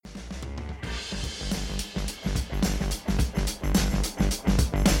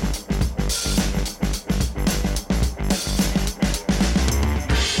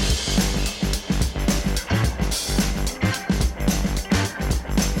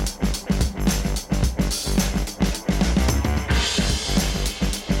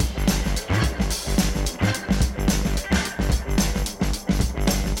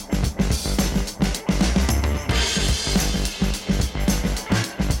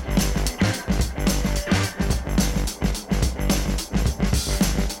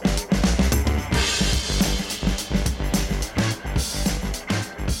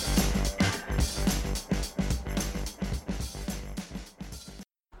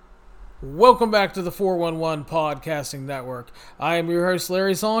Welcome back to the 411 Podcasting Network. I am your host,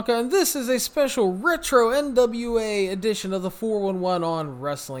 Larry Csonka, and this is a special retro NWA edition of the 411 on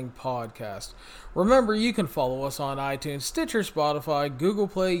Wrestling Podcast. Remember, you can follow us on iTunes, Stitcher, Spotify, Google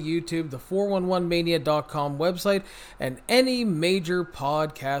Play, YouTube, the 411mania.com website, and any major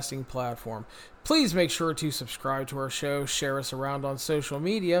podcasting platform. Please make sure to subscribe to our show, share us around on social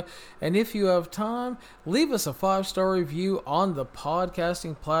media, and if you have time, leave us a 5-star review on the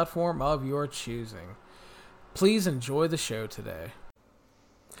podcasting platform of your choosing. Please enjoy the show today.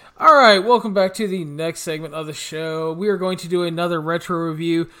 Alright, welcome back to the next segment of the show. We are going to do another retro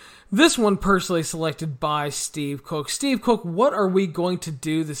review. This one personally selected by Steve Cook. Steve Cook, what are we going to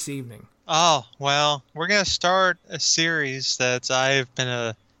do this evening? Oh, well, we're going to start a series that I've been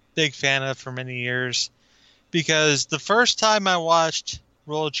a big fan of for many years, because the first time I watched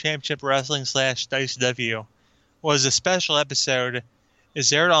World Championship Wrestling / WCW was a special episode.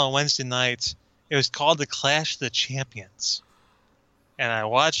 It aired on Wednesday nights. It was called The Clash of the Champions. And I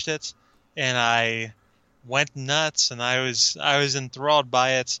watched it, and I went nuts, and I was enthralled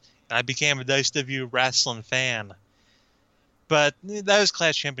by it, and I became a WCW wrestling fan. But that was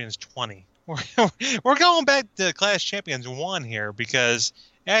Clash Champions 20. We're going back to Clash Champions 1 here, because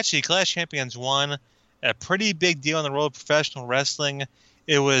actually, Clash Champions 1, a pretty big deal in the world of professional wrestling.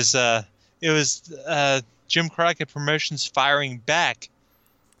 It was Jim Crockett Promotions firing back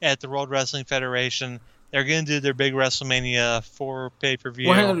at the World Wrestling Federation. They're going to do their big WrestleMania 4 pay-per-view.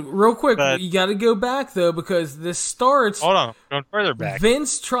 Well, real quick, you got to go back, though, because this starts... Hold on, going further back.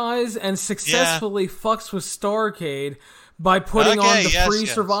 Vince tries and successfully fucks with Starrcade by putting on the free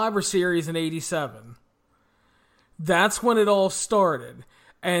Survivor Series in '87. That's when it all started.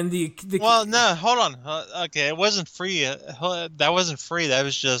 And well, no, hold on. Okay, it wasn't free. That wasn't free. That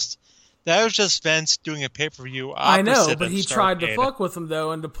was just Vince doing a pay-per-view. I know, but he tried to fuck with them,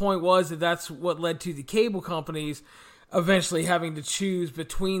 though, and the point was that that's what led to the cable companies eventually having to choose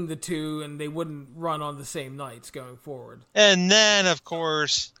between the two, and they wouldn't run on the same nights going forward. And then, of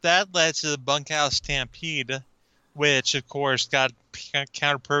course, that led to the Bunkhouse Stampede, which, of course, got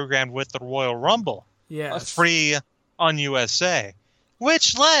counter-programmed with the Royal Rumble. Yes. Free on USA.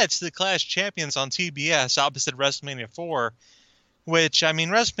 Which led to the Clash Champions on TBS opposite WrestleMania 4, which, I mean,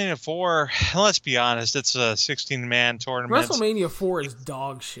 WrestleMania 4, let's be honest, it's a 16-man tournament. WrestleMania 4 is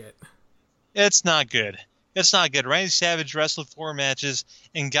dog shit. It's not good. It's not good. Randy Savage wrestled 4 matches,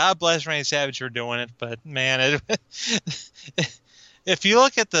 and God bless Randy Savage for doing it, but, man, if you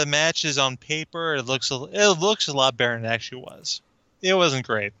look at the matches on paper, it looks a lot better than it actually was. It wasn't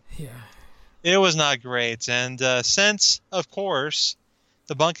great. Yeah. It was not great, and since, of course,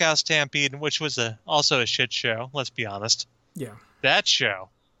 the Bunkhouse Stampede, which was also a shit show, let's be honest. Yeah. That show.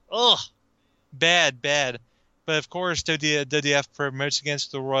 Ugh. Bad. But of course, WWF promotes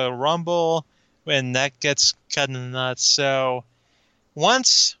against the Royal Rumble, and that gets cut in the nuts. So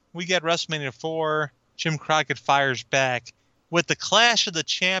once we get WrestleMania 4, Jim Crockett fires back with the Clash of the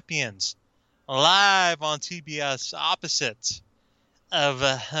Champions live on TBS opposite of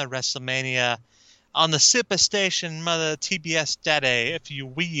WrestleMania. On the SIPA station, Mother TBS Daddy, if you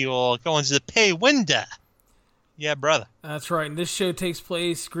will, going to the pay window. Yeah, brother. That's right. And this show takes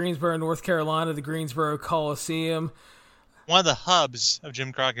place Greensboro, North Carolina, the Greensboro Coliseum. One of the hubs of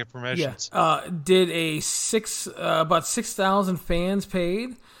Jim Crockett Promotions. Yeah. Did about 6,000 fans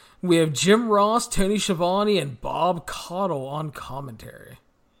paid. We have Jim Ross, Tony Schiavone, and Bob Caudle on commentary.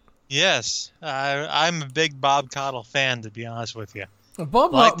 Yes. I'm a big Bob Caudle fan, to be honest with you.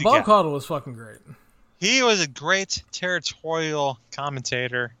 Bob Caudle was fucking great. He was a great territorial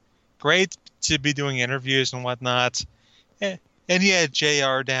commentator. Great to be doing interviews and whatnot. And he had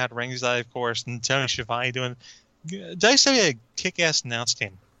JR down at ringside, of course, and Tony Schiavone doing... Did I say a kick-ass announce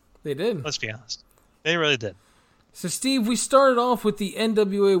team? They did. Let's be honest. They really did. So, Steve, we started off with the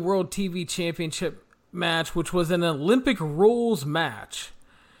NWA World TV Championship match, which was an Olympic rules match.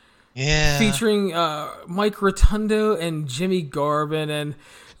 Yeah. Featuring Mike Rotundo and Jimmy Garvin. And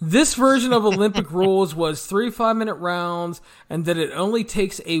this version of Olympic rules was 3 5-minute rounds, and that it only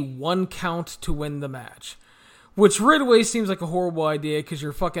takes a 1 count to win the match. Which right away seems like a horrible idea because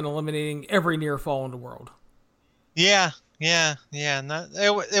you're fucking eliminating every near fall in the world. Yeah. It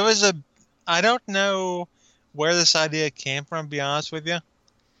was a... I don't know where this idea came from, to be honest with you.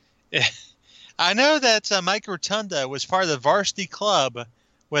 I know that Mike Rotunda was part of the varsity club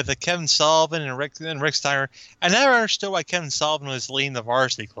with Kevin Sullivan and Rick Steiner. I never understood why Kevin Sullivan was leading the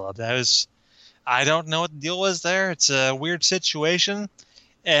varsity club. I don't know what the deal was there. It's a weird situation.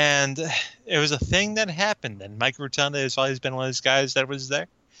 And it was a thing that happened. And Mike Rotunda has always been one of those guys that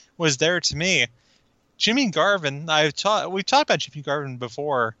was there to me. Jimmy Garvin, we've talked about Jimmy Garvin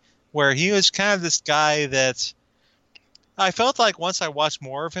before, where he was kind of this guy that I felt like once I watched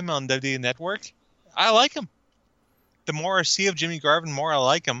more of him on WWE Network, I like him. The more I see of Jimmy Garvin, the more I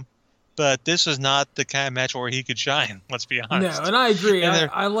like him. But this was not the kind of match where he could shine. Let's be honest. No, and I agree. And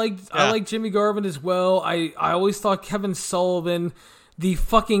I like Jimmy Garvin as well. I always thought Kevin Sullivan, the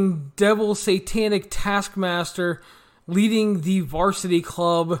fucking devil satanic taskmaster, leading the varsity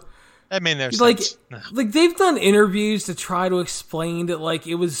club. That made no sense. Like they've done interviews to try to explain that like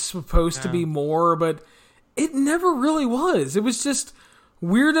it was supposed to be more, but it never really was. It was just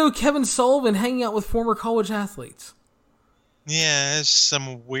weirdo Kevin Sullivan hanging out with former college athletes. Yeah, it's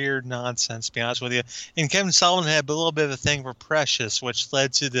some weird nonsense, to be honest with you. And Kevin Sullivan had a little bit of a thing for Precious, which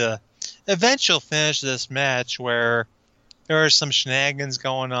led to the eventual finish of this match where there were some shenanigans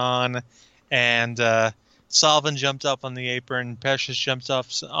going on, and Sullivan jumped up on the apron, Precious jumped up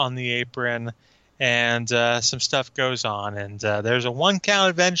on the apron, and some stuff goes on. And there's a 1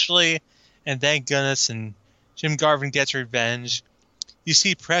 count eventually, and thank goodness, and Jim Garvin gets revenge. You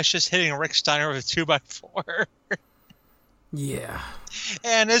see Precious hitting Rick Steiner with a 2x4. Yeah,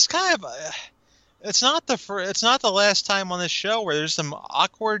 and it's kind of it's not the last time on this show where there's some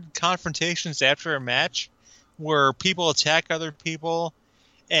awkward confrontations after a match where people attack other people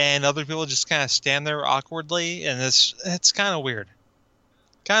and other people just kind of stand there awkwardly, and it's kind of weird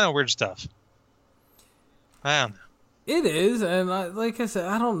stuff. I don't know. It is, and like I said,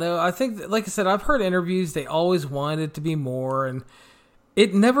 I don't know. I think, like I said, I've heard interviews. They always wanted it to be more, and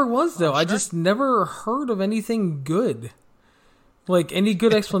it never was though. I just never heard of anything good. Like any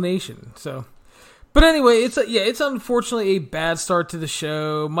good explanation. So, but anyway, it's unfortunately a bad start to the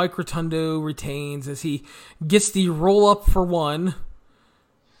show. Mike Rotundo retains as he gets the roll up for one.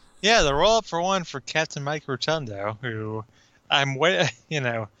 Yeah, the roll up for one for Captain Mike Rotundo, who one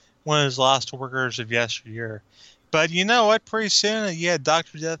of his lost workers of yesteryear. But you know what? Pretty soon, you had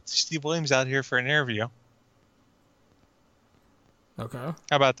Dr. Death Steve Williams out here for an interview. Okay. How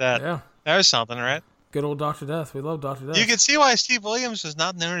about that? Yeah. That was something, right? Good old Dr. Death. We love Dr. Death. You can see why Steve Williams was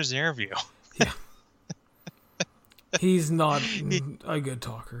not known as an interview. Yeah. He's not a good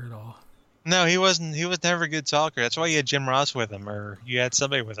talker at all. No, he wasn't. He was never a good talker. That's why you had Jim Ross with him, or you had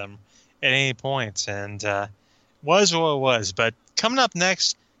somebody with him at any point. And was what it was. But coming up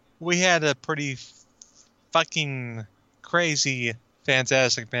next, we had a pretty fucking crazy,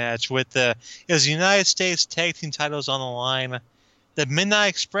 fantastic match with it was the United States Tag Team titles on the line. The Midnight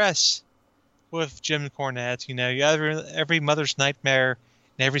Express with Jim Cornette, you have every mother's nightmare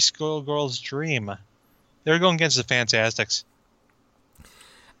and every schoolgirl's dream. They're going against the Fantastics.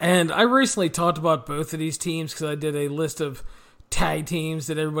 And I recently talked about both of these teams because I did a list of tag teams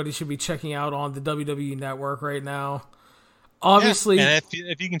that everybody should be checking out on the WWE Network right now. Obviously, yeah. And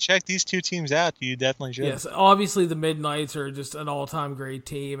if you can check these two teams out, you definitely should. Yes, obviously the Midnights are just an all-time great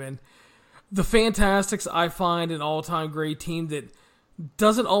team, and the Fantastics I find an all-time great team that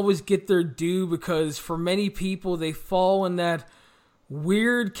doesn't always get their due because for many people they fall in that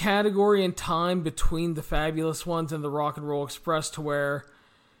weird category in time between the Fabulous Ones and the Rock and Roll Express to where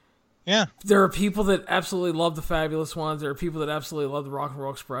there are people that absolutely love the Fabulous Ones, there are people that absolutely love the Rock and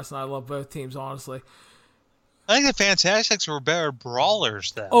Roll Express, and I love both teams, honestly. I think the Fantastics were better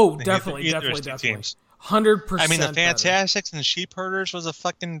brawlers, though. Oh, definitely. 100%. I mean, the Fantastics and the Sheep Herders was a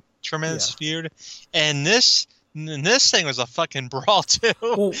fucking tremendous feud, and this thing was a fucking brawl too.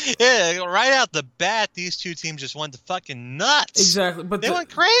 Well, yeah, right out the bat, these two teams just went to fucking nuts. Exactly, but they went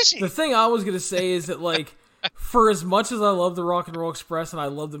crazy. The thing I was gonna say is that, like, for as much as I love the Rock and Roll Express and I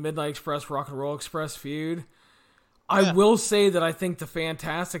love the Midnight Express Rock and Roll Express feud, I will say that I think the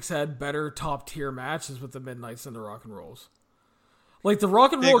Fantastics had better top tier matches with the Midnights than the Rock and Rolls. Like the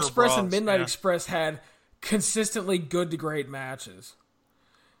Rock and Roll Express and Midnight Express had consistently good to great matches,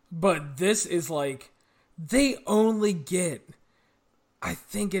 but this is like. They only get, I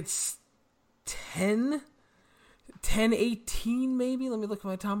think it's 10, 18 maybe? Let me look at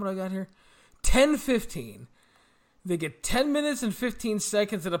my time what I got here. 10, 15. They get 10 minutes and 15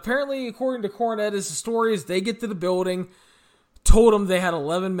 seconds, and apparently, according to Cornette, the story is they get to the building, told them they had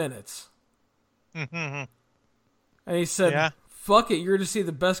 11 minutes. And he said, fuck it, you're going to see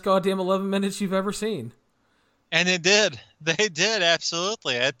the best goddamn 11 minutes you've ever seen. And it did. They did,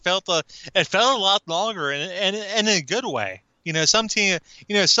 absolutely. It felt a lot longer, and in a good way. Some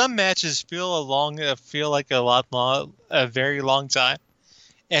matches feel like a very long time.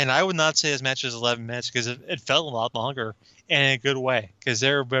 And I would not say this match was 11 minutes because it felt a lot longer, and in a good way, because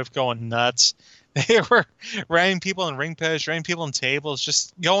they were both going nuts. They were running people in ring posts, running people in tables,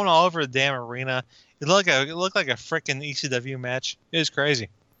 just going all over the damn arena. It looked like a freaking ECW match. It was crazy.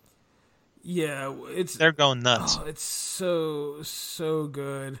 Yeah, they're going nuts. Oh, it's so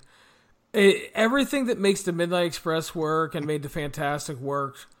good. Everything that makes the Midnight Express work and made the Fantastic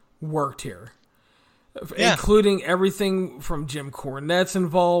worked here. Yeah. Including everything from Jim Cornette's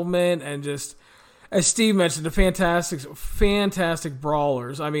involvement and just, as Steve mentioned, the fantastic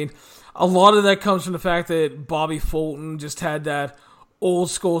brawlers. I mean, a lot of that comes from the fact that Bobby Fulton just had that old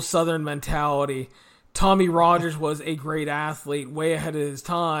school Southern mentality. Tommy Rogers was a great athlete, way ahead of his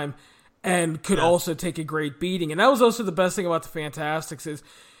time, and could also take a great beating. And that was also the best thing about the Fantastics is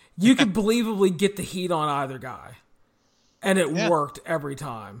you could believably get the heat on either guy. And it worked every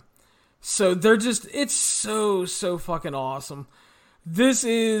time. So it's so fucking awesome. This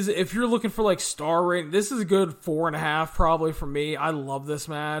is, if you're looking for like star rating, this is a good 4.5 probably for me. I love this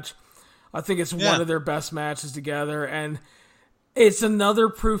match. I think it's one of their best matches together. And it's another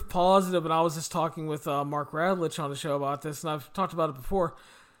proof positive. And I was just talking with Mark Radlich on the show about this, and I've talked about it before.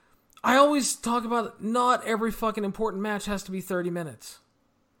 I always talk about not every fucking important match has to be 30 minutes.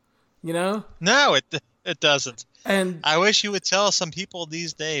 You know? No, it doesn't. And I wish you would tell some people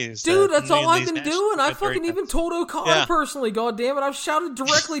these days. Dude, that's all I've been doing. I fucking even told O'Connor personally, God damn it. I've shouted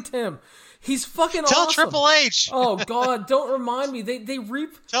directly to him. He's fucking tell awesome. Tell Triple H. Oh, God, don't remind me. They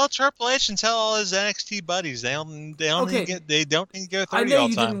reap. Tell Triple H and tell all his NXT buddies. They don't need to go 30 all the time. I know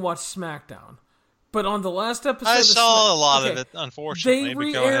you didn't watch SmackDown. But on the last episode I saw a lot of it, unfortunately. They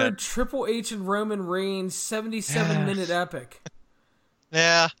re-aired Triple H and Roman Reigns' 77-minute epic.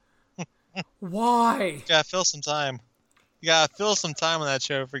 Yeah. Why? You gotta fill some time. You gotta fill some time on that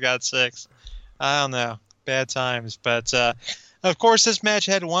show, for God's sakes. I don't know. Bad times. But, of course, this match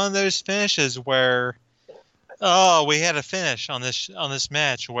had one of those finishes where, we had a finish on this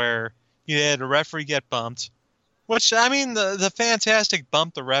match where you had a referee get bumped. Which, I mean, the Fantastic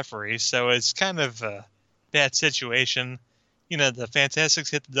bumped the referee, so it's kind of a bad situation. You know, the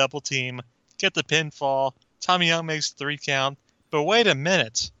Fantastics hit the double team, get the pinfall, Tommy Young makes the 3 count, but wait a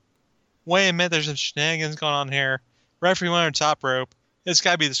minute, there's some shenanigans going on here. Referee went on top rope. It's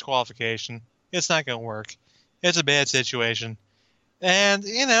got to be disqualification. It's not going to work. It's a bad situation. And,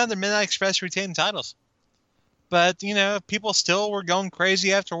 you know, the Midnight Express retained titles. But, you know, people still were going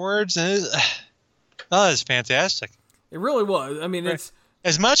crazy afterwards, and it was fantastic. It really was. I mean, it's...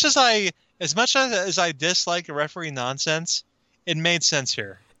 As much as I dislike referee nonsense, it made sense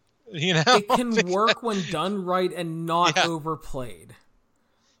here. You know? It can work when done right and not overplayed.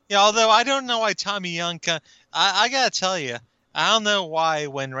 Yeah, although I don't know why Tommy Young... I got to tell you, I don't know why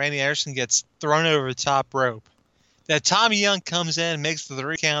when Randy Anderson gets thrown over the top rope, that Tommy Young comes in, makes the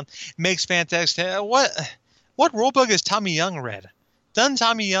 3 count, makes fantastic... What rulebook has Tommy Young read? Doesn't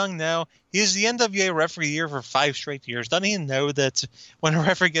Tommy Young know? He's the NWA referee here for 5 straight years. Doesn't he know that when a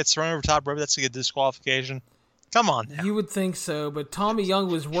referee gets thrown over the top rope, that's a disqualification? Come on now. You would think so, but Tommy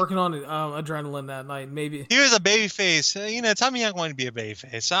Young was working on adrenaline that night. Maybe he was a babyface. You know, Tommy Young wanted to be a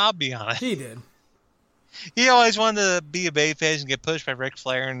babyface. I'll be honest. He did. He always wanted to be a babyface and get pushed by Ric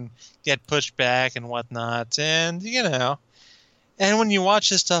Flair and get pushed back and whatnot. And, you know, and when you watch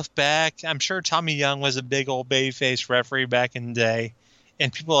this stuff back, I'm sure Tommy Young was a big old babyface referee back in the day.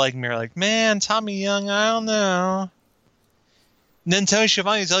 And people like me are like, man, Tommy Young, I don't know. And then Tony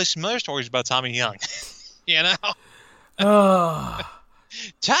Schiavone tells you some other stories about Tommy Young. You know?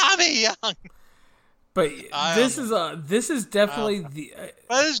 Tommy Young! But this is definitely the...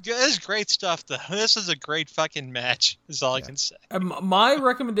 But this is great stuff, though. This is a great fucking match, is all I can say. My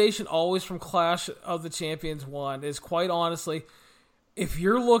recommendation always from Clash of the Champions 1 is, quite honestly, if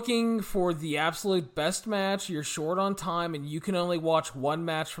you're looking for the absolute best match, you're short on time, and you can only watch one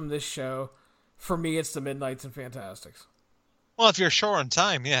match from this show, for me, it's the Midnights and Fantastics. Well, if you're short on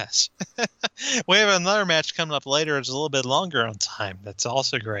time, yes. We have another match coming up later. It's a little bit longer on time. That's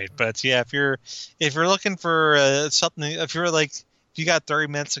also great. But yeah, if you're looking for something, if you got 30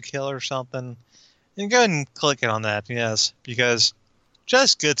 minutes to kill or something, then go ahead and click it on that. Yes, because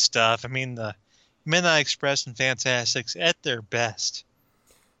just good stuff. I mean, the Midnight Express and Fantastics at their best.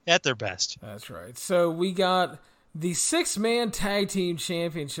 At their best. That's right. So we got the 6-man tag team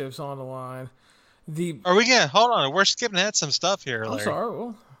championships on the line. Are we gonna hold on? We're skipping ahead some stuff here, Larry. I'm sorry.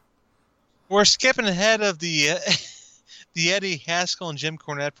 Well, we're skipping ahead of the Eddie Haskell and Jim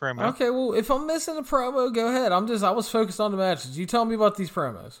Cornette promo. Okay, well, if I'm missing a promo, go ahead. I was focused on the matches. You tell me about these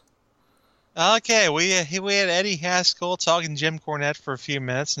promos. Okay, we had Eddie Haskell talking Jim Cornette for a few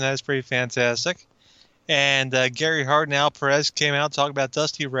minutes, and that was pretty fantastic. And Gary Hart and Al Perez came out talking about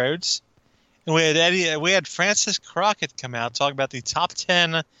Dusty Rhodes, and we had Francis Crockett come out talking about the top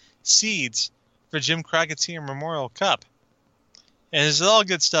 10 seeds for Jim Crockett Senior Memorial Cup. And this is all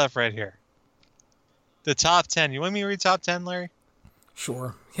good stuff right here. The top 10. You want me to read top 10, Larry?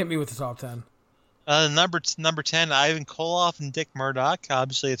 Sure. Hit me with the top 10. Number 10, Ivan Koloff and Dick Murdoch,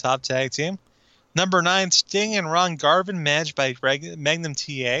 obviously a top tag team. Number 9, Sting and Ron Garvin, managed by Magnum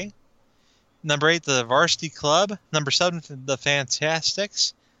TA. Number 8, the Varsity Club. Number 7, the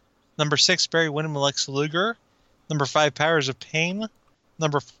Fantastics. Number 6, Barry Windham and Lex Luger. Number 5, Powers of Pain.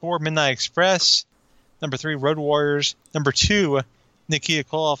 Number 4, Midnight Express. Number 3, Road Warriors. Number 2, Nikita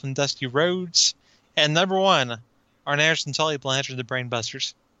Koloff and Dusty Rhodes. And number 1, Arn Anderson, Tully Blanchard, the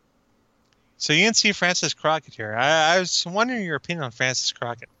Brainbusters. So you didn't see Francis Crockett here. I was wondering your opinion on Francis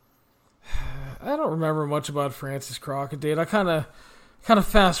Crockett. I don't remember much about Francis Crockett, dude. I kind of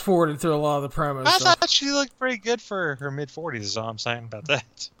fast forwarded through a lot of the premise. I thought she looked pretty good for her mid-40s, is all I'm saying about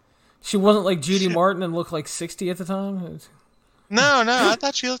that. She wasn't like Judy Martin and looked like 60 at the time? No, I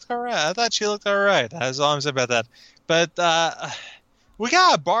thought she looked all right. That's all I'm saying about that. But we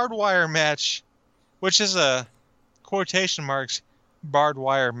got a barbed wire match, which is a quotation marks barbed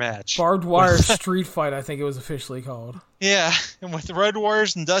wire match. Barbed wire street fight, I think it was officially called. Yeah, and with the Road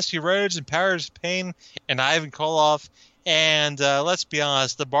Warriors and Dusty Rhodes and Powers of Pain and Ivan Koloff. And let's be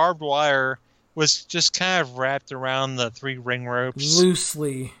honest, the barbed wire was just kind of wrapped around the 3 ring ropes.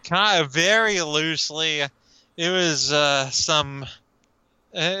 Loosely. Kind of very loosely. It was it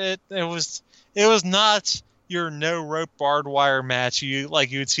was not your no rope barbed wire match you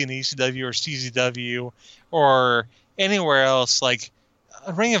would see in ECW or CZW or anywhere else. Like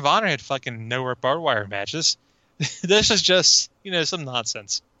Ring of Honor had fucking no rope barbed wire matches. This is just, some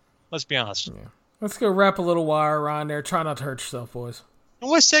nonsense. Let's be honest. Yeah. Let's go wrap a little wire around there. Try not to hurt yourself, boys. And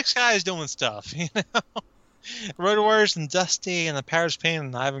with 6 guys doing stuff, Road Warriors and Dusty and the Powers of Pain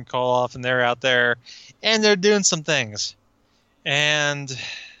and Ivan Koloff, and they're out there, and they're doing some things. And,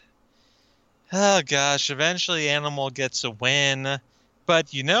 oh gosh, eventually Animal gets a win.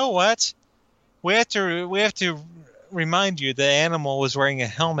 But you know what? We have to remind you that Animal was wearing a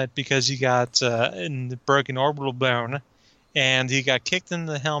helmet because he got a broken orbital bone, and he got kicked in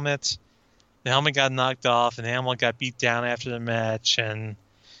the helmet. The helmet got knocked off, and Animal got beat down after the match, and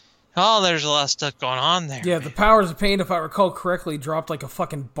there's a lot of stuff going on there. Yeah, the Powers of Pain, if I recall correctly, dropped like a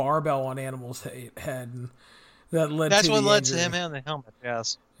fucking barbell on Animal's head, and that led That's to what the led injury. to him having the helmet,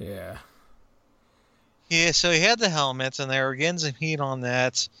 yes. Yeah. Yeah, so he had the helmet, and they were getting some heat on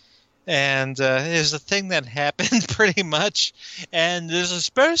that, and it was a thing that happened pretty much, and this was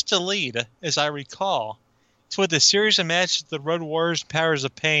supposed to lead, as I recall, to with a series of matches, the Road Warriors, Powers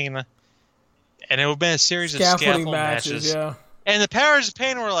of Pain. And it would have been a series of scaffold matches. Yeah. And the Powers of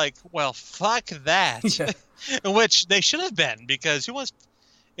Pain were like, well, fuck that. Yeah. Which they should have been, because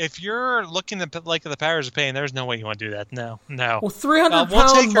if you're looking at like the Powers of Pain, there's no way you want to do that. No. Well,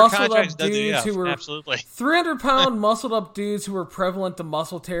 300-pound muscled up dudes who were absolutely 300-pound muscled up dudes who were prevalent to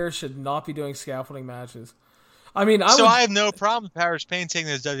muscle tears should not be doing scaffolding matches. I mean, I have no problem with Powers of Pain taking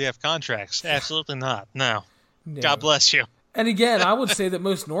those WF contracts. Absolutely not. No. God bless you. And again, I would say that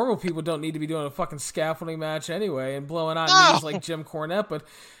most normal people don't need to be doing a fucking scaffolding match anyway and blowing out knees like Jim Cornette. But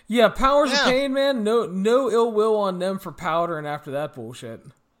yeah, Powers of Pain, man, no ill will on them for Powder and after that bullshit.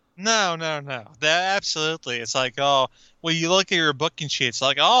 No. That absolutely. It's like, you look at your booking sheets,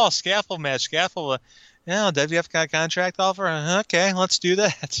 like, scaffold match, WF got a contract offer. Okay, let's do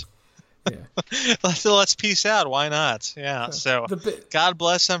that. Yeah. Let's peace out. Why not? Yeah. So God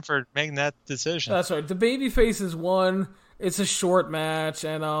bless them for making that decision. That's right. The baby faces won. It's a short match,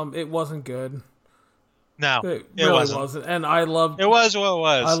 and it wasn't good. No, it really wasn't. And I loved. It was what it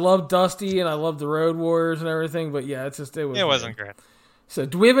was. I loved Dusty, and I loved the Road Warriors and everything. But yeah, it wasn't great. So,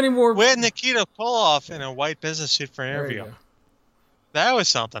 do we have any more? We had Nikita Koloff in a white business suit for an interview. That was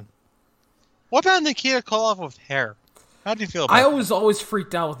something. What about Nikita Koloff with hair? How do you feel about that? I was always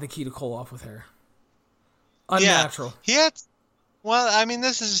freaked out with Nikita Koloff with hair. Unnatural. Yeah, well, I mean,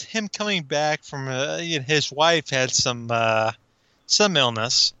 this is him coming back from his wife had some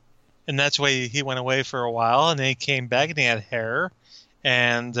illness, and that's why he went away for a while, and then he came back and he had hair,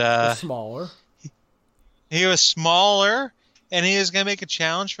 and smaller. He was smaller, and he is going to make a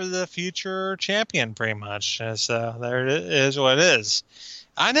challenge for the future champion, pretty much. So there it is. What it is.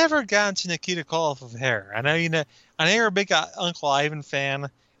 I never got into Nikita Koloff with hair. I know you're a big Uncle Ivan fan.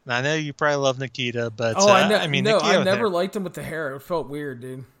 And I know you probably love Nikita, but I never liked him with the hair. It felt weird,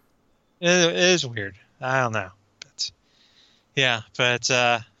 dude. It is weird. I don't know, but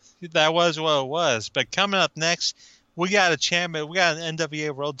that was what it was. But coming up next, we got a champion. We got an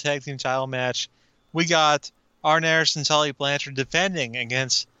NWA World Tag Team Title match. We got Arn Anderson, Tully Blanchard defending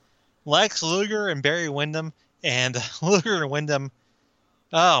against Lex Luger and Barry Windham, and Luger and Windham.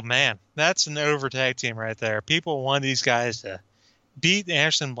 Oh man, that's an over tag team right there. People want these guys to beat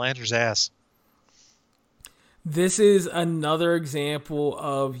Anderson Blanchard's ass. This is another example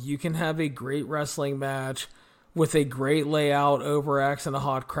of you can have a great wrestling match with a great layout, overacts, and a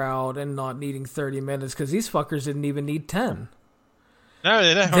hot crowd and not needing 30 minutes because these fuckers didn't even need 10. No,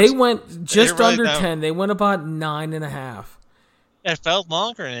 they don't. They went just really under don't. 10. They went about 9.5. It felt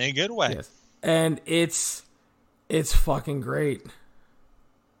longer in a good way. Yes. And it's fucking great.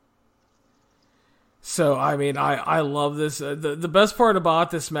 So, I mean, I love this. The best part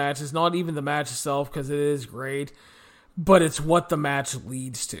about this match is not even the match itself, because it is great, but it's what the match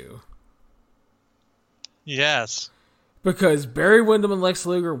leads to. Yes. Because Barry Windham and Lex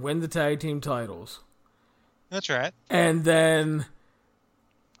Luger win the tag team titles. That's right. And then,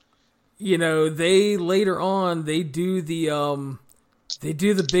 you know, they later on, they do the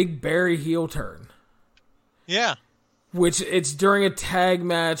big Barry heel turn. Yeah. Which it's during a tag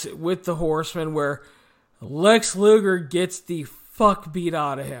match with the Horsemen where Lex Luger gets the fuck beat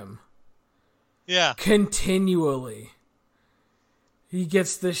out of him. Yeah. Continually. He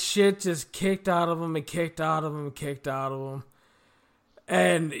gets the shit just kicked out of him and kicked out of him and kicked out of him.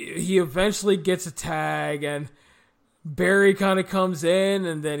 And he eventually gets a tag, and Barry kind of comes in,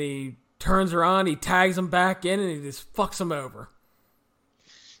 and then he turns around, he tags him back in, and he just fucks him over.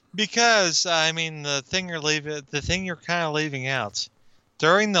 Because, I mean, the thing you're kind of leaving out,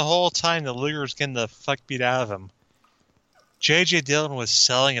 during the whole time that Luger's getting the fuck beat out of him, J.J. Dillon was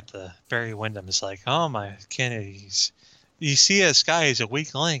selling it to Barry Windham. It's like, oh my Kennedys. You see this guy, he's a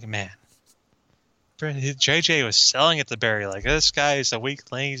weak link, man. J.J. was selling it to Barry, like, this guy is a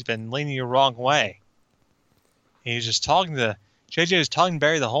weak link, he's been leaning you the wrong way. And he was just J.J. was talking to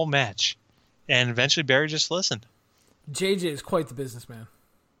Barry the whole match. And eventually Barry just listened. J.J. is quite the businessman.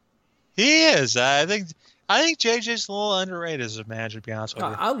 He is. I think JJ's a little underrated as a manager, to be honest with you.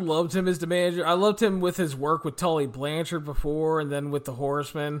 I loved him as the manager. I loved him with his work with Tully Blanchard before, and then with the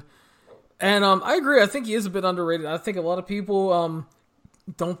Horsemen. And I agree. I think he is a bit underrated. I think a lot of people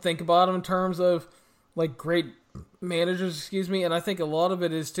don't think about him in terms of like great managers. And I think a lot of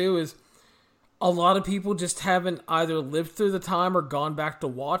it is a lot of people just haven't either lived through the time or gone back to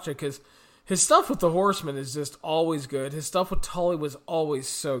watch it, because his stuff with the Horsemen is just always good. His stuff with Tully was always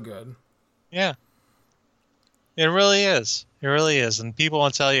so good. Yeah. It really is. It really is. And people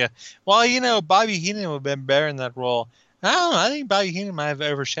want to tell you, well, you know, Bobby Heenan would have been better in that role. I don't know. I think Bobby Heenan might have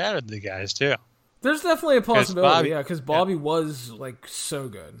overshadowed the guys, too. There's definitely a possibility, because Bobby was, like, so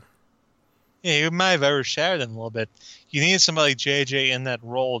good. Yeah, he might have overshadowed him a little bit. You need somebody like JJ in that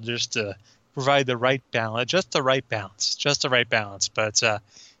role just to provide the right balance. Just the right balance. But,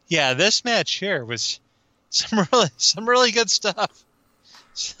 yeah, this match here was some really good stuff.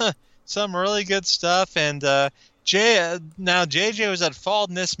 Some really good stuff, and now JJ was at fault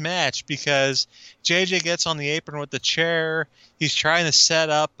in this match because JJ gets on the apron with the chair. He's trying to set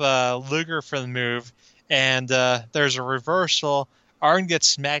up Luger for the move, and there's a reversal. Arn gets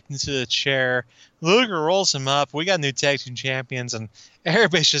smacked into the chair. Luger rolls him up. We got new tag team champions, and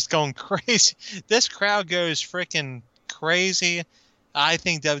everybody's just going crazy. This crowd goes freaking crazy. I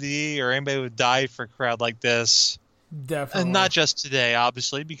think WWE or anybody would die for a crowd like this. Definitely. And not just today,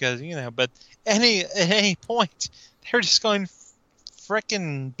 obviously, because, you know, but at any point, they're just going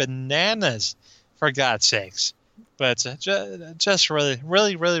freaking bananas, for God's sakes. But just really,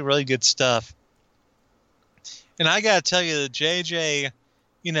 really, really, really good stuff. And I got to tell you that JJ,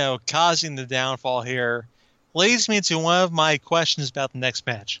 you know, causing the downfall here leads me to one of my questions about the next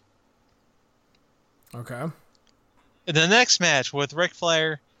match. Okay. The next match with Ric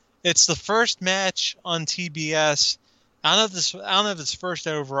Flair, it's the first match on TBS. I don't know if it's first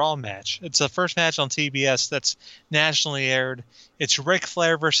overall match. It's the first match on TBS that's nationally aired. It's Ric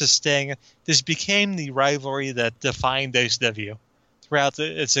Flair versus Sting. This became the rivalry that defined WCW throughout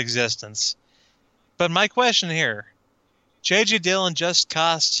its existence. But my question here, J.J. Dillon just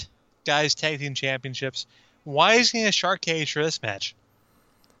cost guys tag team championships. Why is he in a shark cage for this match?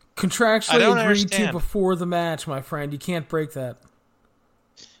 Contractually agreed to before the match, my friend. You can't break that.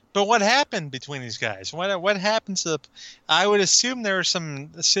 But what happened between these guys? What happened to? I would assume there were some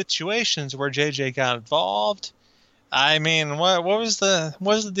situations where JJ got involved. I mean, what was the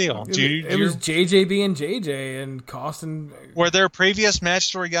deal? It was JJ being JJ and costing. Were there previous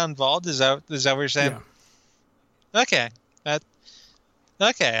matches where he got involved? Is that what you're saying? Yeah. Okay.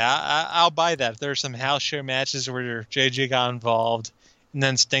 Okay. I'll buy that. There are some house show matches where JJ got involved, and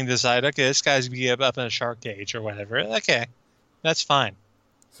then Sting decided, okay, this guy's gonna be up in a shark cage or whatever. Okay, that's fine.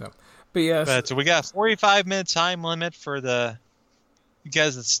 But yes. But we got a 45-minute time limit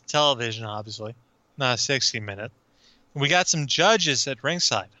because it's television, obviously, not a 60-minute. We got some judges at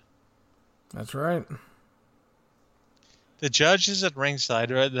ringside. That's right. The judges at ringside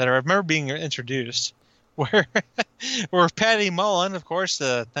that I remember being introduced where where Patty Mullen, of course,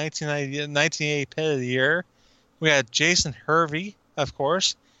 the 1980 Pit of the Year. We got Jason Hervey, of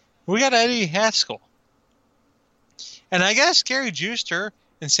course. We got Eddie Haskell. And I guess Gary Juster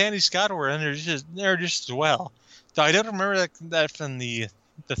and Sandy Scott were introduced as well. Though I don't remember that from the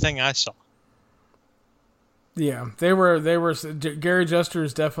thing I saw. Yeah, they were. Gary Juster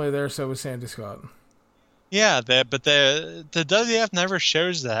is definitely there. So was Sandy Scott. Yeah, but the WWF never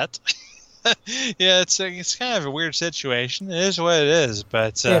shows that. Yeah, it's kind of a weird situation. It is what it is.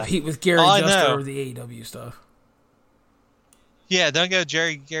 But yeah, Pete with Gary Juster over the AEW stuff. Yeah, don't go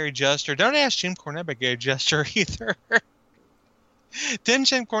Gary Juster. Don't ask Jim Cornette about Gary Juster either. Didn't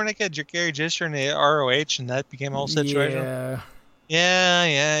Jim Cornette get Gary Juster in the ROH, and that became a whole situation? Yeah.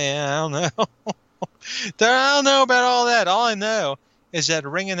 I don't know. I don't know about all that. All I know is that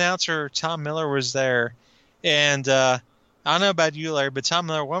ring announcer Tom Miller was there, and I don't know about you, Larry, but Tom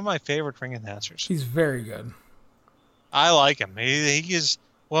Miller, one of my favorite ring announcers. He's very good. I like him. He is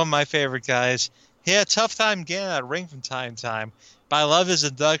one of my favorite guys. He had a tough time getting out of ring from time to time, but I love his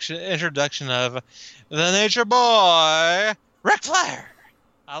introduction of the Nature Boy, Ric Flair.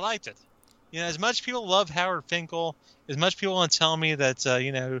 I liked it. As much people love Howard Finkel, as much people want to tell me that,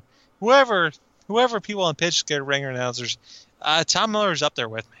 whoever people on pitch get ring announcers, Tom Miller's up there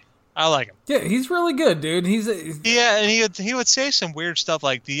with me. I like him. Yeah, he's really good, dude. Yeah, and he would say some weird stuff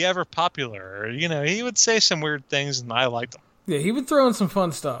like "the ever popular," or, he would say some weird things, and I liked him. Yeah, he would throw in some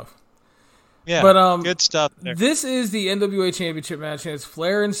fun stuff. Yeah, but good stuff there. This is the NWA Championship match, and it's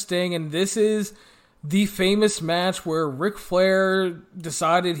Flair and Sting, and this is the famous match where Ric Flair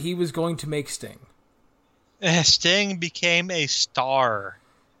decided he was going to make Sting. Sting became a star.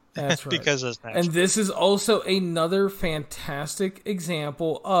 That's right. Because of this match. And this is also another fantastic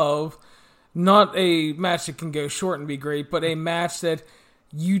example of not a match that can go short and be great, but a match that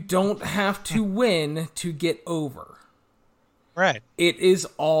you don't have to win to get over. Right. It is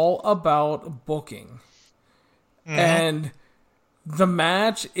all about booking. Mm-hmm. And the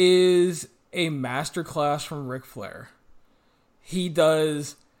match is a masterclass from Ric Flair. He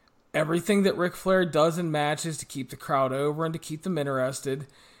does everything that Ric Flair does in matches to keep the crowd over and to keep them interested.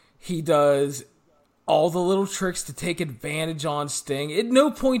 He does all the little tricks to take advantage on Sting. At no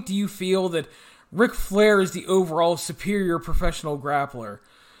point do you feel that Ric Flair is the overall superior professional grappler.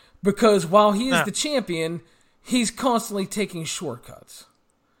 Because while he is the champion, he's constantly taking shortcuts.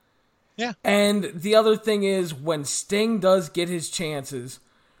 Yeah. And the other thing is, when Sting does get his chances,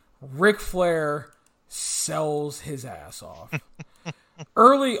 Ric Flair sells his ass off.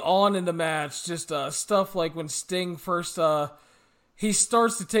 Early on in the match, just stuff like when Sting first... he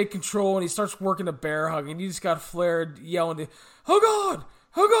starts to take control and he starts working a bear hug, and you just got Flair yelling, oh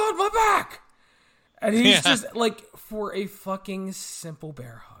God, my back! And he's just like, for a fucking simple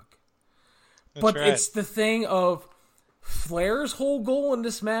bear hug. But it's the thing of Flair's whole goal in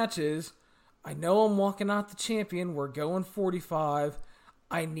this match is, I know I'm walking out the champion, we're going 45,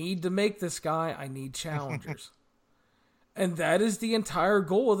 I need to make this guy, I need challengers. And that is the entire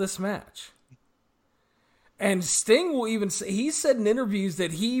goal of this match. And Sting will even say, he said in interviews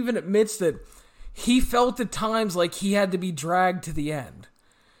that he even admits that he felt at times like he had to be dragged to the end.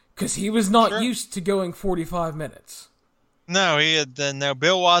 Because he was not used to going 45 minutes. No,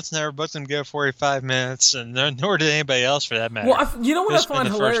 Bill Watts never booked him to go 45 minutes, and nor did anybody else for that matter. Well, you know what I find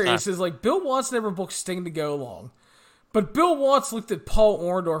hilarious is, like, Bill Watts never booked Sting to go long. But Bill Watts looked at Paul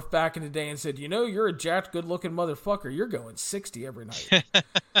Orndorff back in the day and said, you're a jacked, good-looking motherfucker. You're going 60 every night.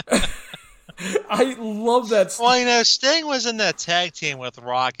 I love that. Well, Sting was in that tag team with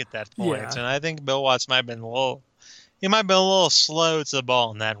Rock at that point, and I think Bill Watts might have been a little slow to the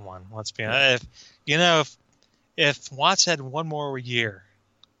ball in that one. Let's be honest. If Watts had one more year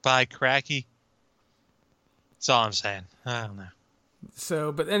by Cracky, that's all I'm saying. I don't know.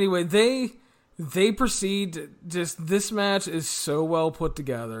 So, but anyway, they proceed. Just this match is so well put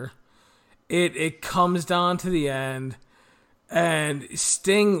together. It comes down to the end. And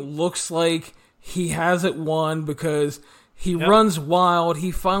Sting looks like he has it won because he runs wild.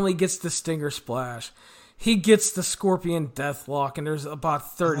 He finally gets the Stinger Splash. He gets the Scorpion Deathlock, and there's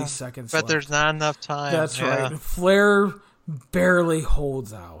about 30 seconds left. But there's not enough time. That's right. Flair barely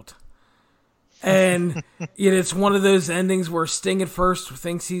holds out. And it's one of those endings where Sting at first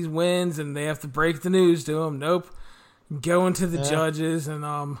thinks he wins, and they have to break the news to him. Nope. Going to the judges,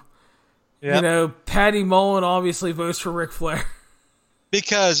 and Patty Mullen obviously votes for Ric Flair.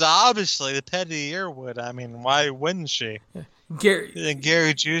 Because obviously the Pet of the Year would. I mean, why wouldn't she?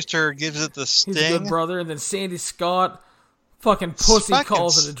 Gary Juster gives it the Sting. He's a good brother. And then Sandy Scott, fucking pussy,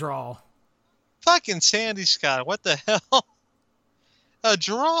 calls it a draw. Fucking Sandy Scott. What the hell? A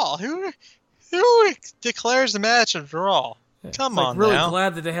draw? Who declares the match a draw? Come on, really now.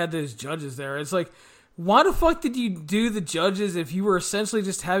 glad that they had those judges there. It's like, why the fuck did you do the judges if you were essentially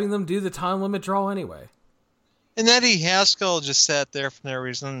just having them do the time limit draw anyway? And Eddie Haskell just sat there for no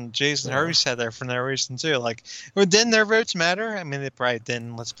reason. Jason Hervey sat there for no reason, too. Like, well, didn't their votes matter? I mean, they probably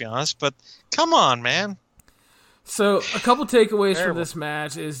didn't, let's be honest. But come on, man. So, a couple takeaways from this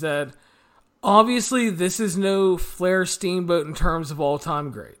match is that, obviously, this is no Flair Steamboat in terms of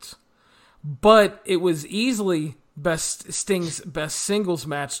all-time greats. But it was easily Sting's best singles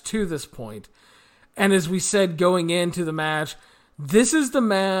match to this point. And as we said going into the match, this is the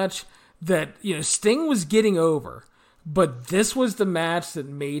match that, Sting was getting over, but this was the match that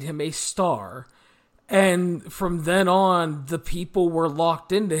made him a star. And from then on, the people were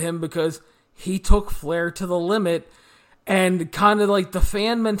locked into him because he took Flair to the limit. And kind of like the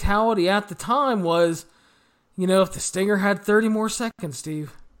fan mentality at the time was, if the Stinger had 30 more seconds,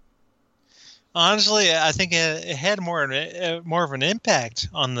 Steve. Honestly, I think it had more of an impact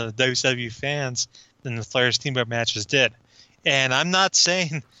on the WCW fans than the Flair Steamboat matches did. And I'm not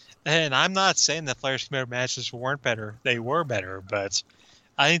saying the Flair Steamboat matches weren't better. They were better, but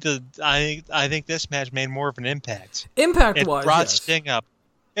I think this match made more of an impact. Impact-wise, it brought yes. Sting up.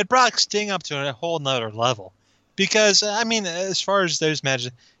 It brought Sting up to a whole nother level. Because I mean, as far as those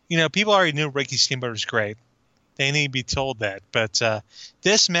matches, people already knew Ricky Steamboat was great. They need to be told that. But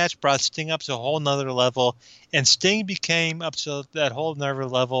this match brought Sting up to a whole nother level, and Sting became up to that whole nother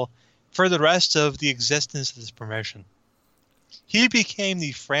level for the rest of the existence of this promotion. He became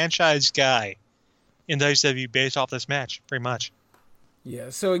the franchise guy in WCW based off this match, pretty much. Yeah,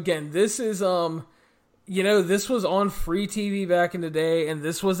 so again, this is, this was on free TV back in the day, and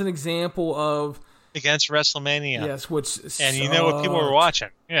this was an example of... Against WrestleMania. Yes, which and you know what people were watching.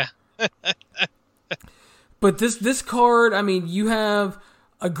 Yeah. But this card, I mean, you have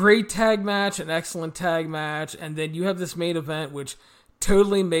a great tag match, an excellent tag match, and then you have this main event, which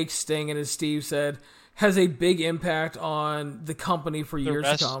totally makes Sting, and as Steve said, has a big impact on the company for years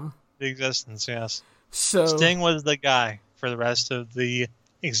to come. The existence, yes. So Sting was the guy for the rest of the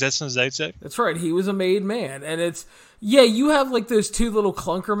existence, I'd say. That's right. He was a made man. And it's, you have like those two little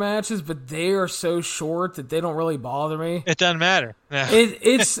clunker matches, but they are so short that they don't really bother me. It doesn't matter. No.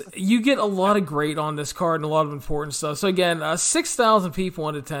 It's you get a lot of great on this card and a lot of important stuff. So again, 6,000 people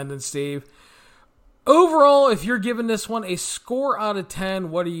in attendance, Steve. Overall, if you're giving this one a score out of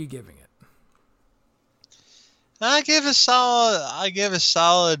 10, what are you giving it? I give a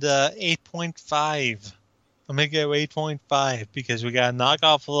solid 8.5. I'm going to go 8.5 because we got to knock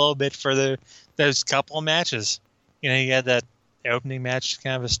off a little bit for those couple of matches. You had that opening match,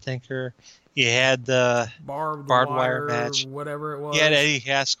 kind of a stinker. You had the barbed wire match. Whatever it was. You had Eddie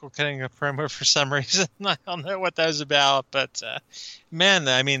Haskell cutting a promo for some reason. I don't know what that was about. But, man,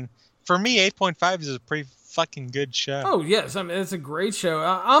 I mean, for me, 8.5 is a pretty fucking good show. Oh, yes. I mean, it's a great show.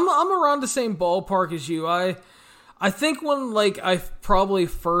 I'm around the same ballpark as you. I think when I probably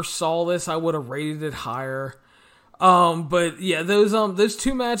first saw this, I would have rated it higher. But yeah, those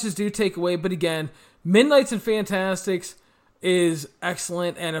two matches do take away. But again, Midnights and Fantastics is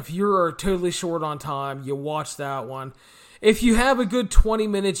excellent, and if you're totally short on time, you watch that one. If you have a good 20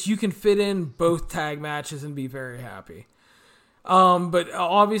 minutes, you can fit in both tag matches and be very happy. But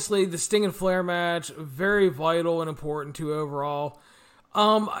obviously, the Sting and Flair match, very vital and important to overall.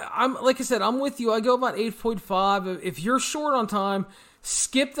 I'm like I said, I'm with you. I go about 8.5. If you're short on time,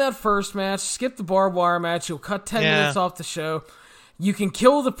 skip that first match, skip the barbed wire match. You'll cut 10 minutes off the show. You can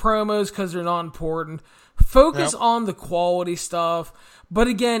kill the promos because they're not important. Focus on the quality stuff. But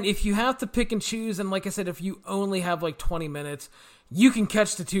again, if you have to pick and choose, and like I said, if you only have 20 minutes, you can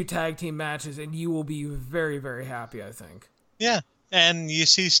catch the two tag team matches and you will be very, very happy, I think. Yeah, and you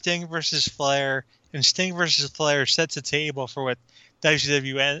see Sting versus Flair, and Sting versus Flair sets a table for what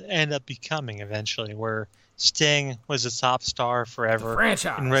WCW end up becoming eventually, where Sting was a top star forever. The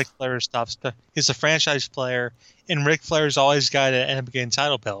franchise. And Ric Flair's top star. He's a franchise player, and Ric Flair's always got to end up getting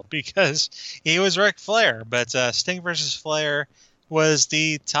title belt because he was Ric Flair. But Sting versus Flair was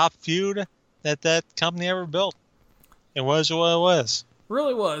the top feud that company ever built. It was what it was.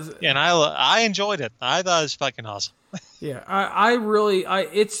 Really was. And I enjoyed it. I thought it was fucking awesome. Yeah, I really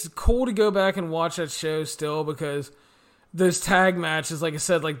it's cool to go back and watch that show still because those tag matches, like I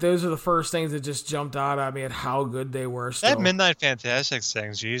said, those are the first things that just jumped out at me at how good they were still. That Midnight Fantastics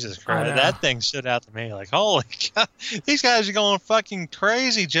thing, Jesus Christ. That thing stood out to me. Holy God. These guys are going fucking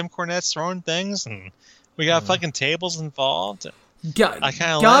crazy. Jim Cornette's throwing things, and we got fucking tables involved.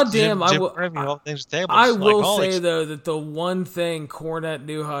 Goddamn, I will say, shit. though, that the one thing Cornette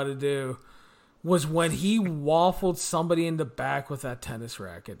knew how to do was when he waffled somebody in the back with that tennis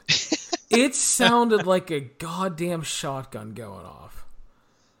racket. It sounded like a goddamn shotgun going off.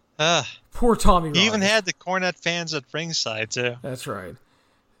 Poor Tommy Rogers. He even had the Cornette fans at ringside, too. That's right.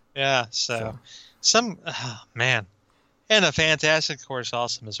 Yeah, man. And a fantastic course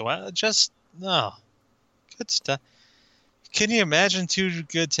awesome as well. Just, good stuff. Can you imagine 2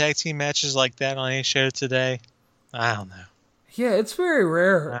 good tag team matches like that on any show today? I don't know. Yeah, it's very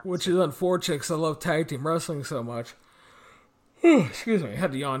rare, which is unfortunate because I love tag team wrestling so much. Excuse me, I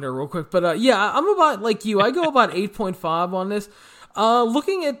had to yawn there real quick. But yeah, I'm about like you. I go about 8.5 on this.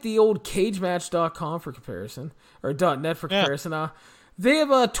 Looking at the old cagematch.com for comparison, or .net for comparison, they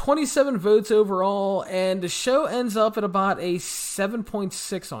have 27 votes overall, and the show ends up at about a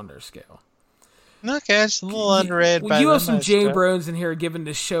 7.6 on their scale. Okay, it's a little underrated. You have some Jay Brones in here giving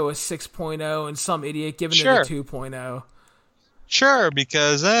the show a 6.0, and some idiot giving it a 2.0. Sure,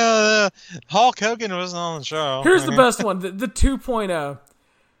 because Hulk Hogan wasn't on the show. Here's the best one, the 2.0.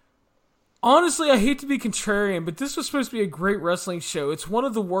 Honestly, I hate to be contrarian, but this was supposed to be a great wrestling show. It's one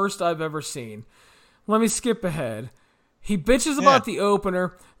of the worst I've ever seen. Let me skip ahead. He bitches about the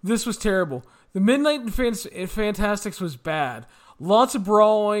opener. This was terrible. The Midnight Fantastics was bad. Lots of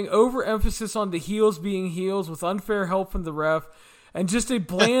brawling, overemphasis on the heels being heels with unfair help from the ref, and just a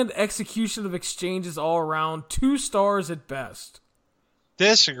bland execution of exchanges all around. 2 stars at best.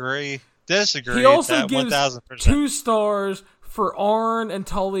 Disagree. He also gives 1000%. 2 stars for Arn and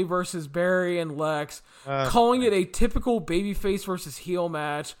Tully versus Barry and Lex, calling it a typical babyface versus heel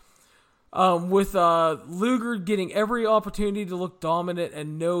match, with Luger getting every opportunity to look dominant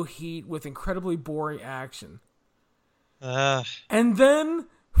and no heat with incredibly boring action. And then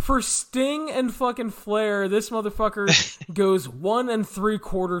for Sting and fucking Flair, this motherfucker goes 1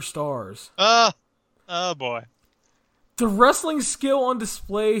 3/4 stars. Oh boy. The wrestling skill on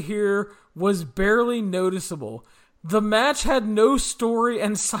display here was barely noticeable. The match had no story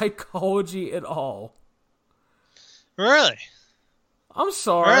and psychology at all. Really? I'm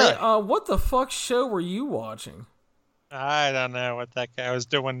sorry. Really? What the fuck show were you watching? I don't know what that guy was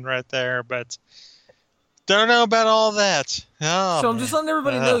doing right there, but don't know about all that. Oh, so I'm just letting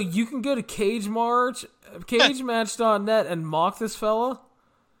everybody know you can go to cagematch.net and mock this fella.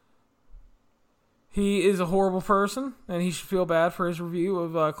 He is a horrible person, and he should feel bad for his review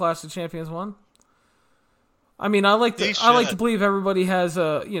of Clash of Champions 1. I mean, I like to believe everybody has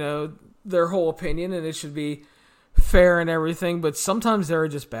their whole opinion, and it should be fair and everything. But sometimes there are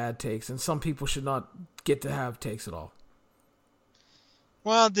just bad takes, and some people should not get to have takes at all.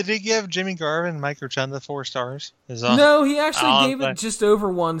 Well, did he give Jimmy Garvin and Mike Rotunda 4 stars? No, he actually gave it just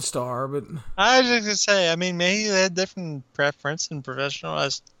over 1 star. But I was just gonna say, I mean, maybe they had different preference in professional.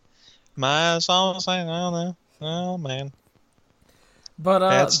 That's all I'm saying. I don't know. Oh man. But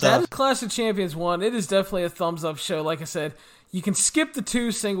that is Clash of Champions 1. It is definitely a thumbs up show. Like I said, you can skip the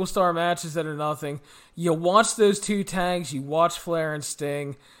 2 single star matches that are nothing. You watch those 2 tags. You watch Flair and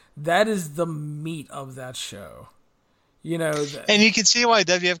Sting. That is the meat of that show. You know, and you can see why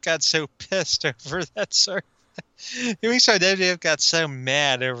WF got so pissed over that, sir. We saw WF got so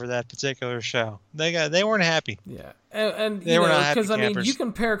mad over that particular show. They weren't happy. Yeah, and you know, because I mean, you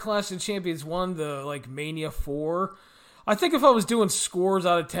compare Clash of Champions 1 to like Mania 4. I think if I was doing scores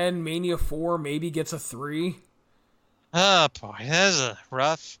out of 10, Mania 4 maybe gets a 3. Oh boy, that's a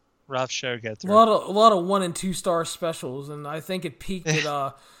rough show to get through. A lot of 1 and 2 star specials, and I think it peaked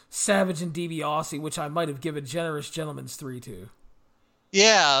at Savage and DiBiase, which I might have given Generous Gentleman's 3 to.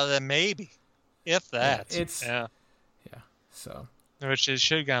 Yeah, then maybe. If that. Yeah. So. Which it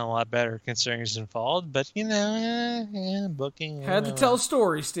should have gotten a lot better considering he's involved, but booking. Had to tell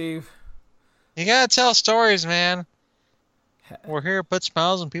stories, Steve. You gotta tell stories, man. We're here to put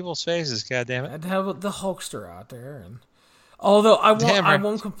smiles on people's faces, goddammit. Had to have the Hulkster out there. And although I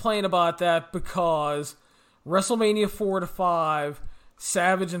won't complain about that because WrestleMania 4 to 5,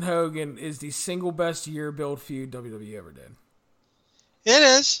 Savage and Hogan is the single best year build feud WWE ever did. It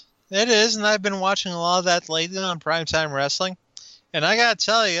is. It is, and I've been watching a lot of that lately on Primetime Wrestling. And I gotta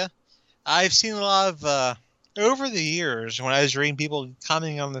tell you, I've seen a lot of, over the years, when I was reading people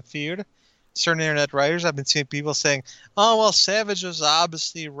commenting on the feud, certain internet writers, I've been seeing people saying, oh, well, Savage was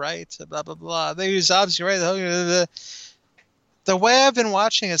obviously right, blah, blah, blah. They was obviously right. The way I've been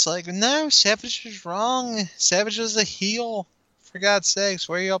watching, it's like, no, Savage was wrong. Savage was a heel. For God's sakes,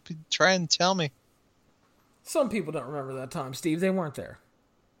 what are you all trying to tell me? Some people don't remember that time, Steve. They weren't there.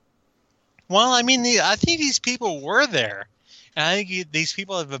 Well, I mean, I think these people were there. And I think these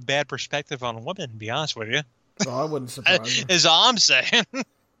people have a bad perspective on women, to be honest with you. Well, I wouldn't surprise you. Is all I'm saying.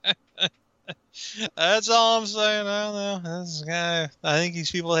 That's all I'm saying. I don't know. I think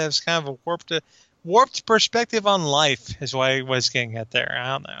these people have kind of a warped perspective on life, is what I was getting at there. I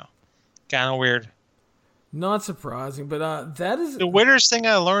don't know. Kind of weird. Not surprising, but that is... The weirdest thing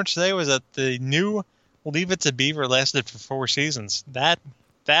I learned today was that the new Leave It to Beaver lasted for 4 seasons.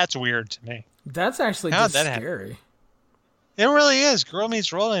 That's weird to me. That's actually just scary. It really is. Girl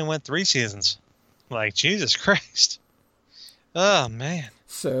Meets Rolling went 3 seasons. Like, Jesus Christ. Oh, man.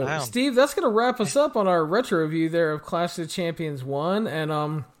 So, Steve, that's going to wrap us up on our retro review there of Clash of the Champions 1.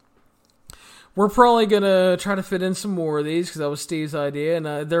 And we're probably going to try to fit in some more of these because that was Steve's idea.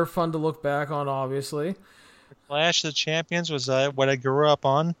 And they're fun to look back on, obviously. Clash of the Champions was what I grew up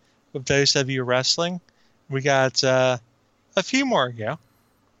on with WCW wrestling. We got a few more ago.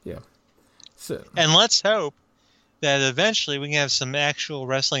 Yeah. So, and let's hope that eventually we can have some actual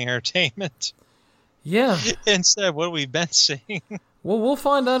wrestling entertainment. Yeah. Instead of what we've been seeing. Well, we'll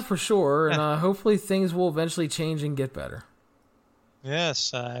find out for sure, and hopefully things will eventually change and get better.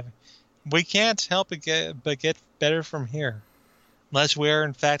 Yes. We can't help but get better from here. Unless we are,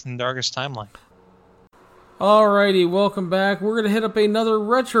 in fact, in the darkest timeline. Alrighty, welcome back. We're going to hit up another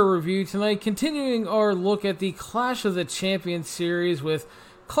retro review tonight, continuing our look at the Clash of the Champions series with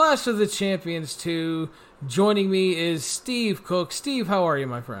Clash of the Champions 2. Joining me is Steve Cook. Steve, how are you,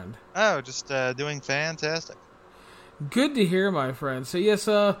 my friend? Oh, just doing fantastic. Good to hear, my friend. So, yes,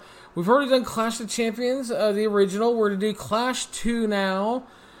 we've already done Clash of Champions, the original. We're going to do Clash 2 now,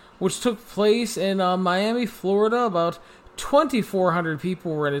 which took place in Miami, Florida. About 2,400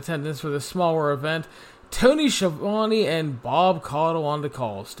 people were in attendance for the smaller event. Tony Schiavone and Bob Caudle on the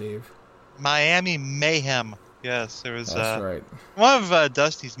call, Steve. Miami Mayhem. Yes, it was That's right. One of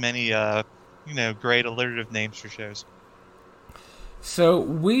Dusty's many, great alliterative names for shows. So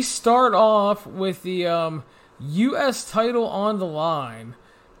we start off with the U.S. title on the line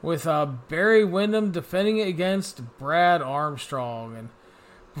with Barry Windham defending it against Brad Armstrong. And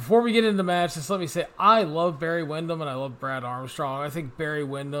before we get into the match, just let me say I love Barry Windham and I love Brad Armstrong. I think Barry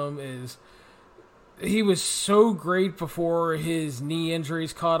Windham he was so great before his knee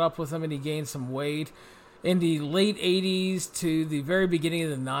injuries caught up with him and he gained some weight. In the late 80s to the very beginning of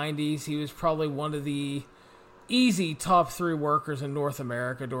the 90s, he was probably one of the easy top 3 workers in North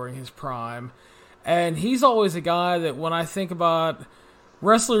America during his prime. And he's always a guy that when I think about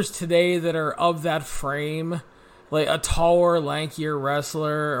wrestlers today that are of that frame, like a taller, lankier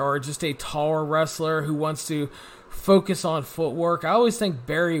wrestler or just a taller wrestler who wants to focus on footwork, I always think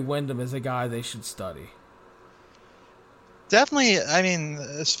Barry Windham is a guy they should study. Definitely, I mean,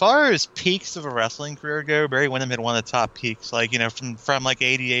 as far as peaks of a wrestling career go, Barry Windham had one of the top peaks, like, from like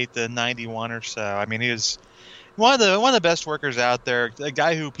 88 to 91 or so. I mean, he was one of the best workers out there, a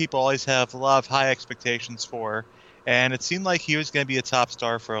guy who people always have a lot of high expectations for, and it seemed like he was going to be a top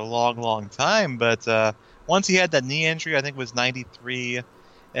star for a long, long time, but once he had that knee injury, I think it was 93,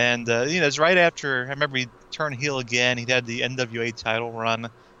 and it's right after, I remember he turned heel again, he had the NWA title run.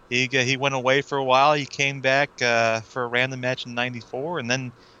 He went away for a while. He came back for a random match in 94 and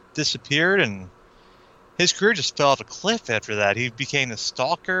then disappeared. And his career just fell off a cliff after that. He became a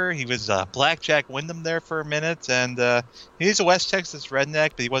stalker. He was Blackjack Windham there for a minute. And he's a West Texas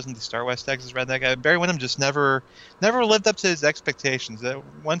redneck, but he wasn't the star West Texas redneck. Barry Windham just never lived up to his expectations.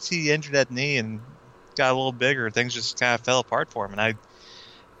 Once he injured that knee and got a little bigger, things just kind of fell apart for him. And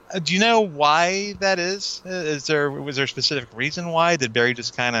do you know why that is? Was there a specific reason why? Did Barry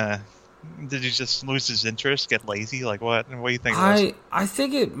just did he just lose his interest, get lazy? Like what? What do you think? I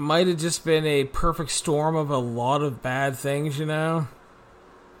think it might have just been a perfect storm of a lot of bad things,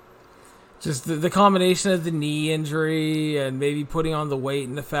 Just the combination of the knee injury and maybe putting on the weight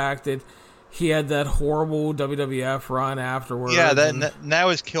and the fact that he had that horrible WWF run afterwards. Yeah, that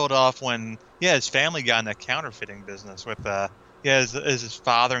was killed off when his family got in that counterfeiting business with his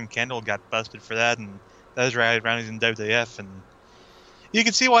father and Kendall got busted for that, and that was right around he's in WWF, and you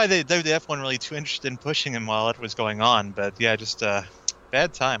can see why the WWF wasn't really too interested in pushing him while it was going on, but just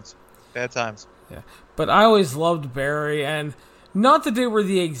bad times. Yeah, but I always loved Barry, and not that they were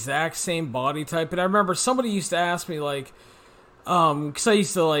the exact same body type, but I remember somebody used to ask me, like, because I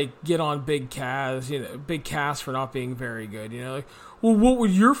used to, like, get on Big Cass for not being very good, like, well, what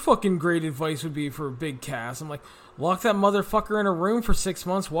would your fucking great advice would be for Big Cass? I'm like, lock that motherfucker in a room for 6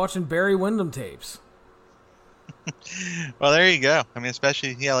 months watching Barry Windham tapes. Well, there you go. I mean,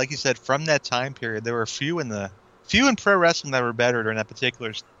 especially, like you said, from that time period, there were few in pro wrestling that were better during that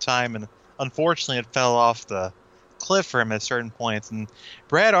particular time, and unfortunately, it fell off the cliff for him at certain points. And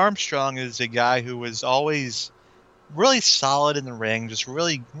Brad Armstrong is a guy who was always really solid in the ring, just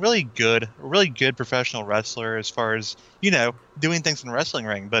really, really good professional wrestler as far as, doing things in the wrestling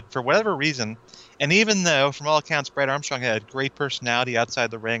ring. But for whatever reason, and even though, from all accounts, Brad Armstrong had a great personality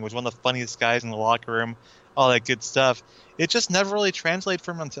outside the ring, was one of the funniest guys in the locker room, all that good stuff. It just never really translated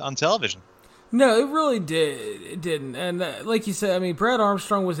for him on television. No, it really did. It didn't. And like you said, I mean, Brad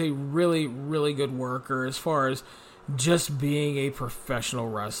Armstrong was a really, really good worker as far as just being a professional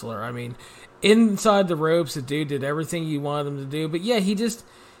wrestler. I mean, inside the ropes, the dude did everything you wanted him to do. But yeah,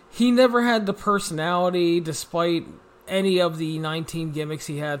 he never had the personality despite any of the 19 gimmicks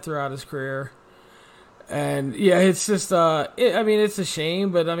he had throughout his career. And yeah, it's just, it's a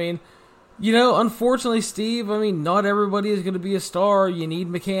shame, but I mean, unfortunately, Steve, I mean, not everybody is going to be a star. You need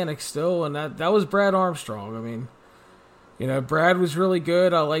mechanics still, and that was Brad Armstrong. I mean, Brad was really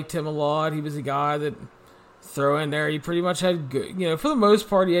good. I liked him a lot. He was a guy that throw in there. He pretty much had good, for the most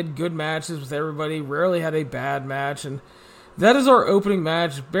part, he had good matches with everybody. Rarely had a bad match, and that is our opening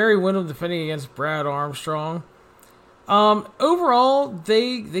match. Barry Windham defending against Brad Armstrong. Overall,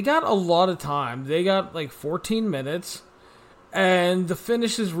 they got a lot of time. They got like 14 minutes. And the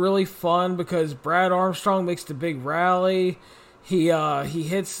finish is really fun because Brad Armstrong makes the big rally. He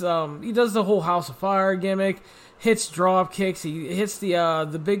hits he does the whole House of Fire gimmick, hits drop kicks, he hits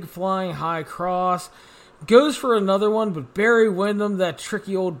the big flying high cross, goes for another one, but Barry Windham, that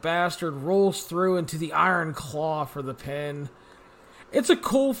tricky old bastard, rolls through into the Iron Claw for the pin. It's a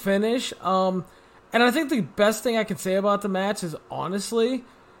cool finish. And I think the best thing I can say about the match is, honestly,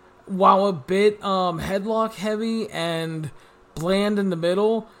 while a bit headlock heavy and bland in the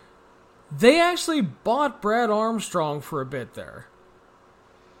middle, they actually bought Brad Armstrong for a bit there.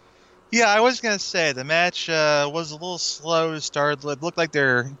 Yeah, I was going to say, the match was a little slow to start. It looked like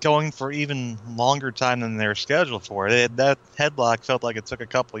they're going for even longer time than they were scheduled for. That headlock felt like it took a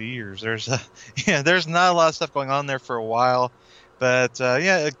couple of years. There's not a lot of stuff going on there for a while. But,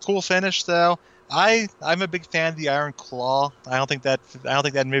 a cool finish, though. I'm a big fan of the Iron Claw. I don't think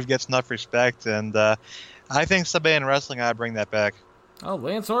that move gets enough respect, and I think somebody in wrestling ought to bring that back. Oh,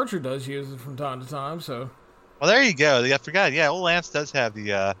 Lance Archer does use it from time to time, so. Well, there you go. I forgot. Yeah, old Lance does have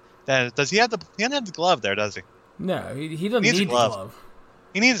the. Does he have the? He doesn't have the glove there, does he? No, he doesn't need the glove.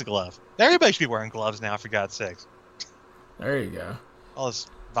 He needs a glove. Everybody should be wearing gloves now, for God's sakes. There you go. All this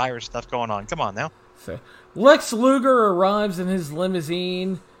virus stuff going on. Come on now. So, Lex Luger arrives in his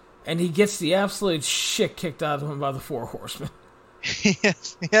limousine, and he gets the absolute shit kicked out of him by the Four Horsemen.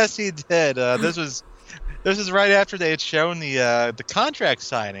 yes, he did. This was right after they had shown the contract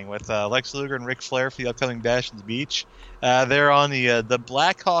signing with Lex Luger and Ric Flair for the upcoming Bash at the Beach. They're on the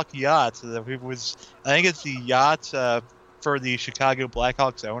Black Hawk yacht. I think it's the yacht for the Chicago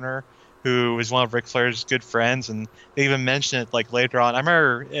Blackhawks owner, who is one of Ric Flair's good friends, and they even mentioned it like later on. I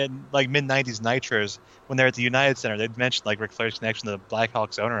remember in like mid-90s Nitros when they're at the United Center, they'd mentioned like Ric Flair's connection to the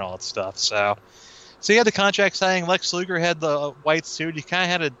Blackhawks owner and all that stuff. So you had the contract signing. Lex Luger had the white suit. He kind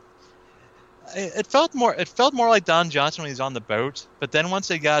of had it felt more like Don Johnson when he was on the boat. But then once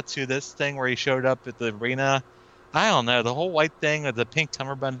they got to this thing where he showed up at the arena, I don't know, the whole white thing with the pink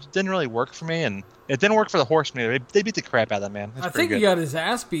cummerbund didn't really work for me, and it didn't work for the Horsemen either. They beat the crap out of that man. I think he got his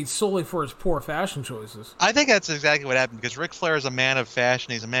ass beat solely for his poor fashion choices. I think that's exactly what happened, because Ric Flair is a man of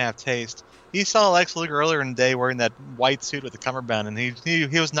fashion. He's a man of taste. He saw Lex Luger earlier in the day wearing that white suit with the cummerbund, and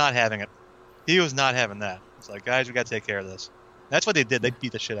he was not having it. He was not having that. It's like, guys, we got to take care of this. That's what they did. They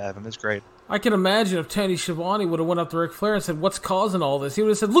beat the shit out of him. It's great. I can imagine if Tony Schiavone would have went up to Ric Flair and said, "What's causing all this?" He would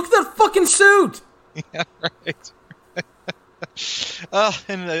have said, "Look at that fucking suit!" Yeah, right.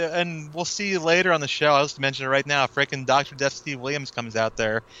 And we'll see you later on the show. I'll just mention it right now. Frickin' Dr. Death Steve Williams comes out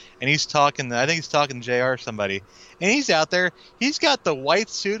there, and he's talking. I think he's talking to JR or somebody. And he's out there. He's got the white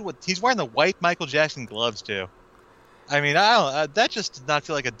suit. He's wearing the white Michael Jackson gloves, too. I mean, that just did not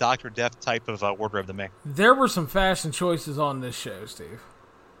feel like a Dr. Death type of wardrobe to me. There were some fashion choices on this show, Steve.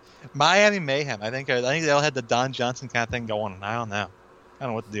 Miami Mayhem. I think they all had the Don Johnson kind of thing going on. I don't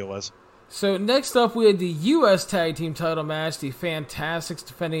know what the deal was. So next up, we had the U.S. Tag Team title match. The Fantastics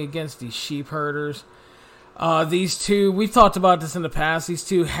defending against the Sheepherders. These two, we've talked about this in the past. These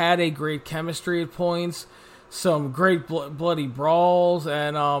two had a great chemistry at points. Some great bloody brawls,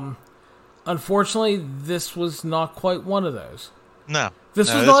 and unfortunately, this was not quite one of those. No.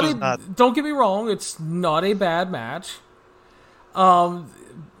 This was not. Don't get me wrong, it's not a bad match.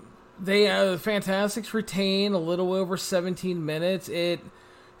 The Fantastics retain a little over 17 minutes. It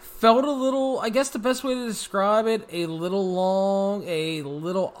felt a little, I guess the best way to describe it, a little long, a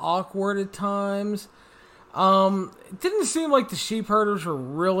little awkward at times. It didn't seem like the Sheepherders were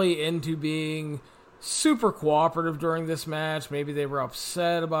really into being super cooperative during this match. Maybe they were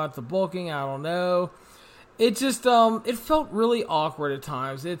upset about the booking, I don't know. It just, it felt really awkward at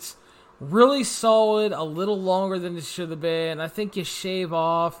times. It's really solid, a little longer than it should have been. I think you shave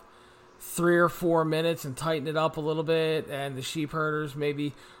off 3 or 4 minutes and tighten it up a little bit, and the Sheep Herders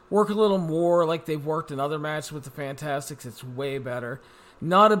maybe work a little more like they've worked in other matches with the Fantastics, it's way better.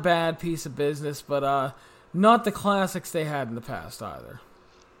 Not a bad piece of business, but not the classics they had in the past either.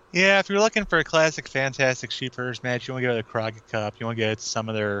 Yeah, if you're looking for a classic Fantastic Sheep Herders match, you want to go to the Crockett Cup, you want to get some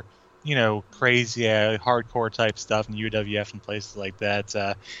of their, crazy hardcore type stuff in UWF and places like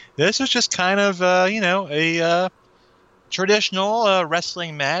that. This was just kind of, a traditional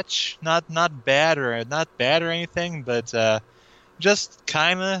wrestling match. Not bad or anything, but just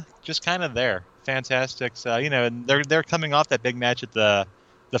kind of there. Fantastics, and they're coming off that big match at the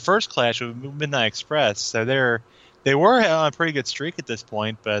first Clash with Midnight Express, so they were on a pretty good streak at this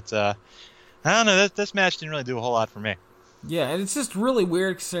point. But I don't know, this match didn't really do a whole lot for me. Yeah, and it's just really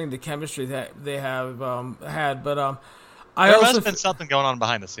weird considering the chemistry that they have had. But there must have been something going on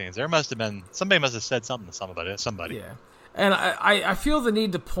behind the scenes. Somebody must have said something to somebody. Yeah. And I feel the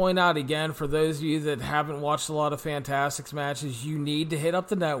need to point out again, for those of you that haven't watched a lot of Fantastics matches, you need to hit up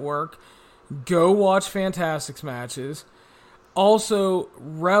the network. Go watch Fantastics matches. Also,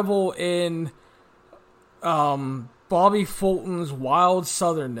 revel in Bobby Fulton's wild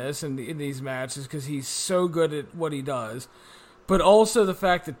southernness in these matches, because he's so good at what he does. But also the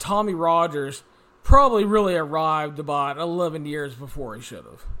fact that Tommy Rogers probably really arrived about 11 years before he should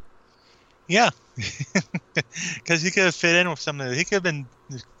have. Yeah, because he could have fit in with some of the, he could have been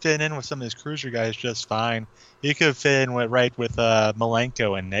fitting in with some of his cruiser guys just fine. He could have fit in with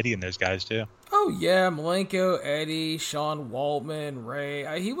Malenko and Eddie and those guys too. Oh yeah, Malenko, Eddie, Sean Waltman,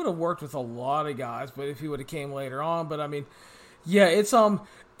 Ray. He would have worked with a lot of guys, but if he would have came later on. But I mean, yeah,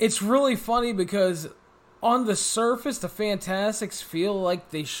 it's really funny because on the surface, the Fantastics feel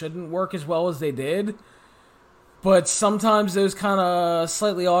like they shouldn't work as well as they did. But sometimes those kind of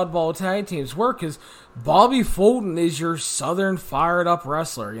slightly oddball tag teams work, because Bobby Fulton is your southern fired-up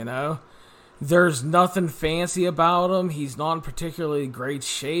wrestler, There's nothing fancy about him. He's not in particularly great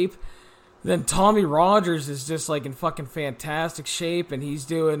shape. Then Tommy Rogers is just like in fucking fantastic shape, and he's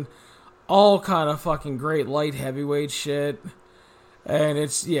doing all kind of fucking great light heavyweight shit. And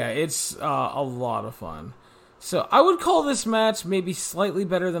it's a lot of fun. So I would call this match maybe slightly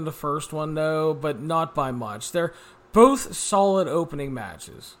better than the first one, though, but not by much. They're both solid opening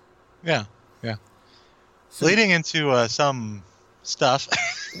matches. Yeah. So, leading into some stuff.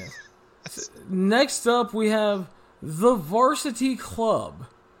 Yeah. Next up, we have the Varsity Club.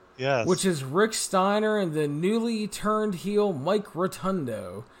 Yes. Which is Rick Steiner and the newly turned heel Mike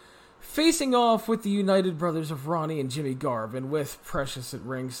Rotundo, facing off with the United Brothers of Ronnie and Jimmy Garvin, with Precious at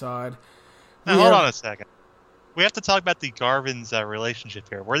ringside. Now, hold on a second. We have to talk about the Garvin's relationship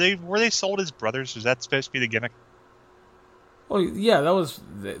here. Were they sold as brothers? Was that supposed to be the gimmick? Well, yeah,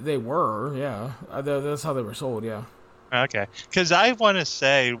 they were, yeah. That's how they were sold, yeah. Okay, because I want to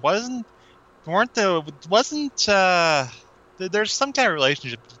say, there's some kind of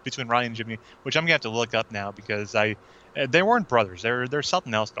relationship between Ronnie and Jimmy, which I'm gonna have to look up now, because they weren't brothers. There's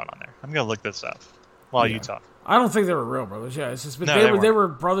something else going on there. I'm gonna look this up while you talk. I don't think they were real brothers. Yeah, it's just they were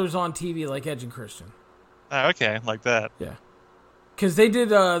brothers on TV like Edge and Christian. Oh, okay, like that. Yeah, because they did.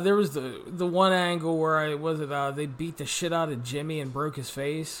 There was the one angle where they beat the shit out of Jimmy and broke his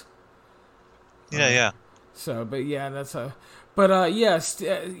face. Yeah. So, but yeah, that's a. But yes,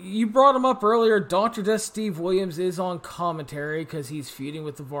 you brought him up earlier. Dr. Death Steve Williams is on commentary because he's feuding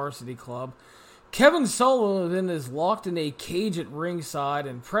with the Varsity Club. Kevin Sullivan is locked in a cage at ringside,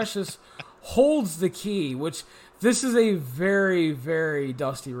 and Precious holds the key, which this is a very, very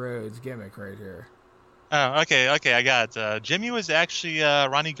Dusty Rhodes gimmick right here. Oh, okay, I got it. Jimmy was actually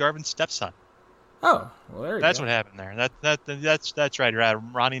Ronnie Garvin's stepson. Oh, well, there you go. That's what happened there. That's right.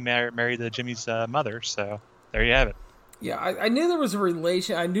 Ronnie married Jimmy's mother, so there you have it. Yeah, I knew there was a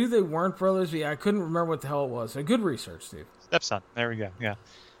relation. I knew they weren't brothers, but yeah, I couldn't remember what the hell it was. So good research, Steve. Stepson. There we go. Yeah.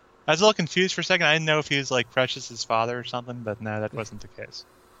 I was a little confused for a second. I didn't know if he was like Precious's father or something, but no, that wasn't the case.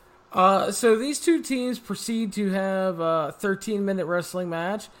 So these two teams proceed to have a 13-minute wrestling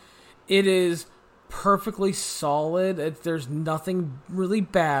match. It is perfectly solid. There's nothing really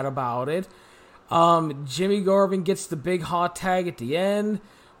bad about it. Jimmy Garvin gets the big hot tag at the end,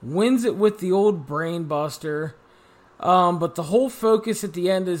 wins it with the old brain buster. But the whole focus at the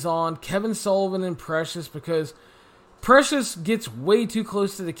end is on Kevin Sullivan and Precious, because Precious gets way too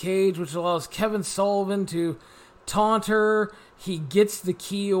close to the cage, which allows Kevin Sullivan to taunt her. He gets the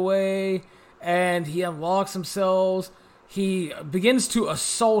key away, and he unlocks himself. He begins to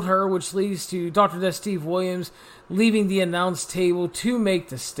assault her, which leads to Dr. Death Steve Williams leaving the announce table to make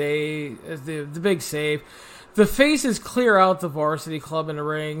the big save. The faces clear out the Varsity Club in the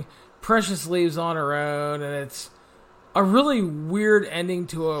ring. Precious leaves on her own, and it's a really weird ending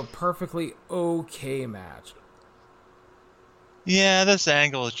to a perfectly okay match. Yeah, this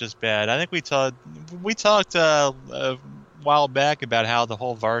angle is just bad. I think we talked a while back about how the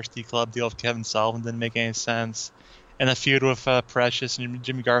whole Varsity Club deal with Kevin Sullivan didn't make any sense, and the feud with Precious and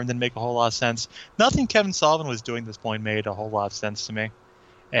Jimmy Garvin didn't make a whole lot of sense. Nothing Kevin Sullivan was doing at this point made a whole lot of sense to me.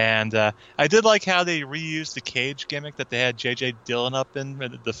 And I did like how they reused the cage gimmick that they had J.J. Dillon up in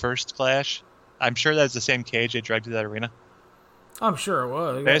the first Clash. I'm sure that's the same cage they dragged to that arena. I'm sure it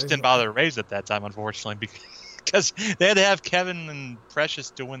was. They just didn't bother to raise it that time, unfortunately, because they had to have Kevin and Precious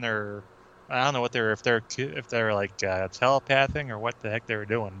doing their, I don't know what if they're like telepathing or what the heck they were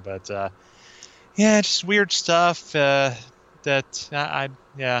doing, but yeah, just weird stuff. The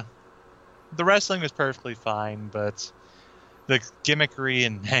wrestling was perfectly fine, but the gimmickry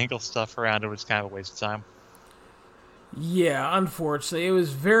and angle stuff around it was kind of a waste of time. Yeah, unfortunately, it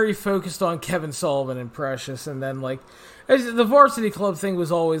was very focused on Kevin Sullivan and Precious, and then the Varsity Club thing was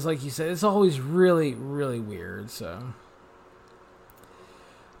always, like you said, it's always really, really weird. So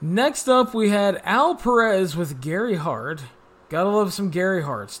next up, we had Al Perez with Gary Hart. Gotta love some Gary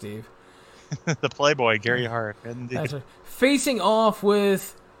Hart, Steve. The Playboy, Gary Hart. That's right. Facing off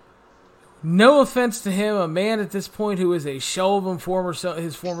with, no offense to him, a man at this point who is a shell of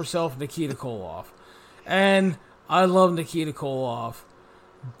his former self, Nikita Koloff. And I love Nikita Koloff,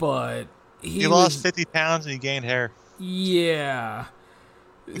 but he lost 50 pounds and he gained hair. Yeah.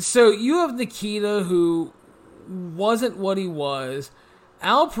 So you have Nikita, who wasn't what he was.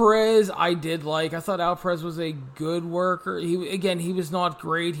 Al Perez, I did like. I thought Al Perez was a good worker. He was not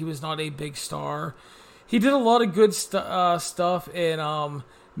great. He was not a big star. He did a lot of good stuff in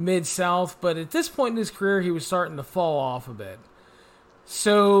Mid-South, but at this point in his career, he was starting to fall off a bit.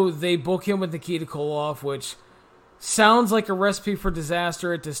 So they book him with Nikita Koloff, which sounds like a recipe for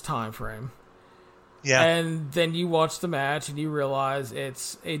disaster at this time frame. Yeah. And then you watch the match and you realize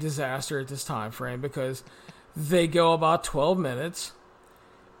it's a disaster at this time frame because they go about 12 minutes.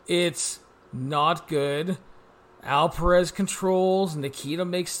 It's not good. Al Perez controls. Nikita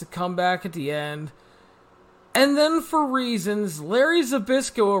makes the comeback at the end. And then for reasons, Larry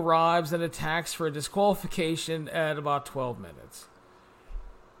Zbyszko arrives and attacks for a disqualification at about 12 minutes.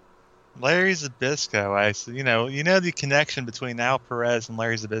 Larry Zbyszko, you know the connection between Al Perez and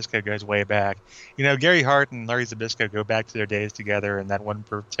Larry Zbyszko goes way back. You know, Gary Hart and Larry Zbyszko go back to their days together in that one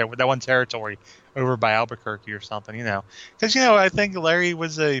territory over by Albuquerque or something. You know, because I think Larry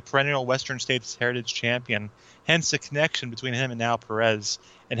was a perennial Western States Heritage champion, hence the connection between him and Al Perez,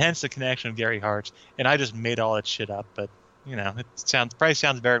 and hence the connection of Gary Hart. And I just made all that shit up, but it probably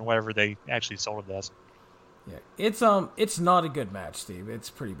sounds better than whatever they actually sold it as. Yeah, it's not a good match, Steve. It's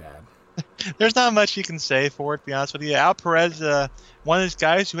pretty bad. There's not much you can say for it, to be honest with you. Al Perez, one of those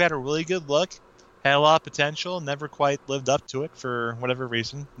guys who had a really good look, had a lot of potential, never quite lived up to it for whatever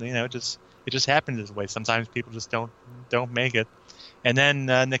reason. It just happened this way. Sometimes people just don't make it. And then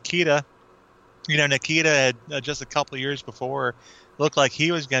Nikita, Nikita had just a couple of years before looked like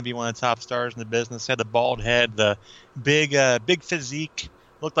he was going to be one of the top stars in the business. Had the bald head, the big physique,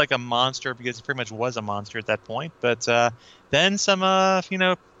 looked like a monster because he pretty much was a monster at that point. But then some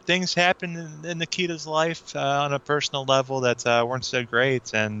things happened in Nikita's life on a personal level that weren't so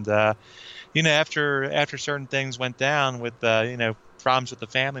great, and after certain things went down with problems with the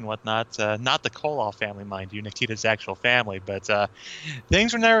family and whatnot, not the Koloff family, mind you, Nikita's actual family, but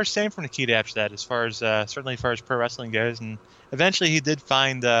things were never the same for Nikita after that, certainly as far as pro wrestling goes, and eventually he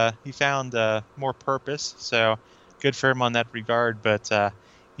found more purpose, so good for him on that regard. But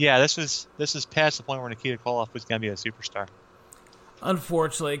this was past the point where Nikita Koloff was going to be a superstar.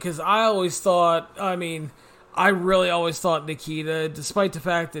 Unfortunately, because I really always thought Nikita, despite the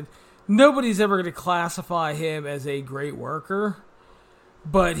fact that nobody's ever going to classify him as a great worker,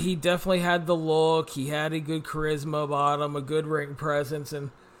 but he definitely had the look, he had a good charisma about him, a good ring presence,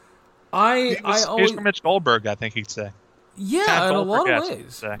 and he was from Mitch Goldberg, I think he'd say. Yeah, in a lot of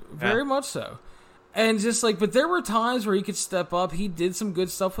ways. Very much so. And but there were times where he could step up. He did some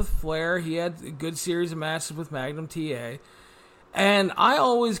good stuff with Flair. He had a good series of matches with Magnum TA. And I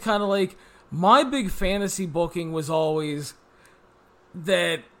always kind of my big fantasy booking was always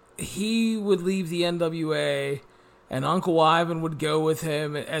that he would leave the NWA and Uncle Ivan would go with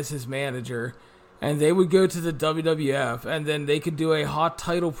him as his manager, and they would go to the WWF, and then they could do a hot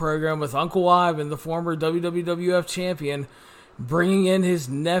title program with Uncle Ivan, the former WWF champion, bringing in his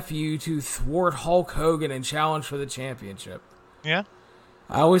nephew to thwart Hulk Hogan and challenge for the championship. Yeah.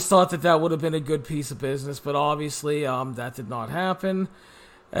 I always thought that would have been a good piece of business, but obviously that did not happen.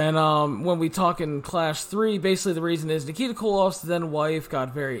 And when we talk in Clash 3, basically the reason is Nikita Koloff's then wife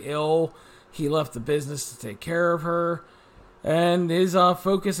got very ill, He left the business to take care of her. And his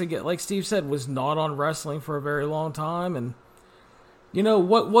focus, again, like Steve said, was not on wrestling for a very long time. And, you know,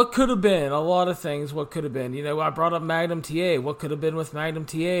 what could have been? A lot of things, what could have been. You know, I brought up Magnum TA. What could have been with Magnum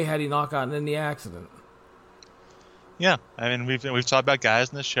TA had he not gotten in the accident? Yeah, I mean, we've talked about guys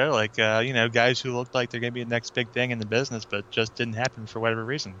in this show, like, you know, guys who looked like they're going to be the next big thing in the business, but just didn't happen for whatever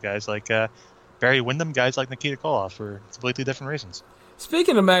reason. Guys like Barry Windham, guys like Nikita Koloff for completely different reasons.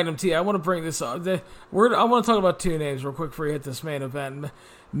 Speaking of Magnum TA, I want to bring this up. I want to talk about two names real quick before we hit this main event.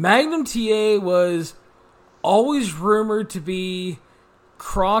 Magnum TA was always rumored to be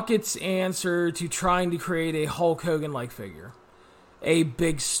Crockett's answer to trying to create a Hulk Hogan-like figure. A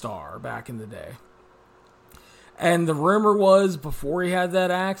big star back in the day. And the rumor was, before he had that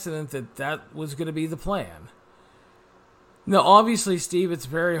accident, that was going to be the plan. Now, obviously, Steve, it's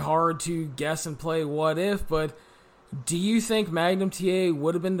very hard to guess and play what if, but do you think Magnum TA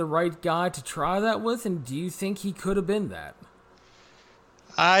would have been the right guy to try that with, and do you think he could have been that?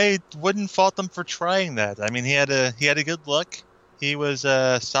 I wouldn't fault them for trying that. I mean, he had a good look. He was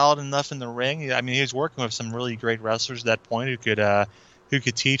solid enough in the ring. I mean, he was working with some really great wrestlers at that point who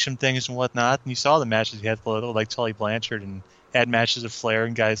could teach him things and whatnot. And you saw the matches he had with like Tully Blanchard, and had matches with Flair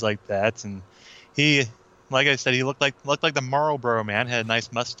and guys like that. And he, like I said, he looked like the Marlboro man. Had a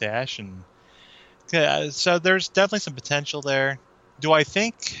nice mustache, and so there's definitely some potential there. Do I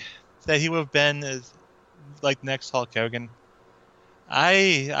think that he would have been like next Hulk Hogan?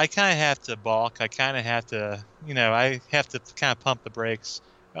 I kind of have to balk. I kind of have to, you know, I have to kind of pump the brakes.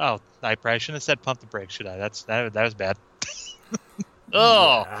 Oh, I probably shouldn't have said pump the brakes, should I? That was bad.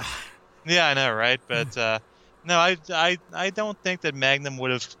 Oh, yeah, I know, right? But no, I don't think that Magnum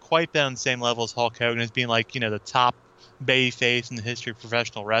would have quite been on the same level as Hulk Hogan as being like, you know, the top babyface in the history of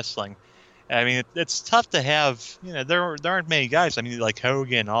professional wrestling. I mean, it's tough to have, you know, there aren't many guys. I mean, like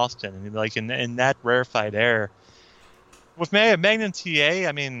Hogan, Austin, and like in that rarefied air. With Magnum TA,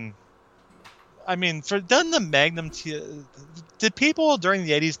 I mean, done the Magnum TA, did people during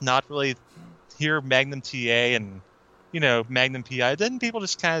the 80s not really hear Magnum TA and, you know, Magnum PI? Didn't people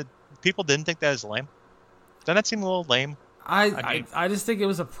didn't think that was lame? Doesn't that seem a little lame? I just think it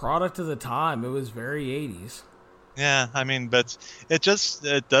was a product of the time. It was very 80s. Yeah, I mean, but it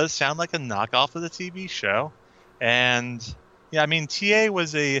does sound like a knockoff of the TV show. And yeah, I mean, he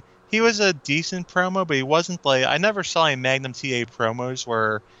was a decent promo, but he wasn't like, I never saw any Magnum TA promos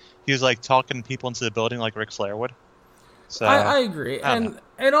where he was like talking people into the building like Ric Flair would. So I agree. And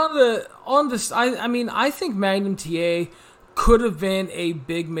on this, I think Magnum TA could have been a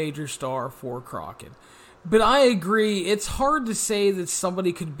big major star for Crockett. But I agree, it's hard to say that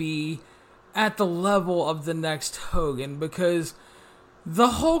somebody could be at the level of the next Hogan, because the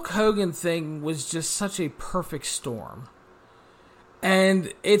Hulk Hogan thing was just such a perfect storm.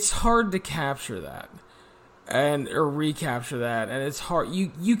 And it's hard to capture that or recapture that. And it's hard.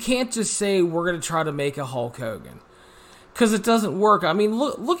 You can't just say we're going to try to make a Hulk Hogan, because it doesn't work. I mean,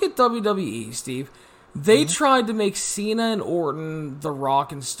 look at WWE, Steve. They tried to make Cena and Orton The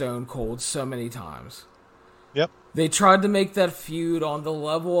Rock and Stone Cold so many times. Yep. They tried to make that feud on the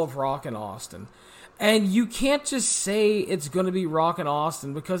level of Rock and Austin. And you can't just say it's going to be Rock and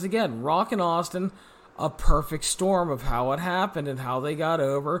Austin, because, again, Rock and Austin, a perfect storm of how it happened and how they got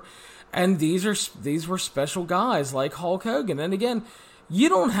over. And these were special guys like Hulk Hogan. And, again, you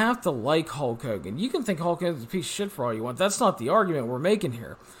don't have to like Hulk Hogan. You can think Hulk Hogan's a piece of shit for all you want. That's not the argument we're making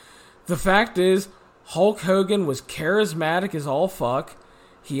here. The fact is, Hulk Hogan was charismatic as all fuck.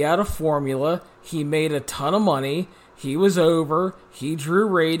 He had a formula. He made a ton of money. He was over. He drew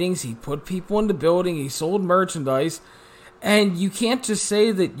ratings. He put people in the building. He sold merchandise. And you can't just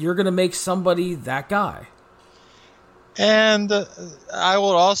say that you're going to make somebody that guy. And I will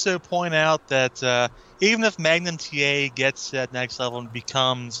also point out that even if Magnum TA gets to that next level and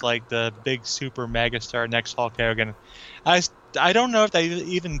becomes like the big super megastar next Hulk Hogan, I don't know if that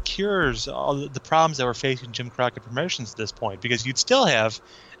even cures all the problems that were facing Jim Crockett Promotions at this point, because you'd still have,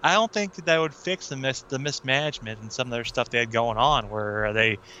 I don't think that would fix the mismanagement and some of their stuff they had going on, where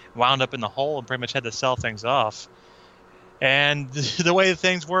they wound up in the hole and pretty much had to sell things off. And the way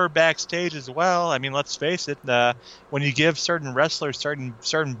things were backstage as well, I mean, let's face it, when you give certain wrestlers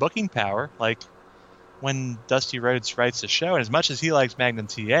certain booking power, like when Dusty Rhodes writes the show, and as much as he likes Magnum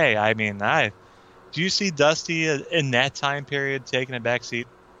TA, I mean, do you see Dusty in that time period taking a back seat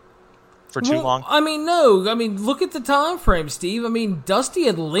for too long? I mean, no. I mean, look at the time frame, Steve. I mean, Dusty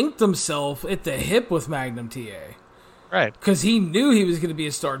had linked himself at the hip with Magnum TA. Right. Because he knew he was going to be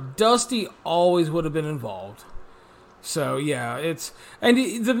a star. Dusty always would have been involved. So, yeah,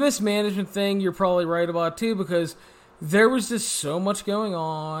 and the mismanagement thing, you're probably right about, too, because there was just so much going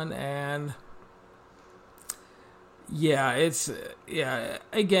on, and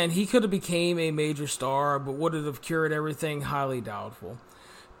again, he could have became a major star, but would it have cured everything? Highly doubtful.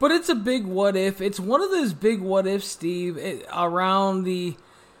 But it's a big what if. It's one of those big what ifs, Steve,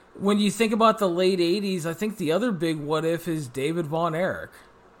 when you think about the late 80s, I think the other big what if is David Von Erich.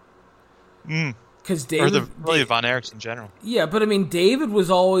 Because really Von Erichs in general. Yeah, but I mean, David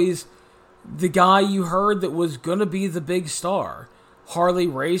was always the guy you heard that was going to be the big star. Harley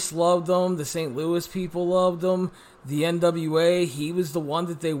Race loved him. The St. Louis people loved him. The NWA, he was the one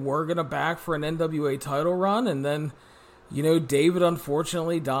that they were going to back for an NWA title run. And then, David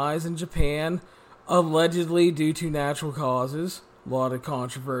unfortunately dies in Japan, allegedly due to natural causes. A lot of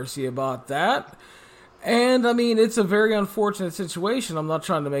controversy about that. And, I mean, it's a very unfortunate situation. I'm not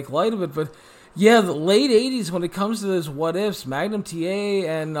trying to make light of it, but yeah, the late 80s, when it comes to those what-ifs, Magnum TA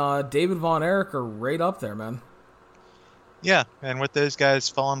and David Von Erich are right up there, man. Yeah, and with those guys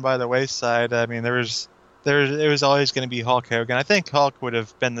falling by the wayside, I mean, it was always going to be Hulk Hogan. I think Hulk would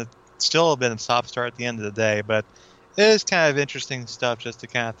have still been the top star at the end of the day, but it is kind of interesting stuff just to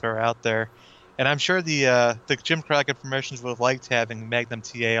kind of throw out there. And I'm sure the Jim Crockett Promotions would have liked having Magnum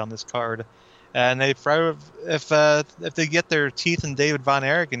TA on this card. And if they get their teeth in David Von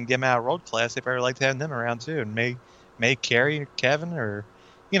Erich and get him out of World Class, they'd probably like to have them around too, and may carry Kevin, or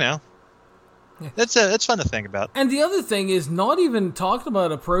it's fun to think about. And the other thing is not even talking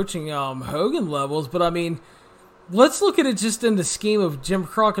about approaching Hogan levels, but I mean, let's look at it just in the scheme of Jim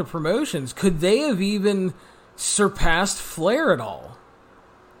Crockett Promotions. Could they have even surpassed Flair at all?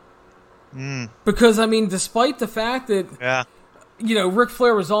 Because I mean, despite the fact that Ric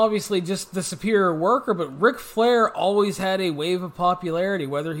Flair was obviously just the superior worker, but Ric Flair always had a wave of popularity,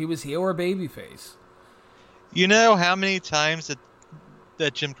 whether he was heel or babyface. You know how many times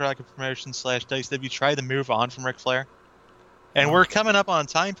that Jim Crockett Promotions / WCW tried to move on from Ric Flair? And we're coming up on a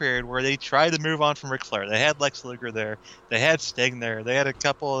time period where they tried to move on from Ric Flair. They had Lex Luger there. They had Sting there. They had a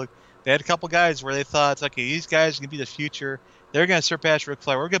couple guys where they thought, it's okay, these guys are going to be the future. They're going to surpass Ric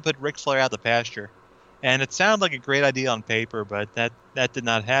Flair. We're going to put Ric Flair out the pasture. And it sounded like a great idea on paper, but that did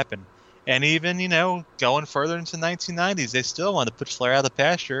not happen. And even, going further into the 1990s, they still wanted to put Flair out of the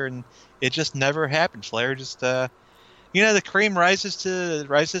pasture, and it just never happened. Flair just, the cream rises to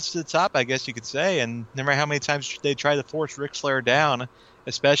the top, I guess you could say. And no matter how many times they try to force Ric Flair down,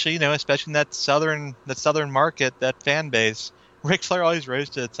 especially in that southern market, that fan base, Ric Flair always rose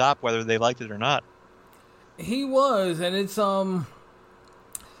to the top, whether they liked it or not. He was, and it's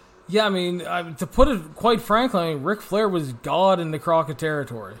yeah, I mean, to put it quite frankly, Ric Flair was God in the Crockett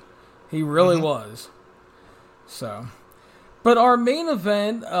territory. He really was. So, but our main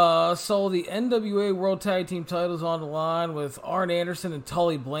event saw the NWA World Tag Team titles on the line with Arn Anderson and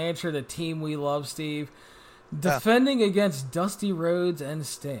Tully Blanchard, a team we love, Steve, defending against Dusty Rhodes and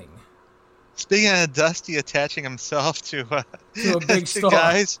Sting. Speaking of Dusty attaching himself to a big star,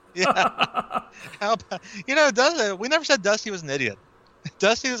 guys, yeah. How about, Dusty, we never said Dusty was an idiot.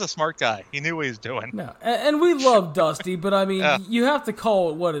 Dusty was a smart guy. He knew what he was doing. No, and we love Dusty, but I mean, you have to call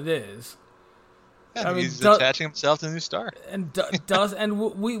it what it is. Yeah, I mean, he's attaching himself to a new star. And and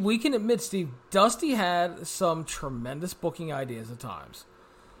we can admit, Steve, Dusty had some tremendous booking ideas at times,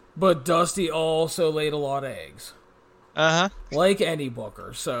 but Dusty also laid a lot of eggs. Like any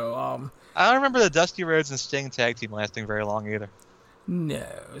booker. So I don't remember the Dusty Rhodes and Sting tag team lasting very long either. No,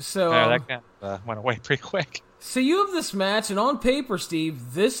 so that kind of went away pretty quick. So you have this match, and on paper,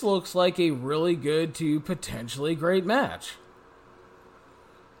 Steve, this looks like a really good to potentially great match.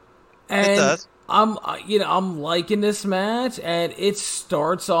 And it does. I'm liking this match, and it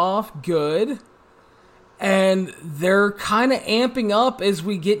starts off good, and they're kind of amping up as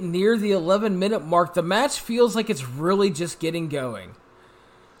we get near the 11-minute mark. The match feels like it's really just getting going.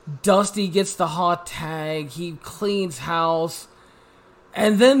 Dusty gets the hot tag, he cleans house,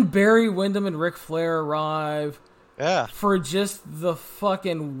 and then Barry Windham and Ric Flair arrive for just the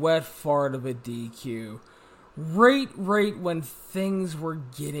fucking wet fart of a DQ. Right when things were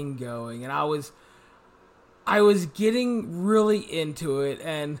getting going, and I was getting really into it.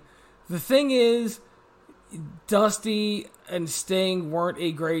 And the thing is, Dusty and Sting weren't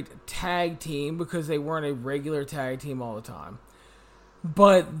a great tag team because they weren't a regular tag team all the time.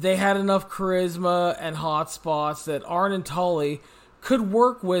 But they had enough charisma and hot spots that Arn and Tully could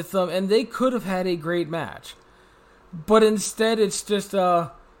work with them, and they could have had a great match. But instead, it's just,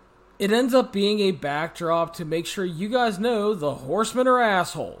 it ends up being a backdrop to make sure you guys know the Horsemen are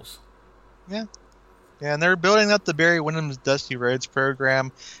assholes. Yeah. Yeah, and they're building up the Barry Windham's Dusty Rhodes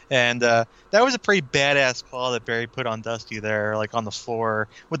program, and that was a pretty badass call that Barry put on Dusty there, like on the floor,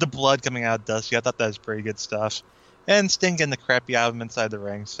 with the blood coming out of Dusty. I thought that was pretty good stuff. and Sting getting the crappy out of him inside the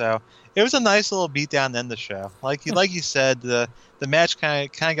ring. So it was a nice little beatdown to end the show. Like you said, the match kind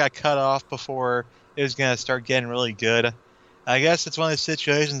of got cut off before it was going to start getting really good. I guess it's one of those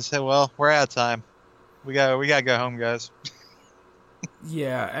situations that, well, we're out of time. We got to go home, guys.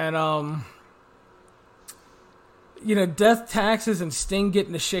 Yeah, and death, taxes, and Sting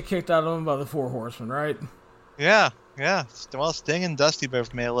getting the shit kicked out of him by the Four Horsemen, right? Yeah. Well, Sting and Dusty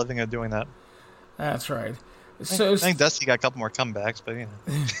both made a living at doing that. That's right. I think Dusty got a couple more comebacks, but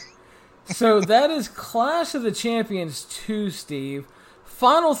So that is Clash of the Champions 2, Steve.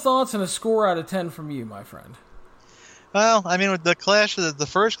 Final thoughts and a score out of 10 from you, my friend. Well, I mean, with the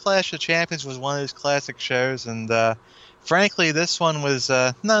first Clash of Champions was one of those classic shows, and frankly, this one was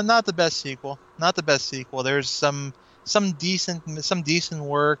not the best sequel. Not the best sequel. There's some decent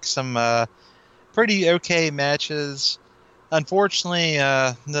work, some pretty okay matches. Unfortunately,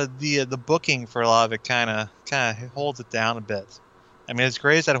 the booking for a lot of it kind of holds it down a bit. I mean, as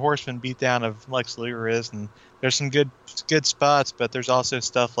great as that Horseman beatdown of Lex Luger is, and there's some good spots, but there's also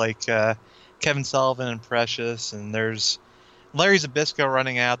stuff like Kevin Sullivan and Precious, and there's Larry Zbyszko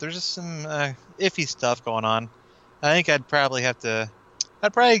running out. There's just some iffy stuff going on. I think I'd probably go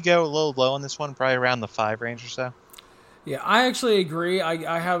a little low on this one, probably around the 5 range or so. Yeah, I actually agree.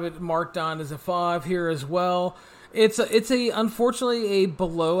 I have it marked down as a 5 here as well. It's unfortunately a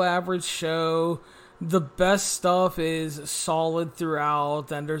below average show. The best stuff is solid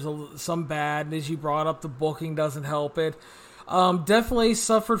throughout, and there's some bad, and as you brought up, the booking doesn't help it. Definitely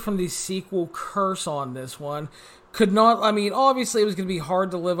suffered from the sequel curse on this one. Obviously it was going to be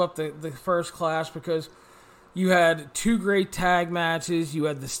hard to live up the first Clash because you had 2 great tag matches, you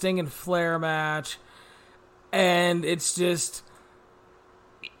had the Sting and Flair match, and it's just,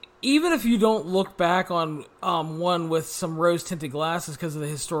 even if you don't look back on one with some rose-tinted glasses because of the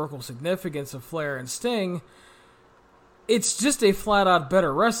historical significance of Flair and Sting, it's just a flat-out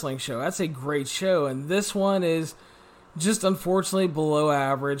better wrestling show. That's a great show, and this one is just unfortunately below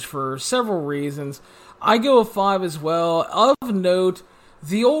average for several reasons. I go a 5 as well. Of note,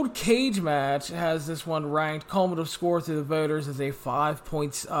 the old cage match has this one ranked cumulative score through the voters as a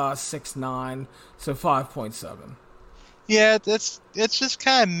 5.69, so 5.7. Yeah, it's just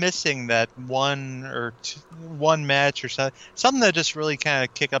kind of missing that one match or something that just really kind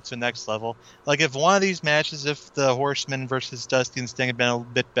of kick up to the next level. Like if one of these matches, if the Horsemen versus Dusty and Sting had been a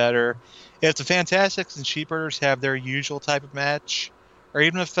bit better, if the Fantastics and Sheepherders have their usual type of match, or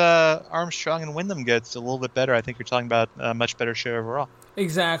even if Armstrong and Wyndham gets a little bit better, I think you're talking about a much better show overall.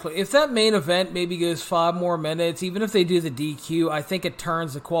 Exactly. If that main event maybe goes 5 more minutes, even if they do the DQ, I think it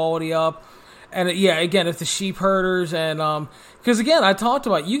turns the quality up. And again, if the Sheepherders and because again, I talked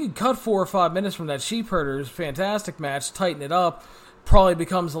about you could cut 4 or 5 minutes from that Sheepherders fantastic match, tighten it up, probably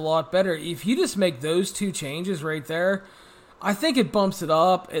becomes a lot better. If you just make those 2 changes right there, I think it bumps it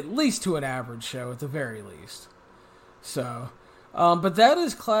up at least to an average show at the very least. So, but that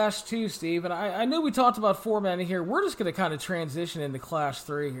is Clash 2, Steve, and I know we talked about formatting here. We're just going to kind of transition into Clash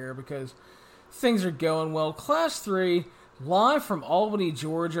 3 here because things are going well. Clash 3. Live from Albany,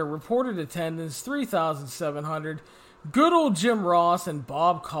 Georgia, reported attendance 3,700. Good old Jim Ross and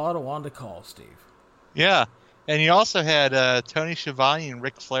Bob Caudle on the call, Steve. Yeah, and you also had Tony Schiavone and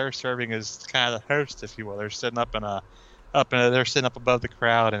Ric Flair serving as kind of the host, if you will. They're sitting they're sitting up above the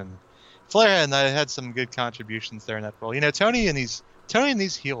crowd, and Flair had some good contributions there in that role. Tony and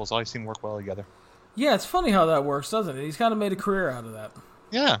these heels always seem to work well together. Yeah, it's funny how that works, doesn't it? He's kind of made a career out of that.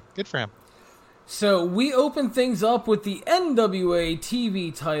 Yeah, good for him. So we open things up with the NWA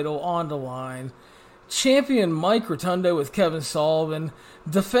TV title on the line. Champion Mike Rotundo with Kevin Sullivan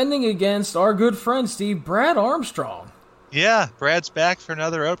defending against our good friend Steve, Brad Armstrong. Yeah, Brad's back for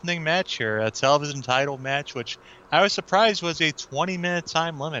another opening match here, a television title match, which I was surprised was a 20-minute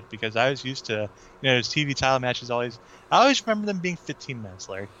time limit because I was used to, his TV title matches I always remember them being 15 minutes,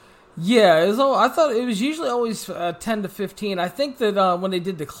 Larry. Yeah, I thought it was usually always 10 to 15. I think that when they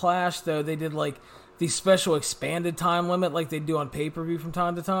did the Clash, though, they did like the special expanded time limit like they do on pay-per-view from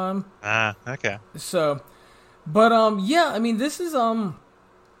time to time. Ah, okay. So, but this is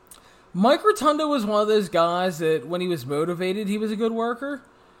Mike Rotundo was one of those guys that when he was motivated, he was a good worker.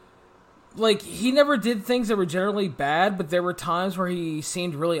 Like, he never did things that were generally bad, but there were times where he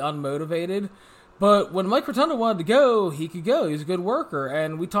seemed really unmotivated. But when Mike Rotundo wanted to go, he could go. He was a good worker.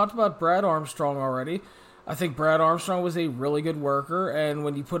 And we talked about Brad Armstrong already. I think Brad Armstrong was a really good worker. And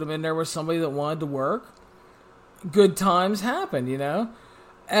when you put him in there with somebody that wanted to work, good times happen,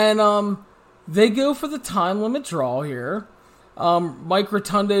 And they go for the time limit draw here. Mike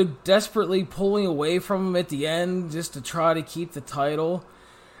Rotundo desperately pulling away from him at the end just to try to keep the title.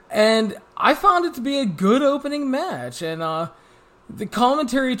 And I found it to be a good opening match. And the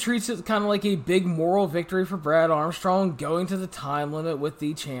commentary treats it kind of like a big moral victory for Brad Armstrong going to the time limit with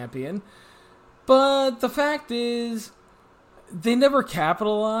the champion. But the fact is, they never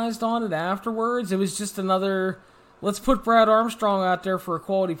capitalized on it afterwards. It was just another, let's put Brad Armstrong out there for a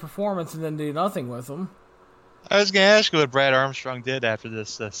quality performance and then do nothing with him. I was going to ask you what Brad Armstrong did after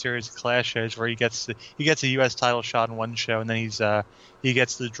this series of Clash shows, where he gets a U.S. title shot in one show, and then he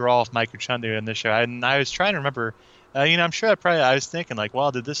gets the draw with Mike Rotunda in this show. And I was trying to remember, I'm sure I was thinking like,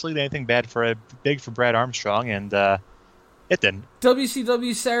 well, did this lead anything bad big for Brad Armstrong? And it didn't.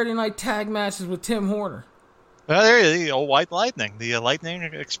 WCW Saturday Night Tag Matches with Tim Horner. Well, there you go, the old White Lightning, the Lightning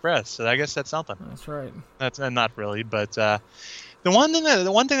Express. So I guess that's something. That's right. That's not really, but the one thing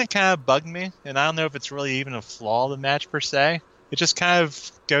that kind of bugged me, and I don't know if it's really even a flaw of the match per se, it just kind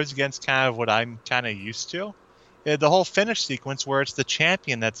of goes against kind of what I'm kind of used to. The whole finish sequence where it's the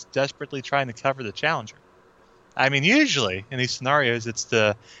champion that's desperately trying to cover the challenger. I mean, usually in these scenarios, it's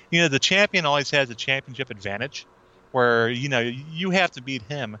the champion always has a championship advantage, where you have to beat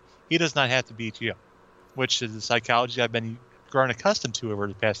him. He does not have to beat you, which is the psychology I've been grown accustomed to over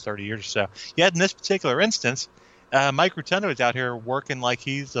the past 30 years or so. Yet in this particular instance, Mike Rotunda is out here working like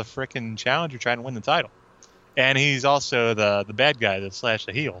he's the frickin' challenger trying to win the title. And he's also the bad guy that slashed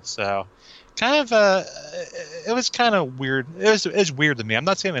the heel. So kind of, it was kind of weird. It was weird to me. I'm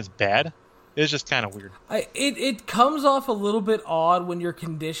not saying it's bad. It was just kind of weird. It comes off a little bit odd when you're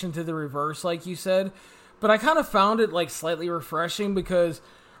conditioned to the reverse, like you said. But I kind of found it like slightly refreshing because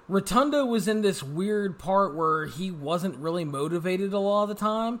Rotunda was in this weird part where he wasn't really motivated a lot of the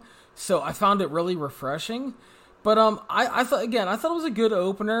time. So I found it really refreshing. But I thought it was a good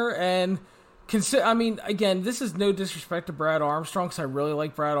opener, and again, this is no disrespect to Brad Armstrong because I really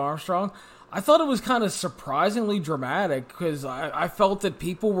like Brad Armstrong. I thought it was kind of surprisingly dramatic because I felt that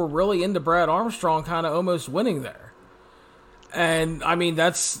people were really into Brad Armstrong kind of almost winning there. And I mean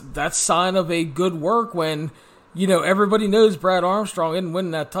that's sign of a good work when everybody knows Brad Armstrong isn't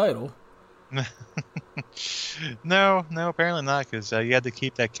winning that title. No, apparently not, because you had to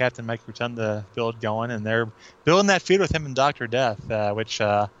keep that Captain Mike Rotunda build going, and they're building that feud with him and Dr. Death, which,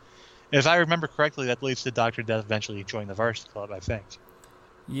 if I remember correctly, that leads to Dr. Death eventually joining the Varsity Club, I think.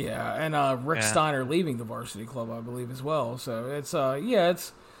 Yeah, and Rick Steiner leaving the Varsity Club, I believe, as well. So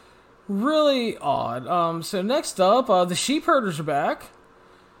it's really odd. So next up, the Sheepherders are back,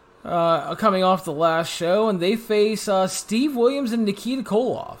 coming off the last show, and they face Steve Williams and Nikita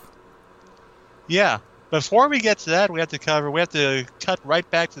Koloff. Yeah. Before we get to that, we have to cut right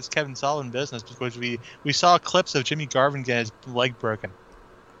back to this Kevin Sullivan business because we saw clips of Jimmy Garvin get his leg broken.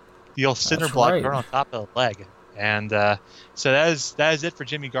 The old cinder block burn on top of the leg. And so that is it for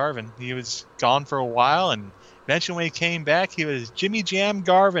Jimmy Garvin. He was gone for a while, and eventually when he came back, he was Jimmy Jam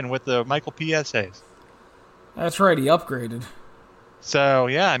Garvin with the Michael P. essays. That's right, he upgraded. So,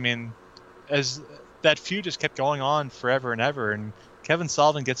 yeah, I mean, as that feud just kept going on forever and ever, and Kevin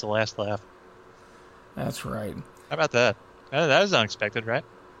Sullivan gets the last laugh. That's right. How about that? That was unexpected, right?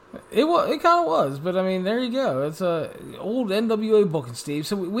 It kind of was, but I mean, there you go. It's a old NWA booking, Steve.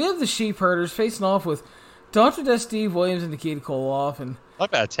 So we have the Sheepherders facing off with Dr. Death, Steve Williams, and Nikita Koloff, and what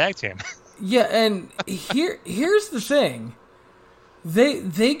about a tag team? Yeah, and here's the thing: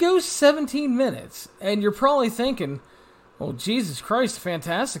 they go 17 minutes, and you're probably thinking, "Well, Jesus Christ, the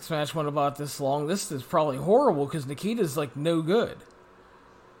Fantastics match went about this long. This is probably horrible because Nikita's like no good."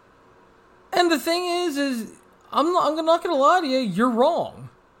 And the thing is I'm not going to lie to you, you're wrong.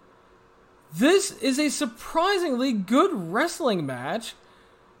 This is a surprisingly good wrestling match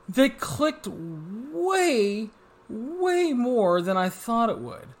that clicked way, way more than I thought it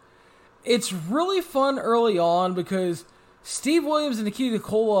would. It's really fun early on because Steve Williams and Nikita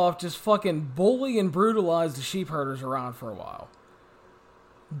Koloff just fucking bully and brutalize the Sheepherders around for a while,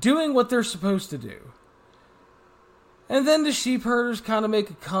 doing what they're supposed to do. And then the Sheepherders kind of make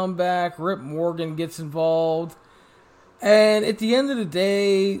a comeback. Rip Morgan gets involved. And at the end of the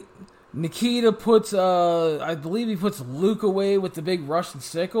day, Nikita puts, I believe he puts Luke away with the big Russian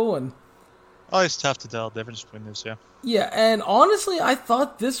sickle. And it's tough to tell the difference between those two. Yeah, and honestly, I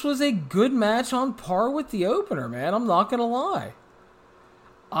thought this was a good match on par with the opener, man. I'm not going to lie.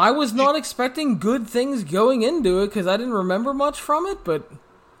 I was not expecting good things going into it because I didn't remember much from it, but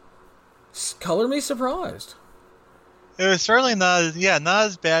color me surprised. It was certainly not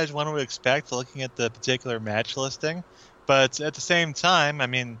as bad as one would expect looking at the particular match listing. But at the same time, I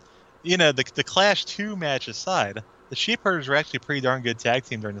mean, the Clash 2 match aside, the Sheepherders were actually a pretty darn good tag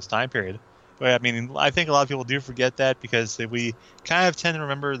team during this time period. But, I mean, I think a lot of people do forget that because we kind of tend to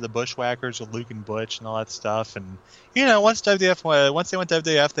remember the Bushwhackers with Luke and Butch and all that stuff. And, once they went to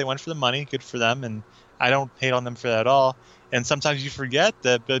WWF, they went for the money. Good for them. And I don't hate on them for that at all. And sometimes you forget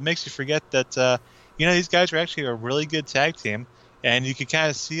that, but it makes you forget that, these guys are actually a really good tag team. And you can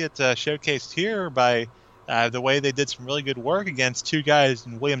kind of see it showcased here by the way they did some really good work against two guys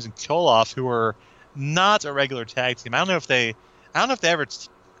in Williams and Koloff who were not a regular tag team. I don't know if they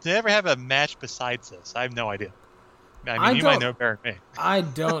ever have a match besides this. I have no idea. I mean, you might know better than me. I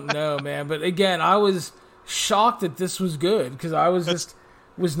don't know, man. But again, I was shocked that this was good because I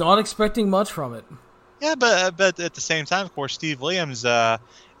was not expecting much from it. Yeah, but at the same time, of course, Steve Williams,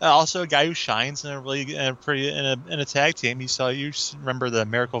 also a guy who shines in a tag team. You remember the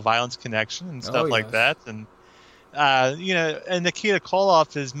Miracle Violence connection and stuff like that, and and Nikita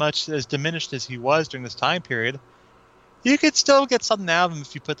Koloff, as much as diminished as he was during this time period, you could still get something out of him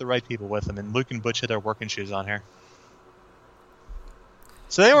if you put the right people with him. And Luke and Butch had their working shoes on here.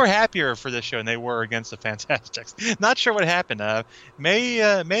 So they were happier for this show than they were against the Fantastics. Not sure what happened. May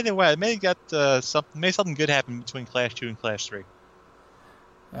something good happen between Clash 2 and Clash 3.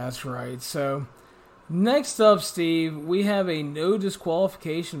 That's right. So next up, Steve, we have a no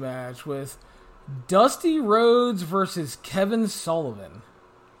disqualification match with Dusty Rhodes versus Kevin Sullivan.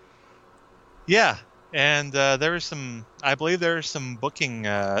 Yeah. And I believe there were some booking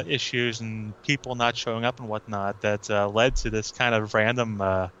issues and people not showing up and whatnot that led to this kind of random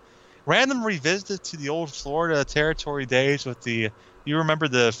revisit to the old Florida territory days with you remember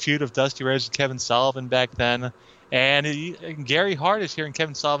the feud of Dusty Rhodes and Kevin Sullivan back then. And Gary Hart is here in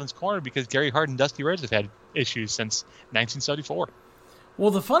Kevin Sullivan's corner because Gary Hart and Dusty Rhodes have had issues since 1974.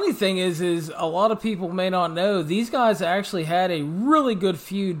 Well, the funny thing is a lot of people may not know, these guys actually had a really good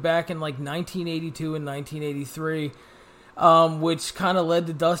feud back in like 1982 and 1983, which kind of led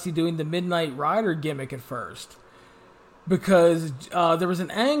to Dusty doing the Midnight Rider gimmick at first. Because there was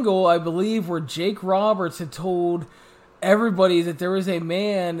an angle, I believe, where Jake Roberts had told everybody that there was a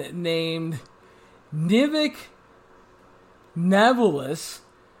man named Nivik Navulis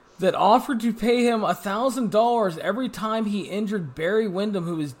that offered to pay him $1,000 every time he injured Barry Windham,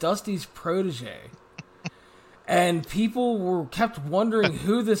 who was Dusty's protege. And people kept wondering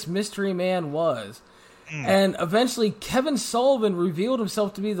who this mystery man was. And eventually Kevin Sullivan revealed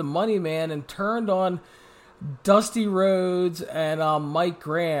himself to be the money man and turned on Dusty Rhodes and Mike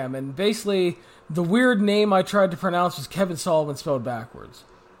Graham. And basically the weird name I tried to pronounce was Kevin Sullivan spelled backwards.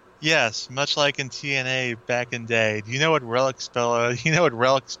 Yes, much like in TNA back in day. Do you know what relic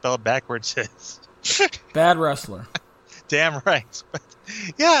spelled backwards is? Bad wrestler. Damn right.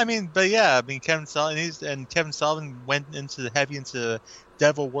 Kevin Sullivan went into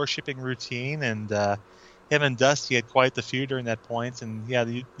devil worshipping routine, and him and Dusty had quite the feud during that point. And yeah,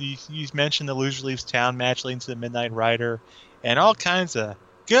 you mentioned the Loser Leaves Town match leading to the Midnight Rider, and all kinds of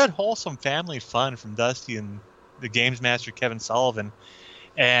good, wholesome family fun from Dusty and the Games Master Kevin Sullivan.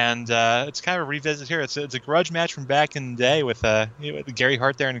 And it's kind of a revisit here. It's a grudge match from back in the day with Gary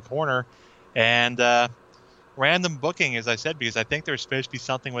Hart there in the corner, and random booking, as I said, because I think there was supposed to be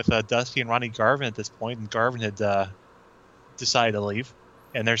something with Dusty and Ronnie Garvin at this point, and Garvin had decided to leave,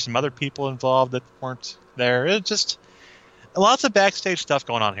 and there's some other people involved that weren't there. It's just lots of backstage stuff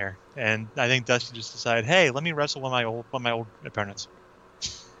going on here, and I think Dusty just decided, hey, let me wrestle one of my old opponents.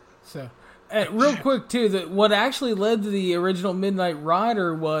 So. Real quick, too, what actually led to the original Midnight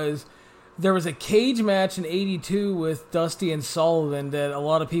Rider was there was a cage match in 82 with Dusty and Sullivan that a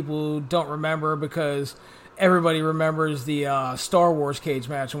lot of people don't remember because everybody remembers the Star Wars cage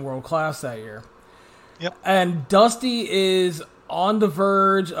match in World Class that year. Yep. And Dusty is on the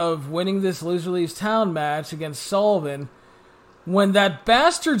verge of winning this Loser Leaves Town match against Sullivan when that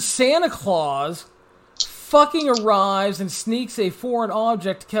bastard Santa Claus fucking arrives and sneaks a foreign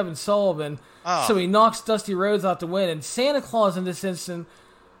object to Kevin Sullivan, so he knocks Dusty Rhodes out to win. And Santa Claus in this instant,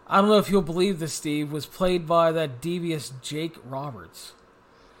 I don't know if you'll believe this, Steve, was played by that devious Jake Roberts.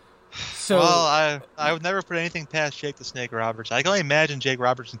 So, well, I would never put anything past Jake the Snake Roberts. I can only imagine Jake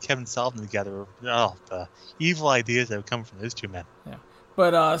Roberts and Kevin Sullivan together. Oh, the evil ideas that would come from those two men. Yeah.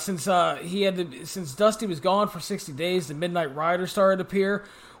 But since Dusty was gone for 60 days, the Midnight Rider started to appear,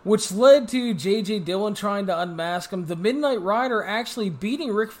 which led to J.J. Dillon trying to unmask him. The Midnight Rider actually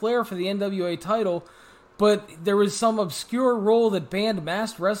beating Ric Flair for the NWA title, but there was some obscure rule that banned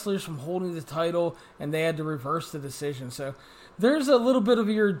masked wrestlers from holding the title, and they had to reverse the decision. So there's a little bit of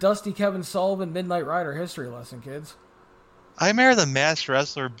your Dusty Kevin Sullivan Midnight Rider history lesson, kids. I remember the masked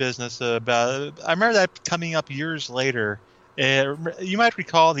wrestler business I remember that coming up years later. You might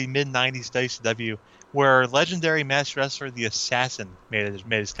recall the mid-90s WCW, where legendary masked wrestler The Assassin made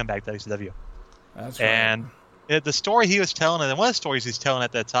his comeback to WCW. That's right. And the story he was telling, and one of the stories he's telling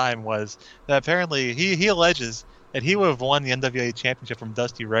at that time was that apparently he alleges that he would have won the NWA Championship from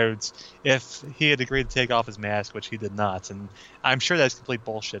Dusty Rhodes if he had agreed to take off his mask, which he did not. And I'm sure that's complete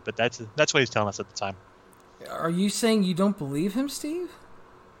bullshit, but that's what he's telling us at the time. Are you saying you don't believe him, Steve?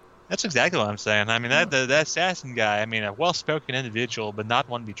 That's exactly what I'm saying. I mean, that assassin guy, I mean, a well-spoken individual, but not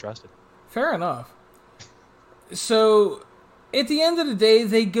one to be trusted. Fair enough. So, at the end of the day,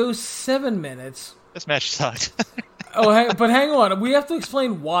 they go 7 minutes. This match sucked. But hang on. We have to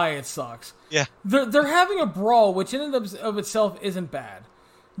explain why it sucks. Yeah. They're having a brawl, which in and of itself isn't bad.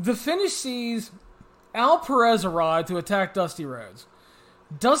 The finish sees Al Perez arrive to attack Dusty Rhodes.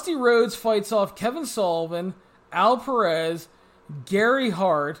 Dusty Rhodes fights off Kevin Sullivan, Al Perez, Gary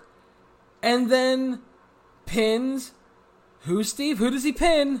Hart, and then pins... Who, Steve? Who does he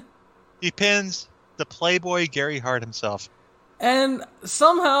pin? He pins the Playboy Gary Hart himself. And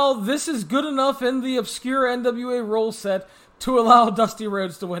somehow this is good enough in the obscure NWA rule set to allow Dusty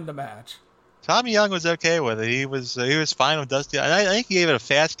Rhodes to win the match. Tommy Young was okay with it. He was fine with Dusty. And I think he gave it a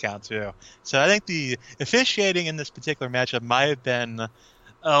fast count too. So I think the officiating in this particular matchup might have been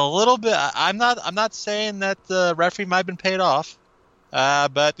a little bit. I'm not saying that the referee might have been paid off,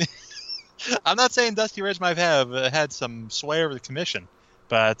 but I'm not saying Dusty Rhodes might have had some sway over the commission.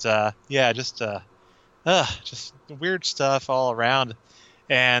 But yeah, just weird stuff all around.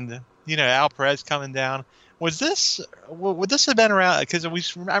 And Al Perez coming down. Would this have been around? Because I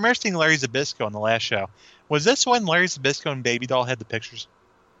remember seeing Larry Zbyszko on the last show. Was this when Larry Zbyszko and Baby Doll had the pictures?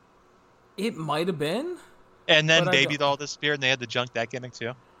 It might have been. And then Baby Doll disappeared, and they had the junk that gimmick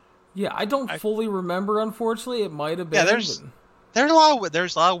too. Yeah, I don't fully remember. Unfortunately, it might have been. Yeah,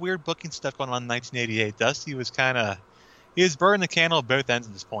 there's a lot of weird booking stuff going on in 1988. Dusty was he was burning the candle at both ends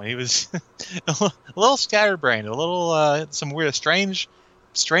at this point. He was a little scatterbrained, a little some weird, strange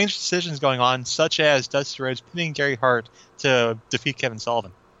decisions going on, such as Dusty Rhodes pinning Gary Hart to defeat Kevin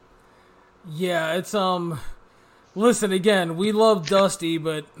Sullivan. Yeah, it's listen, again, we love Dusty,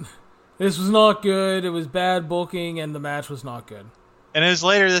 but this was not good. It was bad booking, and the match was not good. And it was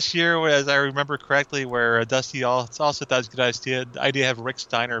later this year, as I remember correctly, where Dusty also thought it was a good idea to have Rick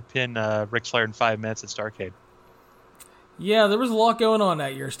Steiner pin Ric Flair in 5 minutes at Starrcade. Yeah, there was a lot going on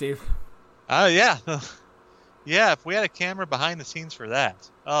that year, Steve. Yeah. Yeah, if we had a camera behind the scenes for that.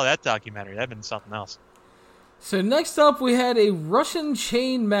 Oh, that documentary. That'd been something else. So next up, we had a Russian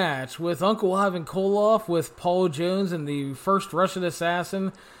chain match with Uncle Ivan Koloff with Paul Jones and the first Russian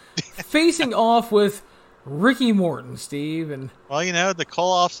assassin facing off with Ricky Morton, Steve. And well, the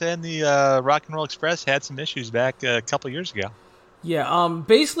Koloffs and the Rock and Roll Express had some issues back a couple years ago. Yeah,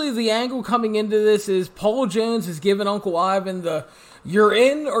 basically the angle coming into this is Paul Jones has given Uncle Ivan the you're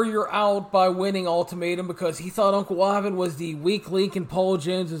in or you're out by winning ultimatum because he thought Uncle Ivan was the weak link in Paul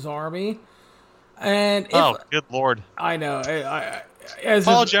Jones's army. And good Lord. I know.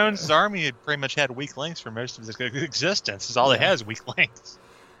 Paul Jones's army had pretty much had weak links for most of its existence. It's all it has, weak links.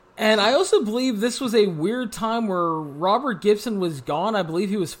 And I also believe this was a weird time where Robert Gibson was gone. I believe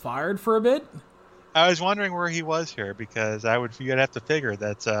he was fired for a bit. I was wondering where he was here because you'd have to figure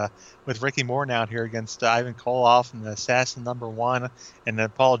that with Ricky Morton out here against Ivan Koloff and the Assassin #1 and then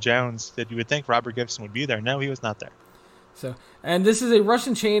Paul Jones, that you would think Robert Gibson would be there. No, he was not there. So, and this is a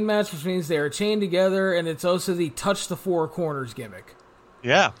Russian chain match, which means they are chained together, and it's also the touch the four corners gimmick.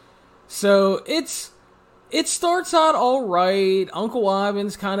 Yeah. So it starts out all right. Uncle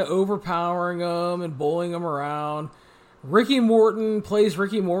Ivan's kind of overpowering him and bullying him around. Ricky Morton plays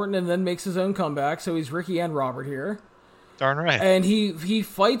Ricky Morton and then makes his own comeback, so he's Ricky and Robert here. Darn right. And he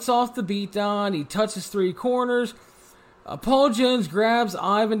fights off the beatdown. He touches three corners. Paul Jones grabs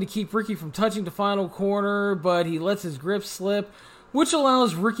Ivan to keep Ricky from touching the final corner, but he lets his grip slip, which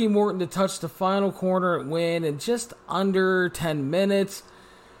allows Ricky Morton to touch the final corner and win in just under 10 minutes.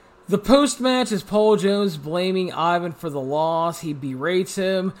 The post-match is Paul Jones blaming Ivan for the loss. He berates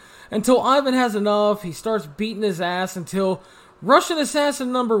him until Ivan has enough. He starts beating his ass until Russian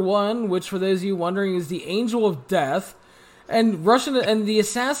Assassin #1, which for those of you wondering is the Angel of Death, and the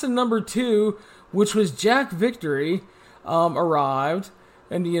Assassin #2, which was Jack Victory, arrived,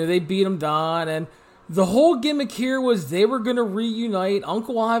 and they beat him down. And the whole gimmick here was they were going to reunite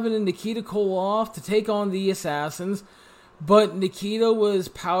Uncle Ivan and Nikita Koloff to take on the Assassins. But Nikita was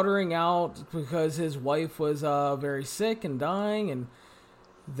powdering out because his wife was very sick and dying, and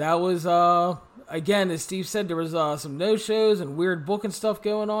that was, again, as Steve said, there was some no-shows and weird booking stuff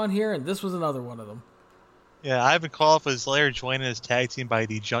going on here, and this was another one of them. Yeah, Ivan Koloff was later joined in his tag team by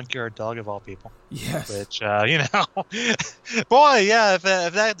the Junkyard Dog of all people. Yes. Which, boy, yeah, if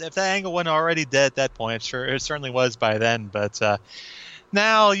that angle wasn't already dead at that point, it certainly was by then, but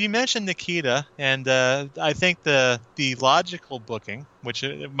Now, you mentioned Nikita, and I think the logical booking, which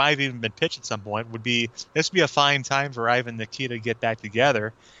it might have even been pitched at some point, would be this would be a fine time for Ivan and Nikita to get back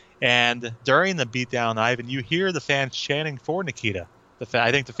together. And during the beatdown, Ivan, you hear the fans chanting for Nikita.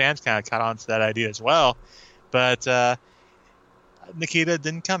 I think the fans kind of caught on to that idea as well. But Nikita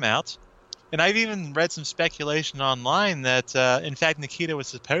didn't come out. And I've even read some speculation online that, in fact, Nikita was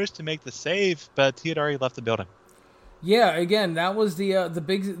supposed to make the save, but he had already left the building. Yeah, again, that was the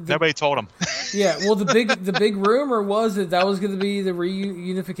big. Nobody told him. Yeah, well, the big rumor was that was going to be the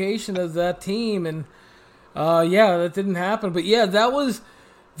reunification of that team, and yeah, that didn't happen. But yeah, that was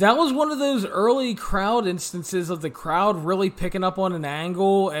one of those early crowd instances of the crowd really picking up on an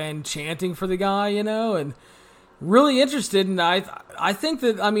angle and chanting for the guy, and really interested. And I think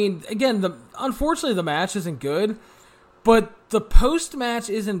that, I mean, again, unfortunately the match isn't good, but the post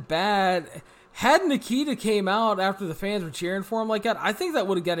match isn't bad. Had Nikita came out after the fans were cheering for him like that, I think that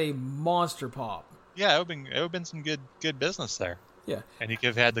would have got a monster pop. Yeah, it would have been some good business there. Yeah. And you could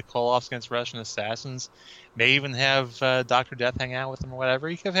have had the call-offs against Russian Assassins. May even have Dr. Death hang out with them or whatever.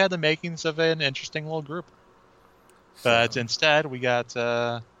 You could have had the makings of an interesting little group. But instead, we got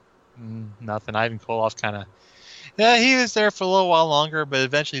nothing. Ivan Koloff kind of... Yeah, he was there for a little while longer, but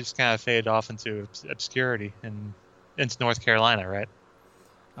eventually just kind of faded off into obscurity and into North Carolina, right?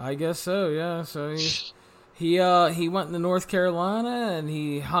 I guess so, yeah. So he went into North Carolina and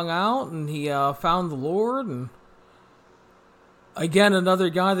he hung out and he found the Lord. And again, another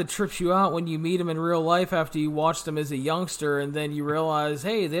guy that trips you out when you meet him in real life after you watched him as a youngster, and then you realize,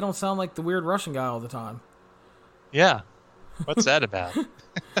 hey, they don't sound like the weird Russian guy all the time. Yeah. What's that about?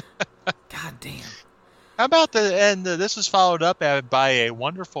 God damn. How about this was followed up by a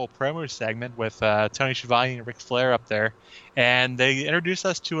wonderful promo segment with Tony Schiavone and Ric Flair up there. And they introduced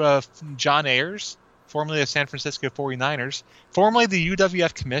us to John Ayers, formerly of San Francisco 49ers, formerly the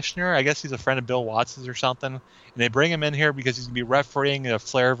UWF commissioner. I guess he's a friend of Bill Watts's or something. And they bring him in here because he's going to be refereeing a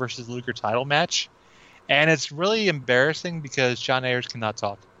Flair versus Luger title match. And it's really embarrassing because John Ayers cannot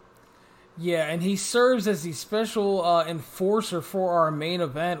talk. Yeah, and he serves as the special enforcer for our main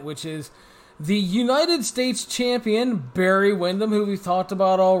event, which is the United States champion, Barry Windham, who we've talked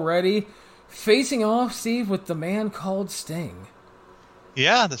about already, facing off, Steve, with the man called Sting.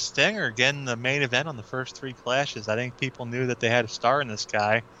 Yeah, the Stinger getting the main event on the first three clashes. I think people knew that they had a star in this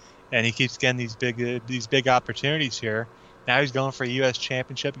guy, and he keeps getting these big opportunities here. Now he's going for a U.S.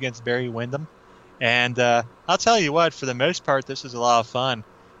 championship against Barry Windham. And I'll tell you what, for the most part, this is a lot of fun.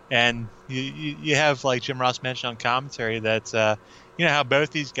 And you have, like Jim Ross mentioned on commentary, that you know how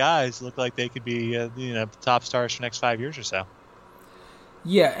both these guys look like they could be top stars for the next 5 years or so.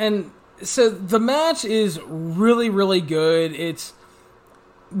 Yeah, and so the match is really, really good. It's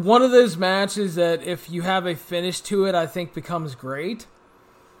one of those matches that if you have a finish to it, I think becomes great.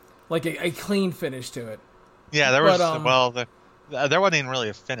 Like a clean finish to it. Yeah, there was there wasn't even really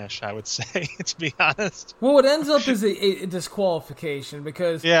a finish, I would say, to be honest. Well, it ends up as a disqualification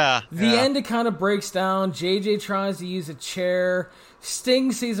because the end it kind of breaks down. JJ tries to use a chair.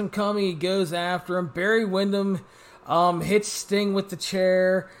 Sting sees him coming. He goes after him. Barry Windham hits Sting with the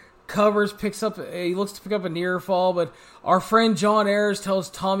chair. Covers, he looks to pick up a near fall, but our friend John Ayers tells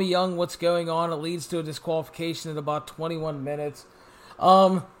Tommy Young what's going on. It leads to a disqualification in about 21 minutes.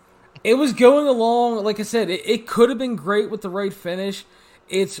 It was going along, like I said, it could have been great with the right finish.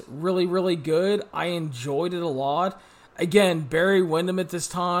 It's really, really good. I enjoyed it a lot. Again, Barry Windham at this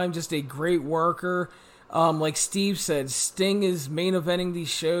time, just a great worker. Like Steve said, Sting is main eventing these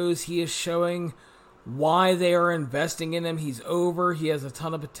shows. He is showing why they are investing in him. He's over. He has a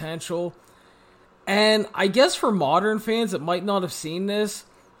ton of potential. And I guess for modern fans that might not have seen this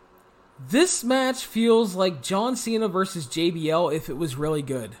match feels like John Cena versus JBL if it was really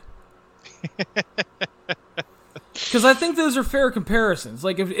good. Because I think those are fair comparisons.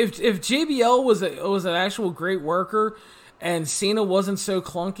 Like if JBL was an actual great worker and Cena wasn't so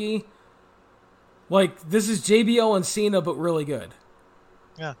clunky, like this is JBL and Cena but really good.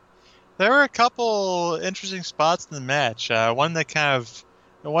 Yeah, there were a couple interesting spots in the match.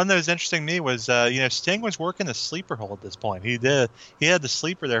 The one that was interesting to me was, Sting was working the sleeper hold at this point. He had the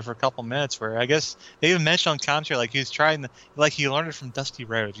sleeper there for a couple minutes where I guess they even mentioned on commentary, like he was trying like he learned it from Dusty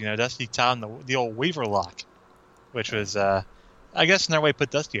Rhodes. Dusty taught him the old Weaver lock, which was, I guess in their way put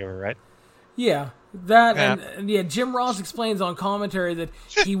Dusty over, right? Yeah, that, and Jim Ross explains on commentary that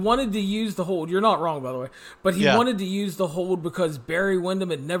he wanted to use the hold. You're not wrong, by the way. But he wanted to use the hold because Barry Windham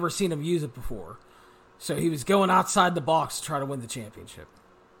had never seen him use it before. So he was going outside the box to try to win the championship.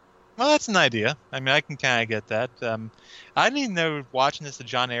 Well, that's an idea. I mean, I can kind of get that. I didn't even know watching this that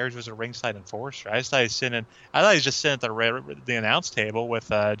John Ayers was a ringside enforcer. I thought he was just sitting at the announce table with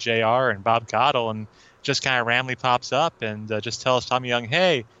Jr. and Bob Caudle, and just kind of randomly pops up and just tells Tommy Young,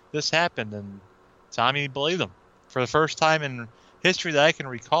 "Hey, this happened," and Tommy believed him. For the first time in history that I can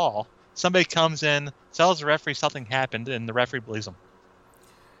recall, somebody comes in, tells the referee something happened, and the referee believes him.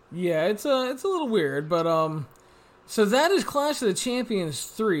 Yeah, it's a little weird, but so that is Clash of the Champions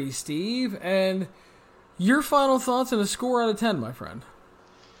 3, Steve, and your final thoughts and a score out of 10, my friend.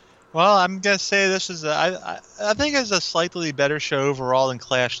 Well, I'm gonna say this is I think it's a slightly better show overall than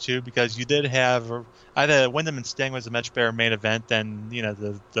Clash 2 because you did have Wyndham and Sting was a much better main event than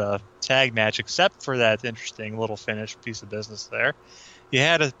the tag match, except for that interesting little finish piece of business there. You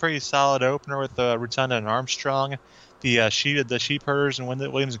had a pretty solid opener with Rotunda and Armstrong. The Sheep Herders and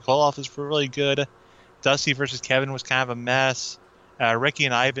Williams and Koloff was really good. Dusty versus Kevin was kind of a mess. Ricky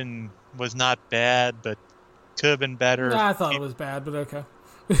and Ivan was not bad, but could have been better. I thought it was bad, but okay.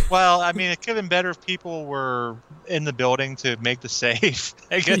 Well, I mean, it could have been better if people were in the building to make the save,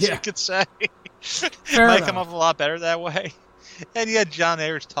 I guess you could say. Fair Might enough. come off a lot better that way. And you had John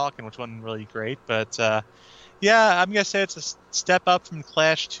Ayers talking, which wasn't really great. But, yeah, I'm going to say it's a step up from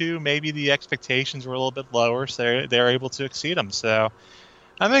Clash 2. Maybe the expectations were a little bit lower, so they're able to exceed them. So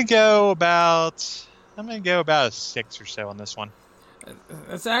I'm going to go about a 6 or so on this one.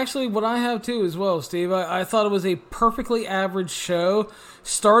 That's actually what I have too as well, Steve. I thought it was a perfectly average show.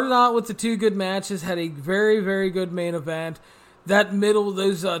 Started out with the two good matches, had a very, very good main event. That middle,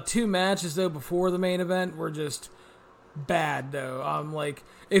 those two matches though before the main event were just bad though. Like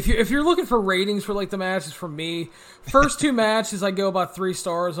if you're looking for ratings for like the matches from me, first two matches I go about 3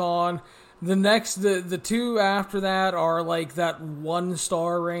 stars on. The next, the two after that are like that 1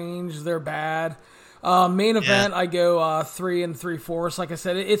 star range. They're bad. Main event, I go 3 3/4. Like I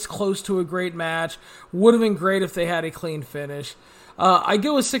said, it's close to a great match. Would have been great if they had a clean finish. I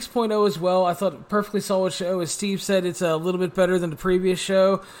go with 6.0 as well. I thought perfectly solid show. As Steve said, it's a little bit better than the previous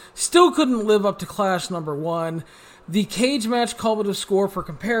show. Still couldn't live up to Clash number 1. The cage match cumulative score for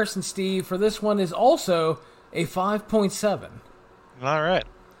comparison, Steve, for this one is also a 5.7. All right.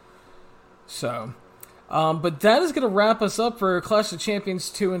 So... but that is going to wrap us up for Clash of Champions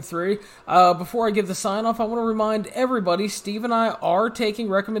 2 and 3. Before I give the sign-off, I want to remind everybody, Steve and I are taking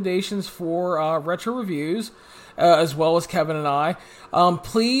recommendations for retro reviews, as well as Kevin and I.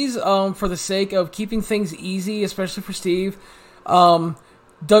 Please, for the sake of keeping things easy, especially for Steve,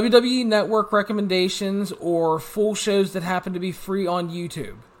 WWE Network recommendations or full shows that happen to be free on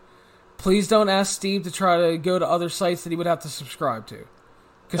YouTube. Please don't ask Steve to try to go to other sites that he would have to subscribe to.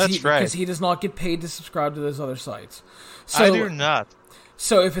 Because he does not get paid to subscribe to those other sites. So, I do not.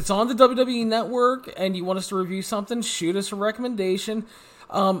 So if it's on the WWE Network and you want us to review something, shoot us a recommendation.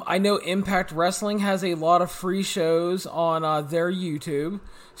 I know Impact Wrestling has a lot of free shows on their YouTube,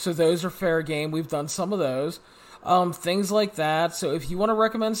 so those are fair game. We've done some of those. Things like that. So if you want to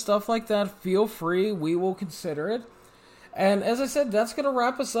recommend stuff like that, feel free. We will consider it. And as I said, that's going to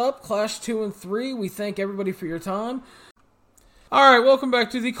wrap us up. Clash 2 and 3. We thank everybody for your time. Alright, welcome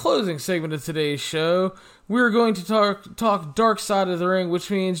back to the closing segment of today's show. We're going to talk Dark Side of the Ring, which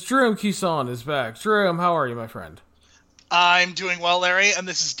means Jerome Cusson is back. Jerome, how are you, my friend? I'm doing well, Larry, and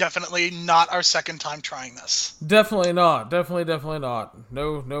this is definitely not our second time trying this. Definitely not. Definitely not.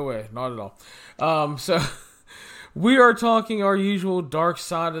 No way. Not at all. So, we are talking our usual Dark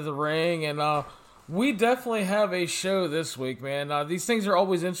Side of the Ring, and we definitely have a show this week, man. These things are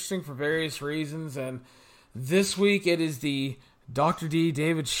always interesting for various reasons, and this week it is the Dr. D.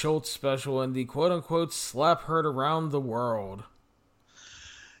 David Schultz special and the quote-unquote slap heard around the world.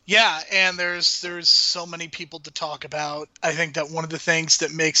 Yeah, and there's so many people to talk about. I think that one of the things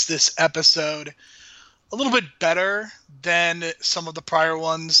that makes this episode a little bit better than some of the prior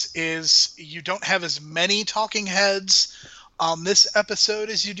ones is you don't have as many talking heads on this episode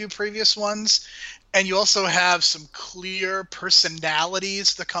as you do previous ones, and you also have some clear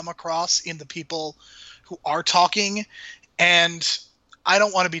personalities that come across in the people who are talking. And I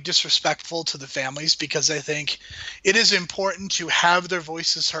don't want to be disrespectful to the families because I think it is important to have their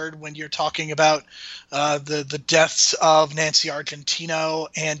voices heard when you're talking about the deaths of Nancy Argentino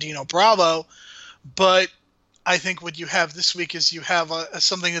and Dino Bravo. But I think what you have this week is you have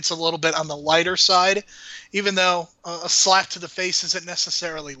something that's a little bit on the lighter side. Even though a slap to the face isn't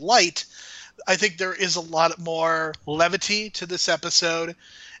necessarily light, I think there is a lot more levity to this episode,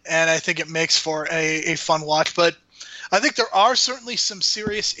 and I think it makes for a fun watch. But I think there are certainly some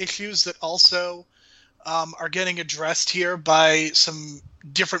serious issues that also are getting addressed here by some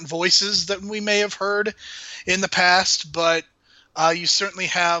different voices that we may have heard in the past. But you certainly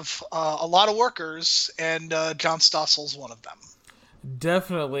have a lot of workers, and John Stossel's one of them.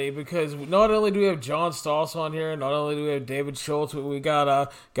 Definitely, because not only do we have John Stoss on here, not only do we have David Schultz, but we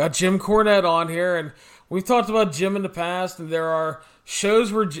got Jim Cornette on here, and we've talked about Jim in the past, and there are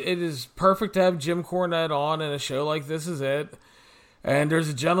shows where it is perfect to have Jim Cornette on, and a show like this is it. And there's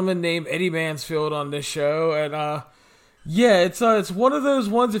a gentleman named Eddie Mansfield on this show, and it's one of those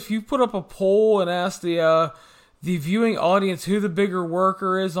ones. If you put up a poll and ask the viewing audience who the bigger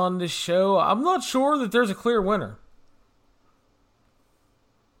worker is on this show, I'm not sure that there's a clear winner.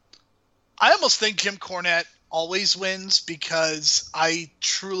 I almost think Jim Cornette always wins because I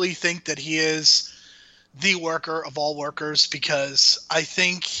truly think that he is the worker of all workers, because I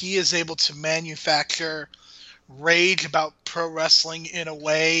think he is able to manufacture rage about pro wrestling in a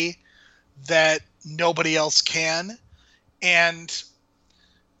way that nobody else can. And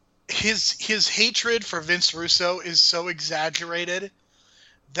his hatred for Vince Russo is so exaggerated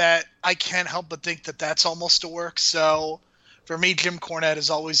that I can't help but think that that's almost a work. So for me, Jim Cornette is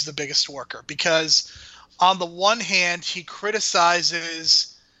always the biggest worker, because on the one hand, he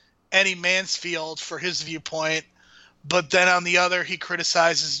criticizes Eddie Mansfield for his viewpoint, but then on the other, he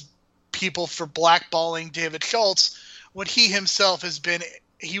criticizes people for blackballing David Schultz when he himself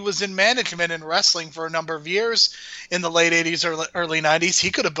he was in management in wrestling for a number of years in the late 80s or early 90s.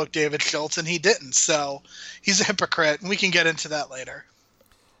 He could have booked David Schultz, and he didn't. So he's a hypocrite, and we can get into that later.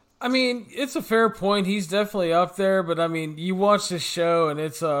 I mean, it's a fair point. He's definitely up there, but I mean, you watch this show and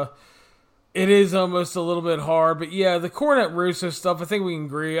it is almost a little bit hard. But yeah, the Cornette Russo stuff, I think we can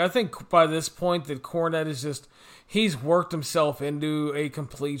agree. I think by this point that Cornette is he's worked himself into a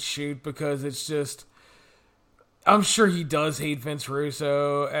complete shoot, because it's just, I'm sure he does hate Vince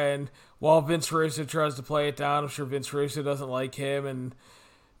Russo, and while Vince Russo tries to play it down, I'm sure Vince Russo doesn't like him, and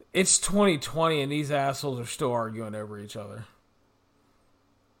it's 2020 and these assholes are still arguing over each other.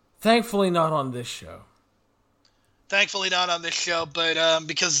 Thankfully not on this show. Thankfully not on this show, but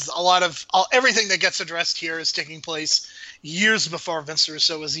because everything that gets addressed here is taking place years before Vince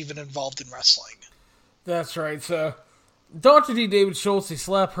Russo was even involved in wrestling. That's right. So, Dr. D. David Schultz, he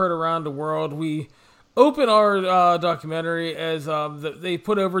slap heard around the world. We open our documentary as they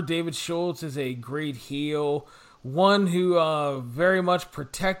put over David Schultz as a great heel, one who very much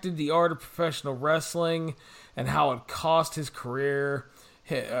protected the art of professional wrestling and how it cost his career.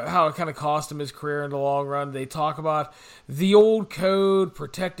 How it kind of cost him his career in the long run. They talk about the old code,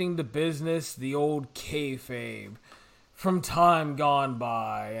 protecting the business, the old kayfabe from time gone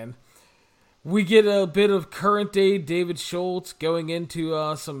by. And we get a bit of current day David Schultz going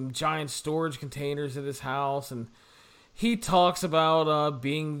into some giant storage containers at his house. And he talks about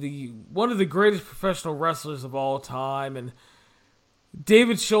being one of the greatest professional wrestlers of all time. And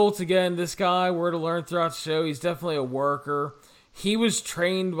David Schultz, again, this guy, we're to learn throughout the show, he's definitely a worker. He was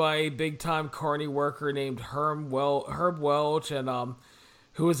trained by a big-time carny worker named Herb Welch, and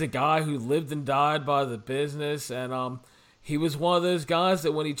who was a guy who lived and died by the business. And he was one of those guys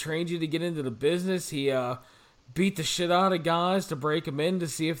that when he trained you to get into the business, he beat the shit out of guys to break them in to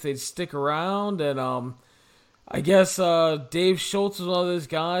see if they'd stick around. And I guess Dave Schultz was one of those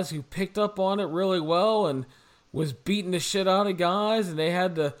guys who picked up on it really well and was beating the shit out of guys, and they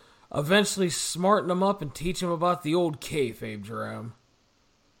had to eventually smarten them up and teach them about the old kayfabe, Jerome.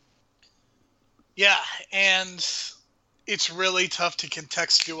 Yeah, and it's really tough to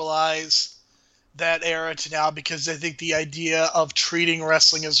contextualize that era to now, because I think the idea of treating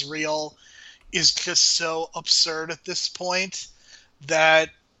wrestling as real is just so absurd at this point that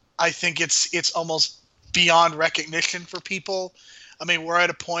I think it's almost beyond recognition for people. I mean, we're at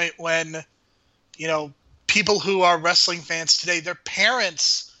a point when, people who are wrestling fans today, their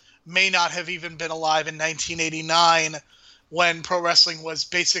parents may not have even been alive in 1989 when pro wrestling was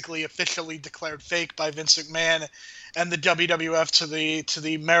basically officially declared fake by Vince McMahon and the WWF to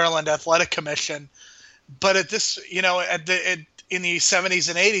the Maryland Athletic Commission. But at this, in the 70s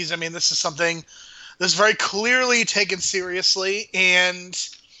and 80s, I mean, this is something that's very clearly taken seriously. And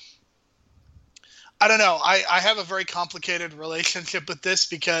I don't know, I have a very complicated relationship with this,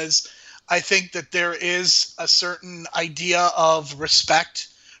 because I think that there is a certain idea of respect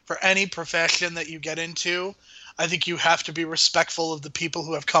for any profession that you get into. I think you have to be respectful of the people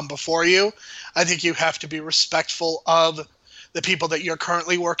who have come before you. I think you have to be respectful of the people that you're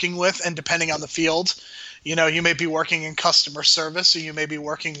currently working with, and depending on the field, you may be working in customer service, or you may be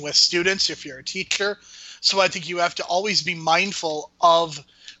working with students if you're a teacher. So I think you have to always be mindful of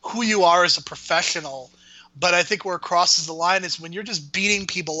who you are as a professional. But I think where it crosses the line is when you're just beating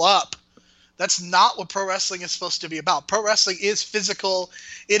people up. That's not what pro wrestling is supposed to be about. Pro wrestling is physical.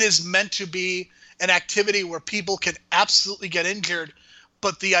 It is meant to be an activity where people can absolutely get injured,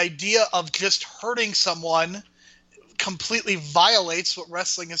 but the idea of just hurting someone completely violates what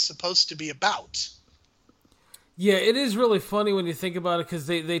wrestling is supposed to be about. Yeah, it is really funny when you think about it, because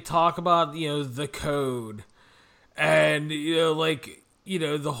they talk about, the code and,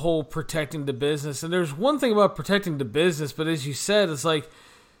 the whole protecting the business. And there's one thing about protecting the business, but as you said, it's like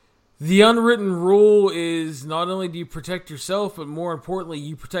the unwritten rule is not only do you protect yourself, but more importantly,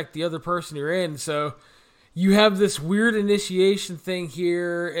 you protect the other person you're in. So you have this weird initiation thing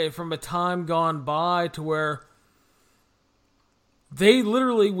here from a time gone by to where they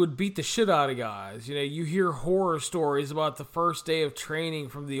literally would beat the shit out of guys. You hear horror stories about the first day of training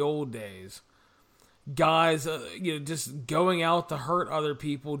from the old days. Guys, just going out to hurt other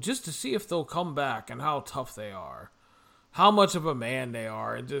people just to see if they'll come back and how tough they are. How much of a man they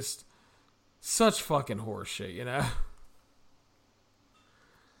are. And just such fucking horse shit,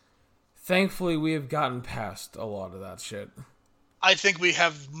 Thankfully, we have gotten past a lot of that shit. I think we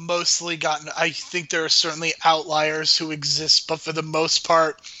have mostly gotten... I think there are certainly outliers who exist, but for the most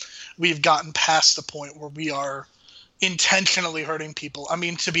part, we've gotten past the point where we are intentionally hurting people. I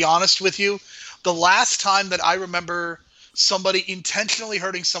mean, to be honest with you, the last time that I remember somebody intentionally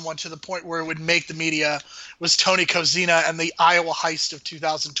hurting someone to the point where it would make the media was Tony Kozina and the Iowa heist of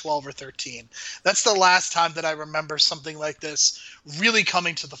 2012 or 13. That's the last time that I remember something like this really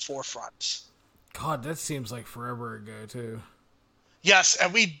coming to the forefront. God, that seems like forever ago, too. Yes,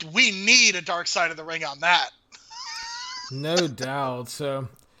 and we need a Dark Side of the Ring on that. No doubt. So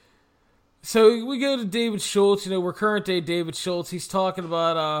we go to David Schultz. We're current day David Schultz. He's talking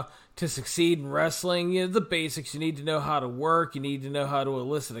about to succeed in wrestling, the basics. You need to know how to work. You need to know how to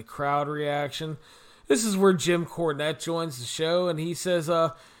elicit a crowd reaction. This is where Jim Cornette joins the show, and he says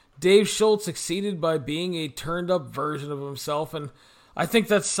Dave Schultz succeeded by being a turned-up version of himself, and I think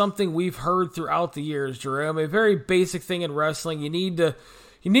that's something we've heard throughout the years, Jerome. A very basic thing in wrestling. You need to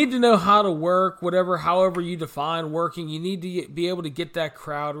know how to work, however you define working. You need to be able to get that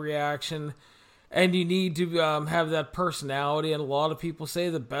crowd reaction, and you need to have that personality. And a lot of people say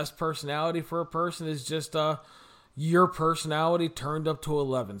the best personality for a person is just your personality turned up to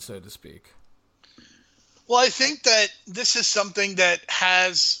 11, so to speak. Well, I think that this is something that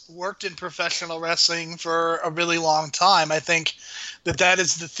has worked in professional wrestling for a really long time. I think that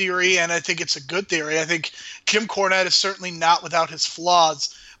is the theory, and I think it's a good theory. I think Jim Cornette is certainly not without his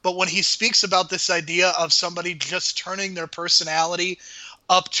flaws, but when he speaks about this idea of somebody just turning their personality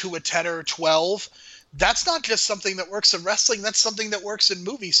up to a 10 or 12, that's not just something that works in wrestling, that's something that works in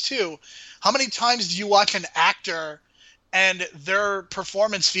movies too. How many times do you watch an actor and their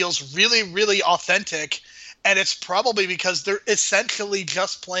performance feels really, really authentic, and it's probably because they're essentially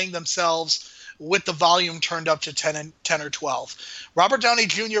just playing themselves with the volume turned up to 10 or 12. Robert Downey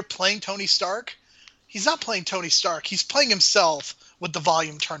Jr. playing Tony Stark, he's not playing Tony Stark. He's playing himself with the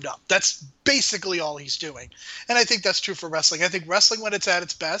volume turned up. That's basically all he's doing. And I think that's true for wrestling. I think wrestling, when it's at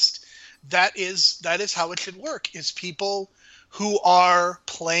its best, that is how it should work, is people who are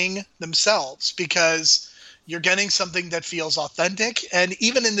playing themselves, because you're getting something that feels authentic. And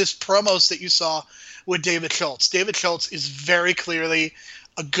even in this promos that you saw with David Schultz is very clearly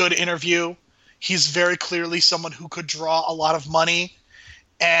a good interview. He's very clearly someone who could draw a lot of money.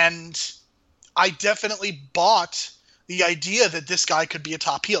 And I definitely bought the idea that this guy could be a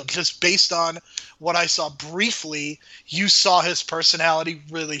top heel. Just based on what I saw briefly, you saw his personality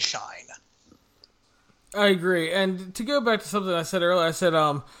really shine. I agree. And to go back to something I said earlier, I said,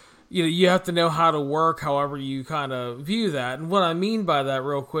 you have to know how to work, however you kind of view that. And what I mean by that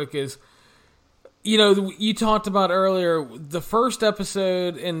real quick is, you talked about earlier, the first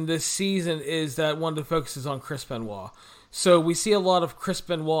episode in this season is that one that focuses on Chris Benoit. So we see a lot of Chris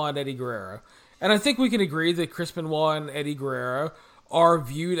Benoit and Eddie Guerrero. And I think we can agree that Chris Benoit and Eddie Guerrero are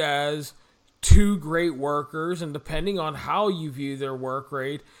viewed as two great workers, and depending on how you view their work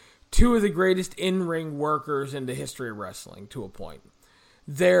rate, two of the greatest in-ring workers in the history of wrestling, to a point.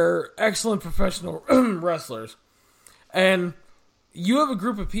 They're excellent professional wrestlers. And you have a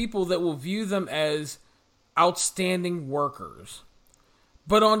group of people that will view them as outstanding workers.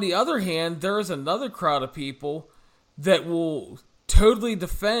 But on the other hand, there is another crowd of people that will totally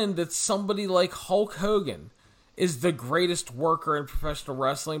defend that somebody like Hulk Hogan is the greatest worker in professional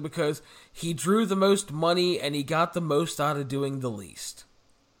wrestling because he drew the most money and he got the most out of doing the least.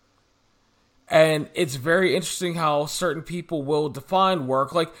 And it's very interesting how certain people will define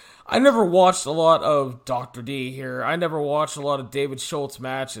work. Like, I never watched a lot of Dr. D here. I never watched a lot of David Schultz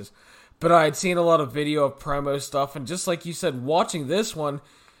matches. But I had seen a lot of video of promo stuff. And just like you said, watching this one,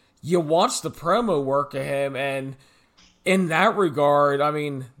 you watch the promo work of him. And in that regard, I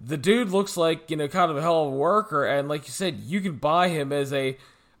mean, the dude looks like, kind of a hell of a worker, and like you said, you can buy him as a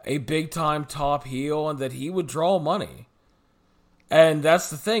big-time top heel, and that he would draw money. And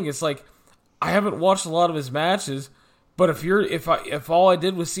that's the thing, it's like, I haven't watched a lot of his matches, but if all I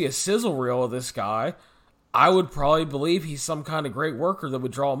did was see a sizzle reel of this guy, I would probably believe he's some kind of great worker that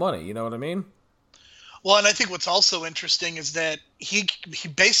would draw money, you know what I mean? Well, and I think what's also interesting is that he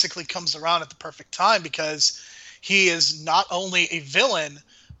basically comes around at the perfect time, because he is not only a villain,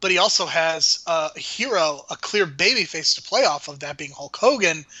 but he also has a hero, a clear babyface to play off of, that being Hulk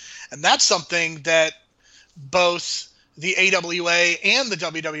Hogan. And that's something that both the AWA and the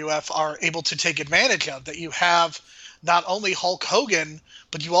WWF are able to take advantage of, that you have not only Hulk Hogan,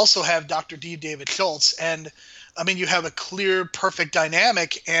 but you also have Dr. D. David Schultz. And, I mean, you have a clear, perfect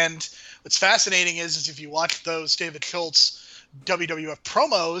dynamic. And what's fascinating is if you watch those David Schultz WWF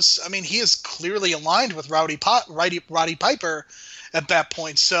promos, I mean, he is clearly aligned with Roddy Piper at that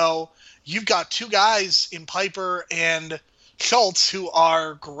point. So you've got two guys in Piper and Schultz who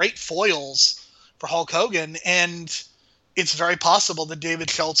are great foils for Hulk Hogan, and it's very possible that David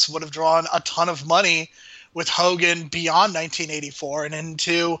Schultz would have drawn a ton of money with Hogan beyond 1984 and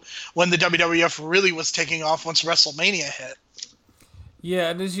into when the WWF really was taking off once WrestleMania hit.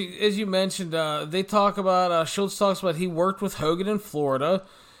 Yeah, and as you mentioned, they talk about, Schultz talks about he worked with Hogan in Florida.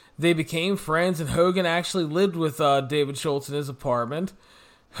 They became friends, and Hogan actually lived with David Schultz in his apartment.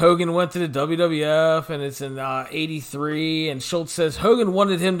 Hogan went to the WWF, and it's in 83, and Schultz says Hogan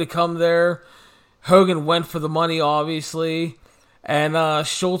wanted him to come there. Hogan went for the money, obviously, and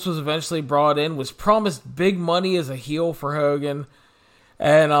Schultz was eventually brought in, was promised big money as a heel for Hogan,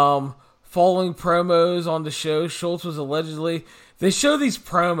 and following promos on the show, Schultz was allegedly... They show these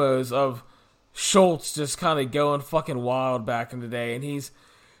promos of Schultz just kind of going fucking wild back in the day, and he's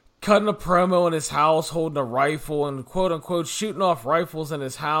cutting a promo in his house, holding a rifle, and quote-unquote shooting off rifles in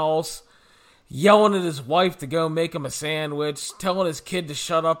his house, yelling at his wife to go make him a sandwich, telling his kid to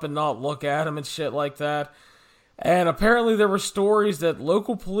shut up and not look at him and shit like that. And apparently there were stories that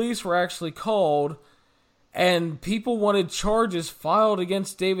local police were actually called, and people wanted charges filed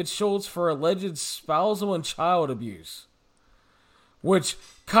against David Schultz for alleged spousal and child abuse. Which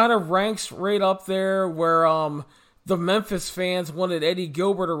kind of ranks right up there where the Memphis fans wanted Eddie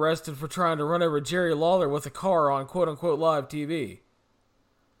Gilbert arrested for trying to run over Jerry Lawler with a car on quote-unquote live TV.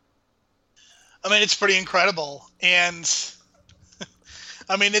 I mean, it's pretty incredible. And,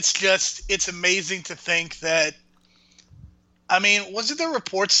 I mean, it's amazing to think that, I mean, wasn't there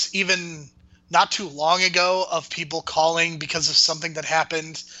reports even not too long ago of people calling because of something that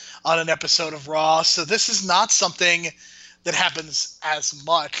happened on an episode of Raw? So this is not something that happens as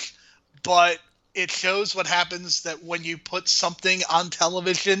much, but it shows what happens that when you put something on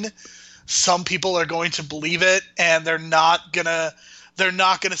television, some people are going to believe it, and they're not gonna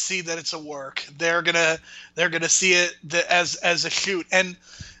see that it's a work. They're gonna see it as a shoot. And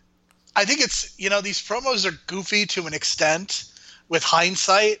I think it's, these promos are goofy to an extent with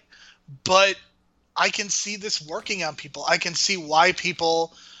hindsight, but I can see this working on people. I can see why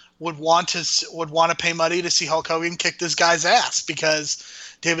people would want to pay money to see Hulk Hogan kick this guy's ass,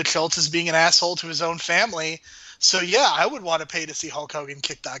 because David Schultz is being an asshole to his own family. So yeah, I would want to pay to see Hulk Hogan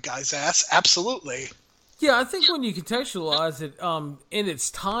kick that guy's ass. Absolutely. Yeah, I think when you contextualize it in its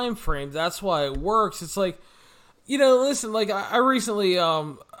time frame, that's why it works. It's like, listen, like I recently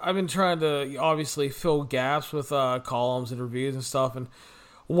I've been trying to obviously fill gaps with columns and reviews and stuff, and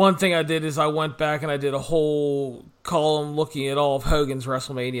one thing I did is I went back and I did a whole column looking at all of Hogan's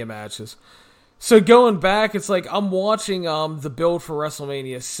WrestleMania matches. So going back, it's like I'm watching the build for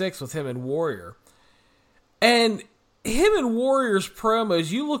WrestleMania 6 with him and Warrior. And him and Warrior's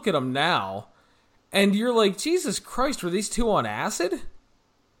promos, you look at them now, and you're like, Jesus Christ, were these two on acid?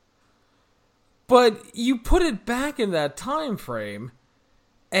 But you put it back in that time frame,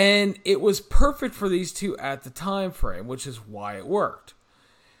 and it was perfect for these two at the time frame, which is why it worked.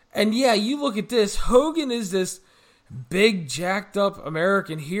 And yeah, you look at this, Hogan is this big, jacked up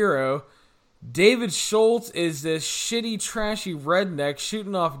American hero. David Schultz is this shitty, trashy redneck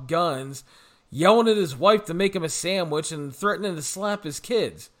shooting off guns, yelling at his wife to make him a sandwich and threatening to slap his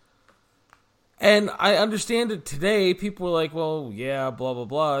kids. And I understand it today, people are like, well, yeah, blah, blah,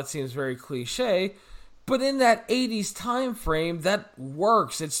 blah, it seems very cliche. But in that 80s time frame, that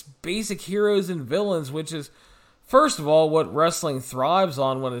works. It's basic heroes and villains, which is, first of all, what wrestling thrives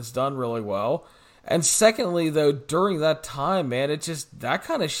on when it's done really well. And secondly, though, during that time, man, that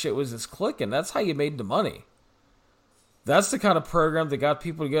kind of shit was just clicking. That's how you made the money. That's the kind of program that got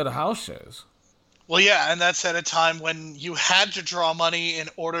people to go to house shows. Well, yeah, and that's at a time when you had to draw money in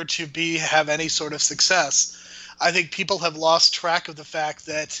order to have any sort of success. I think people have lost track of the fact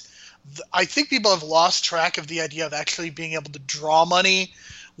that I think people have lost track of the idea of actually being able to draw money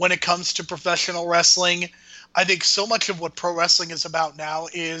when it comes to professional wrestling. I think so much of what pro wrestling is about now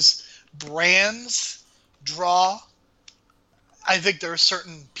is brands draw. I think there are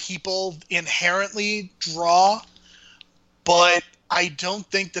certain people inherently draw, but I don't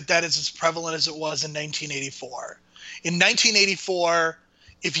think that is as prevalent as it was in 1984. In 1984,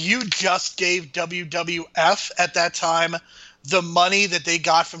 if you just gave WWF at that time the money that they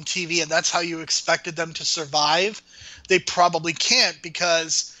got from TV and that's how you expected them to survive, they probably can't,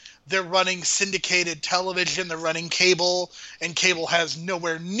 because they're running syndicated television, they're running cable, and cable has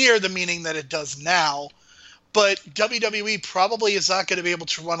nowhere near the meaning that it does now. But WWE probably is not going to be able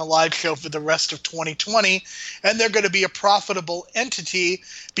to run a live show for the rest of 2020, and they're going to be a profitable entity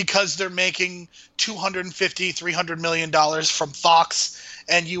because they're making $250-300 million from Fox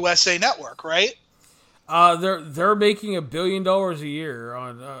and USA Network, right? They're making $1 billion a year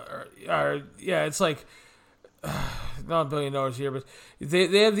on. Yeah, it's like not $1 billion a year, but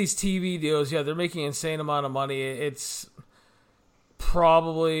they have these TV deals. Yeah, they're making an insane amount of money. It's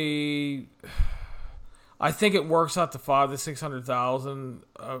probably, I think it works out to 500,000 to 600,000,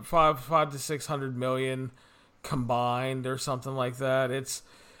 5 to 600 million combined or something like that. It's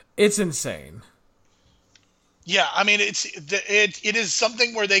insane. Yeah, I mean it is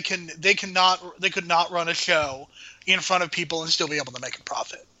something where they could not run a show in front of people and still be able to make a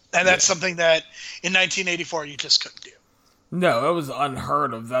profit, and that's something that in 1984 you just couldn't do. No, it was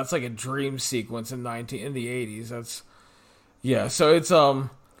unheard of. That's like a dream sequence in the 80s. That's So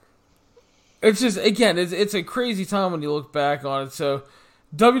it's just, again, it's a crazy time when you look back on it. So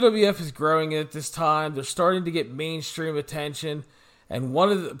WWF is growing at this time. They're starting to get mainstream attention.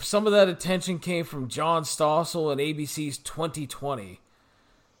 And some of that attention came from John Stossel and ABC's 2020,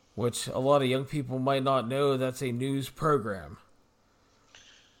 which a lot of young people might not know that's a news program.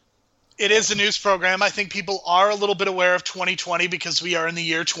 It is a news program. I think people are a little bit aware of 2020 because we are in the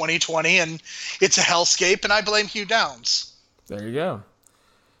year 2020 and it's a hellscape, and I blame Hugh Downs. There you go.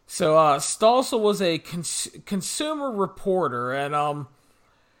 So Stossel was a consumer reporter, and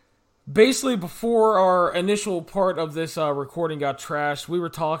basically, before our initial part of this recording got trashed, we were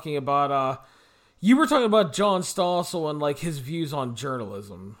talking about you were talking about John Stossel and like his views on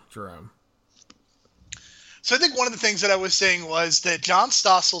journalism, Jerome. So I think one of the things that I was saying was that John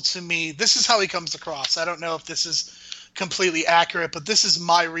Stossel, to me, this is how he comes across. I don't know if this is completely accurate, but this is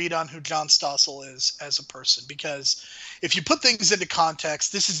my read on who John Stossel is as a person, because if you put things into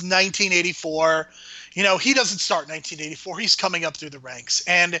context, this is 1984. You know, he doesn't start in 1984. He's coming up through the ranks.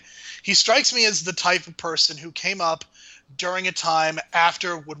 And he strikes me as the type of person who came up during a time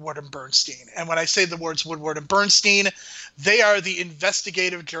after Woodward and Bernstein. And when I say the words Woodward and Bernstein, they are the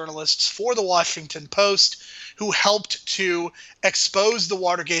investigative journalists for the Washington Post who helped to expose the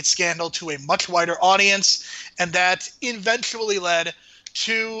Watergate scandal to a much wider audience. And that eventually led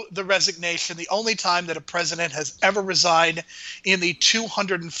to the resignation, the only time that a president has ever resigned in the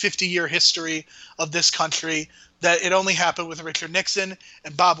 250-year history of this country. That it only happened with Richard Nixon,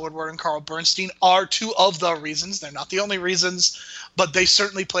 and Bob Woodward and Carl Bernstein are two of the reasons. They're not the only reasons, but they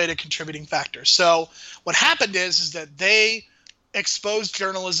certainly played a contributing factor. So what happened is that they exposed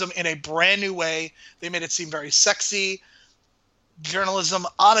journalism in a brand new way. They made it seem very sexy. Journalism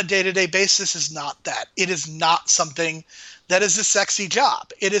on a day-to-day basis is not that. It is not something that is a sexy job.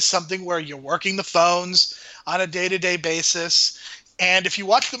 It is something where you're working the phones on a day-to-day basis. And if you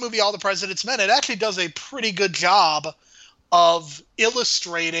watch the movie All the President's Men, it actually does a pretty good job of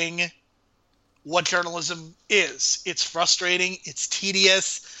illustrating what journalism is. It's frustrating. It's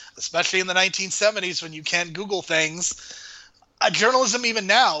tedious, especially in the 1970s when you can't Google things. Journalism even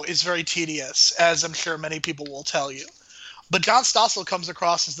now is very tedious, as I'm sure many people will tell you. But John Stossel comes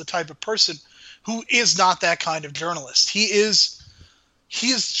across as the type of person who is not that kind of journalist. He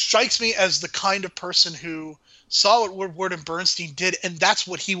strikes me as the kind of person who saw what Woodward and Bernstein did, and that's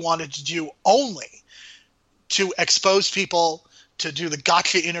what he wanted to do, only to expose people, to do the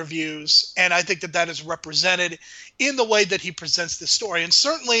gotcha interviews. And I think that is represented in the way that he presents this story. And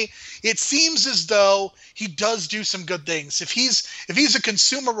certainly it seems as though he does do some good things. If he's a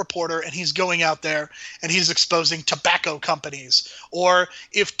consumer reporter and he's going out there and he's exposing tobacco companies, or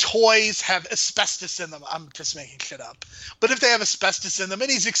if toys have asbestos in them, I'm just making shit up, but if they have asbestos in them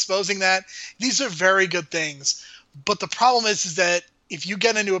and he's exposing that, these are very good things. But the problem is that if you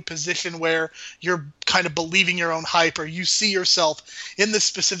get into a position where you're kind of believing your own hype, or you see yourself in this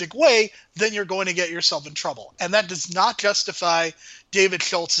specific way, then you're going to get yourself in trouble. And that does not justify David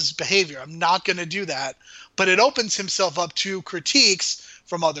Schultz's behavior. I'm not going to do that. But it opens himself up to critiques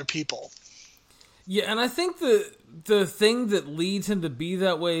from other people. Yeah, and I think the thing that leads him to be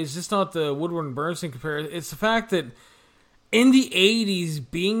that way is just not the Woodward and Bernstein comparison. It's the fact that in the 80s,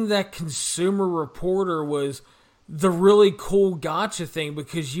 being that consumer reporter was the really cool gotcha thing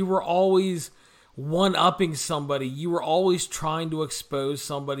because you were always one-upping somebody. You were always trying to expose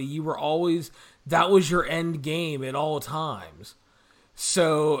somebody. That was your end game at all times.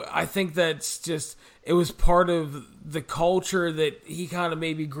 So I think it was part of the culture that he kind of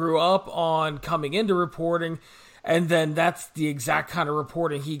maybe grew up on coming into reporting, and then that's the exact kind of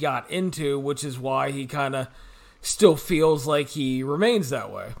reporting he got into, which is why he kind of still feels like he remains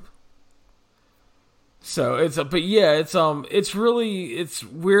that way. So it's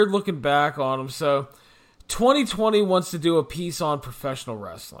weird looking back on him. So 2020 wants to do a piece on professional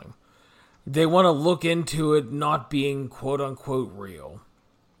wrestling. They want to look into it not being quote unquote real.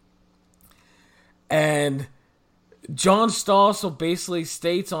 And John Stossel basically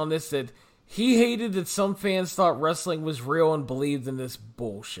states on this that he hated that some fans thought wrestling was real and believed in this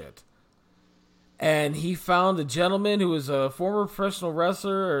bullshit. And he found a gentleman who was a former professional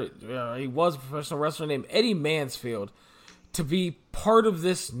wrestler, he was a professional wrestler named Eddie Mansfield, to be part of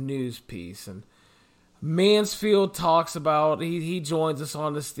this news piece. And Mansfield talks about, he joins us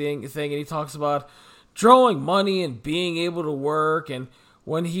on this thing, and he talks about drawing money and being able to work. And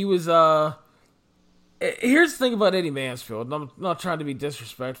when he was, here's the thing about Eddie Mansfield, and I'm not trying to be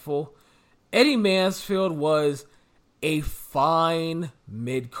disrespectful. Eddie Mansfield was a fine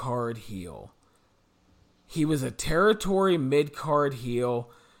mid-card heel. He was a territory mid-card heel,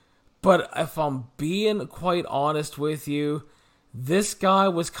 but if I'm being quite honest with you, this guy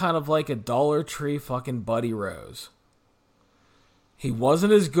was kind of like a Dollar Tree fucking Buddy Rose. He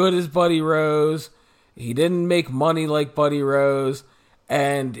wasn't as good as Buddy Rose. He didn't make money like Buddy Rose.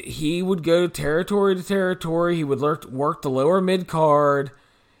 And he would go territory to territory. He would work the lower mid-card.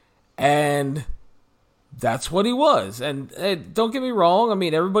 And that's what he was. And don't get me wrong. I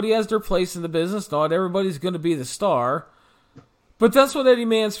mean, everybody has their place in the business. Not everybody's going to be the star. But that's what Eddie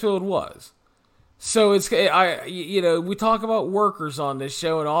Mansfield was. So we talk about workers on this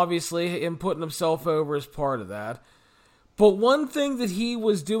show, and obviously him putting himself over is part of that. But one thing that he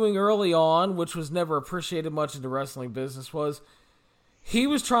was doing early on, which was never appreciated much in the wrestling business, was he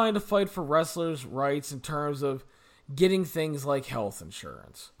was trying to fight for wrestlers' rights in terms of getting things like health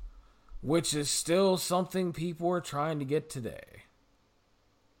insurance, which is still something people are trying to get today.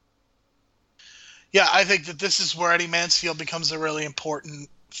 Yeah, I think that this is where Eddie Mansfield becomes a really important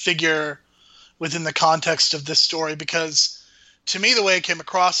figure within the context of this story, because to me the way it came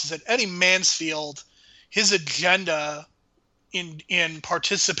across is that Eddie Mansfield, his agenda in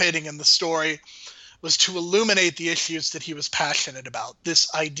participating in the story was to illuminate the issues that he was passionate about.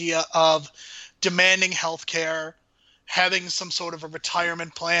 This idea of demanding health care, having some sort of a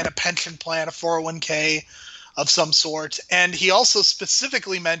retirement plan, a pension plan, a 401k of some sort. And he also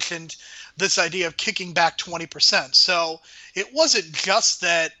specifically mentioned this idea of kicking back 20%. So it wasn't just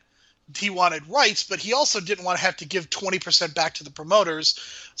that he wanted rights, but he also didn't want to have to give 20% back to the promoters,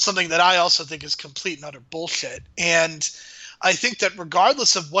 something that I also think is complete and utter bullshit. And I think that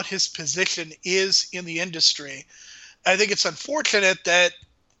regardless of what his position is in the industry, I think it's unfortunate that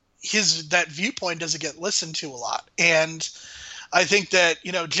that viewpoint doesn't get listened to a lot. And I think that,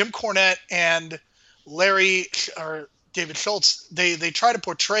 Jim Cornette and David Schultz, they try to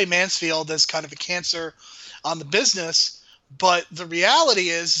portray Mansfield as kind of a cancer on the business. But the reality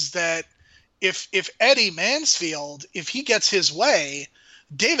is that if Eddie Mansfield, if he gets his way,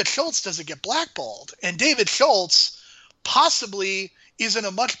 David Schultz doesn't get blackballed. And David Schultz possibly is in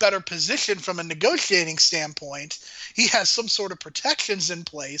a much better position from a negotiating standpoint. He has some sort of protections in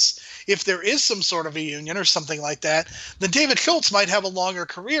place. If there is some sort of a union or something like that, then David Schultz might have a longer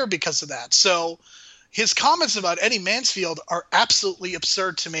career because of that. So his comments about Eddie Mansfield are absolutely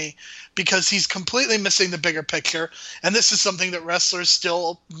absurd to me because he's completely missing the bigger picture. And this is something that wrestlers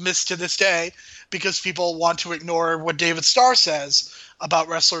still miss to this day because people want to ignore what David Starr says about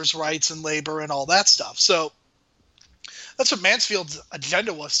wrestlers' rights and labor and all that stuff. So that's what Mansfield's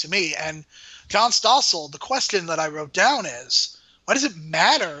agenda was to me. And John Stossel, the question that I wrote down is, why does it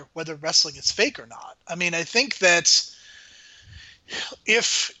matter whether wrestling is fake or not? I mean, I think that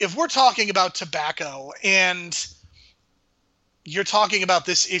if we're talking about tobacco and you're talking about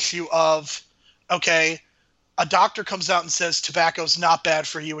this issue of, okay, a doctor comes out and says tobacco's not bad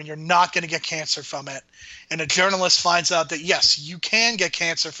for you and you're not going to get cancer from it, and a journalist finds out that, yes, you can get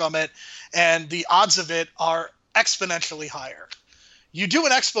cancer from it and the odds of it are exponentially higher. You do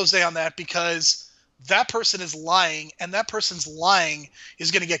an expose on that because that person is lying, and that person's lying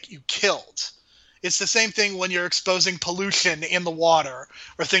is going to get you killed. It's the same thing when you're exposing pollution in the water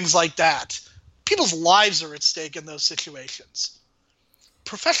or things like that. people's lives are at stake in those situations.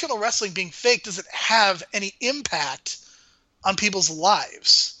 Professional wrestling being fake doesn't have any impact on people's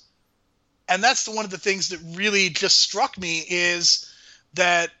lives. And that's one of the things that really just struck me, is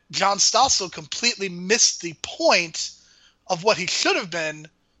that John Stossel completely missed the point of what he should have been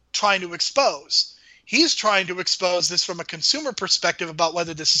trying to expose. He's trying to expose this from a consumer perspective about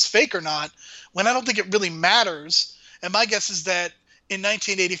whether this is fake or not, when I don't think it really matters. And my guess is that in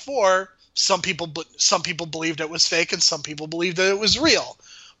 1984, some people believed it was fake and some people believed that it was real.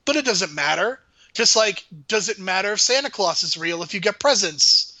 But it doesn't matter. Just like, does it matter if Santa Claus is real if you get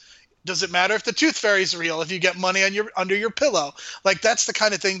presents? Does it matter if the Tooth Fairy is real if you get money on under your pillow? Like, that's the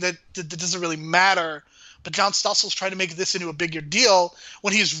kind of thing that doesn't really matter. But John Stossel's trying to make this into a bigger deal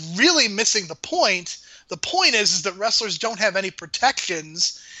when he's really missing the point. The point is that wrestlers don't have any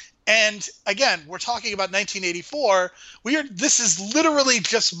protections. And again, we're talking about 1984. This is literally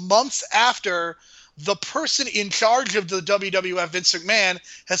just months after the person in charge of the WWF, Vince McMahon,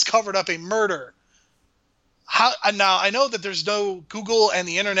 has covered up a murder. Now, I know that there's no Google and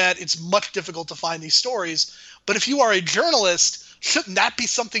the internet. It's much difficult to find these stories. But if you are a journalist, shouldn't that be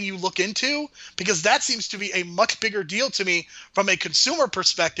something you look into? Because that seems to be a much bigger deal to me from a consumer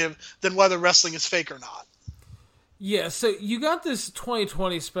perspective than whether wrestling is fake or not. Yeah, so you got this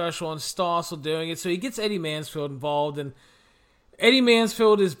 2020 special and Stossel doing it. So he gets Eddie Mansfield involved, and Eddie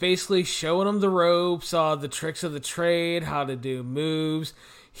Mansfield is basically showing him the ropes, the tricks of the trade, how to do moves.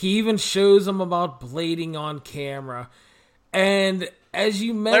 He even shows him about blading on camera. And as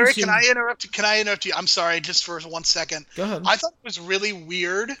you mentioned... Larry, can I interrupt you? I'm sorry, just for 1 second. Go ahead. I thought it was really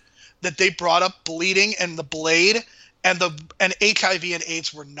weird that they brought up bleeding and the blade, and HIV and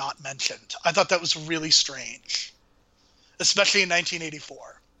AIDS were not mentioned. I thought that was really strange, especially in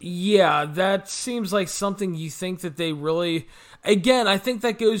 1984. Yeah, that seems like something you think that they really... Again, I think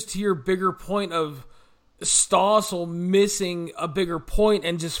that goes to your bigger point of Stossel missing a bigger point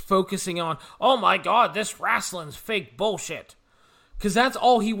and just focusing on, oh my god, this wrestling's fake bullshit. Because that's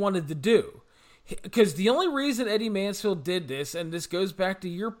all he wanted to do. Because the only reason Eddie Mansfield did this, and this goes back to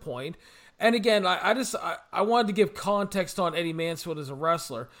your point, and again, I wanted to give context on Eddie Mansfield as a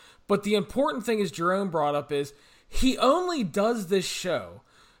wrestler, but the important thing, as Jerome brought up, is he only does this show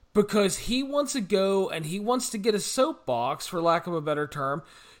because he wants to go and he wants to get a soapbox, for lack of a better term,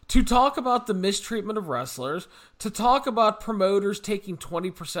 to talk about the mistreatment of wrestlers, to talk about promoters taking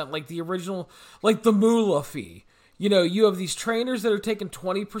 20%, like the original, like the Moolah fee. You know, you have these trainers that are taking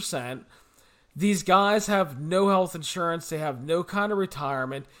 20%. These guys have no health insurance. They have no kind of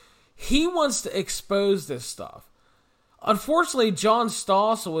retirement. He wants to expose this stuff. Unfortunately, John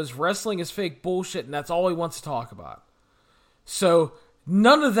Stossel is wrestling is fake bullshit, and that's all he wants to talk about. So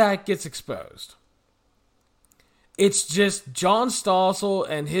none of that gets exposed. It's just John Stossel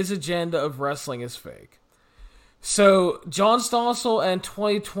and his agenda of wrestling is fake. So John Stossel and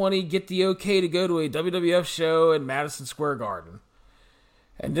 2020 get the okay to go to a WWF show in Madison Square Garden.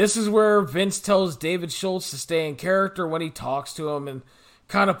 And this is where Vince tells David Schultz to stay in character when he talks to him and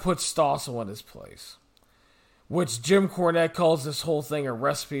kind of puts Stossel in his place. Which Jim Cornette calls this whole thing a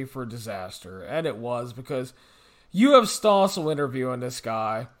recipe for disaster. And it was, because you have Stossel interviewing this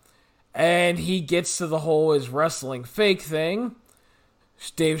guy, and he gets to the whole is wrestling fake thing.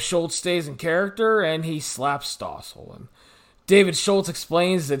 Dave Schultz stays in character, and he slaps Stossel. And David Schultz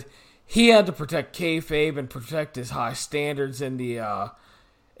explains that he had to protect kayfabe and protect his high standards in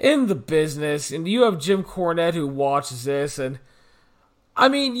the business. And you have Jim Cornette who watches this, and I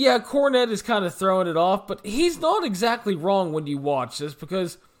mean, yeah, Cornette is kind of throwing it off, but he's not exactly wrong when you watch this,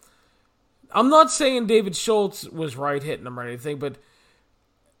 because I'm not saying David Schultz was right hitting him or anything, but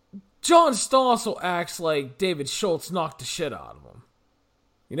John Stossel acts like David Schultz knocked the shit out of him.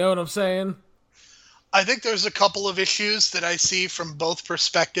 You know what I'm saying? I think there's a couple of issues that I see from both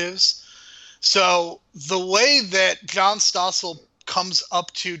perspectives. So the way that John Stossel comes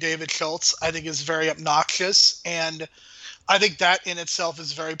up to David Schultz, I think, is very obnoxious. And I think that in itself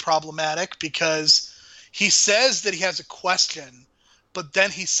is very problematic, because he says that he has a question, but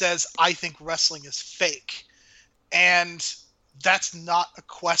then he says, I think wrestling is fake. And that's not a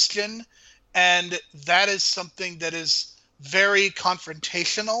question. And that is something that is very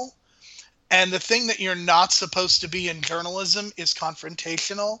confrontational. And the thing that you're not supposed to be in journalism is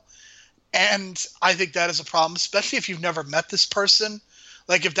confrontational. And I think that is a problem, especially if you've never met this person.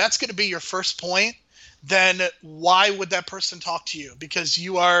 Like, if that's going to be your first point, then why would that person talk to you? Because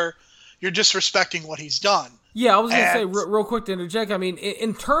you're disrespecting what he's done. Yeah, I was going to say, real quick to interject, I mean,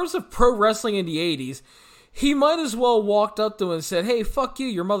 in terms of pro wrestling in the 80s, he might as well walked up to him and said, hey, fuck you,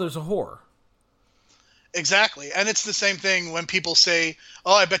 your mother's a whore. Exactly. And it's the same thing when people say,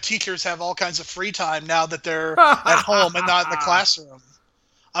 oh, I bet teachers have all kinds of free time now that they're at home and not in the classroom.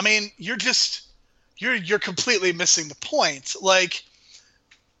 I mean, you're completely missing the point. Like,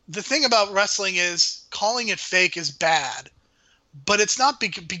 the thing about wrestling is calling it fake is bad, but it's not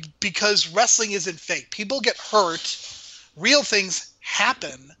because wrestling isn't fake. People get hurt. Real things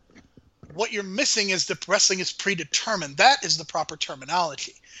happen. What you're missing is that wrestling is predetermined. That is the proper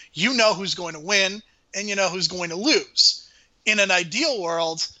terminology. You know who's going to win, and you know who's going to lose. In an ideal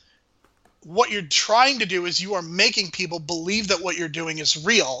world, what you're trying to do is you are making people believe that what you're doing is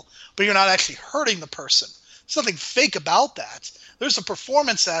real, but you're not actually hurting the person. There's nothing fake about that. There's a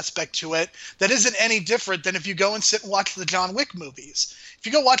performance aspect to it that isn't any different than if you go and sit and watch the John Wick movies. If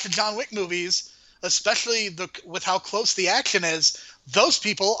you go watch the John Wick movies, especially with how close the action is, those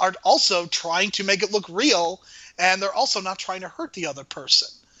people are also trying to make it look real, and they're also not trying to hurt the other person.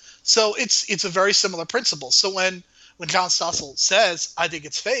 So it's a very similar principle. So when John Stossel says, I think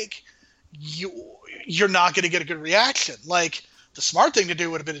it's fake, you're not going to get a good reaction. Like, the smart thing to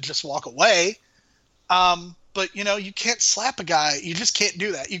do would have been to just walk away. But, you can't slap a guy. You just can't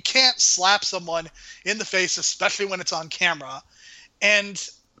do that. You can't slap someone in the face, especially when it's on camera. And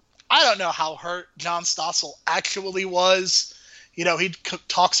I don't know how hurt John Stossel actually was. He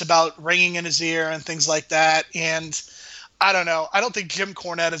talks about ringing in his ear and things like that. And I don't know. I don't think Jim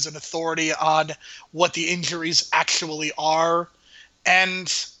Cornette is an authority on what the injuries actually are.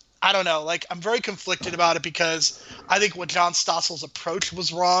 And I don't know. Like, I'm very conflicted about it because I think what John Stossel's approach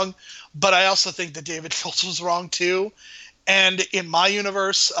was wrong, but I also think that David Schultz was wrong too. And in my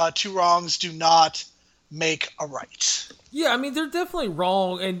universe, two wrongs do not make a right. Yeah, I mean, they're definitely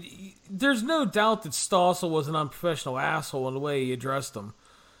wrong, and there's no doubt that Stossel was an unprofessional asshole in the way he addressed them.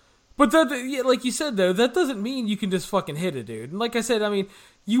 But like you said, though, that doesn't mean you can just fucking hit a dude. And like I said, I mean,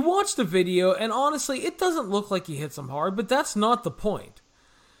 you watch the video, and honestly, it doesn't look like he hits him hard, but that's not the point.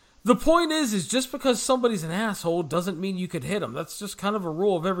 The point is just because somebody's an asshole doesn't mean you could hit him. That's just kind of a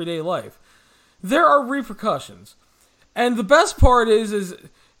rule of everyday life. There are repercussions. And the best part is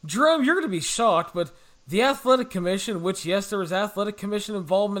Jerome, you're going to be shocked, but the Athletic Commission, which, yes, there was Athletic Commission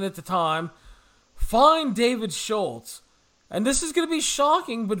involvement at the time, fined David Schultz. And this is going to be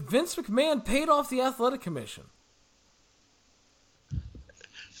shocking, but Vince McMahon paid off the Athletic Commission.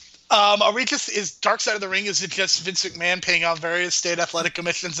 Is Dark Side of the Ring, is it just Vince McMahon paying off various state athletic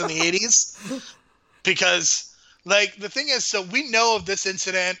commissions in the 80s? Because, like, the thing is, so we know of this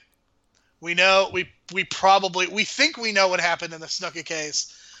incident. We know, we think we know what happened in the Snuka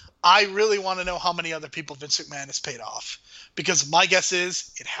case. I really want to know how many other people Vince McMahon has paid off. Because my guess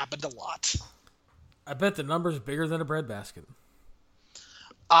is it happened a lot. I bet the number's bigger than a breadbasket.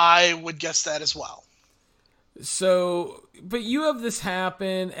 I would guess that as well. So, but you have this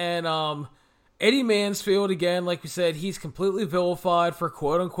happen, and Eddie Mansfield, again, like we said, he's completely vilified for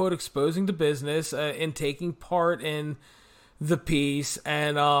quote-unquote exposing the business and taking part in the piece,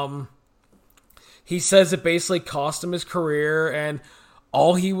 and he says it basically cost him his career, and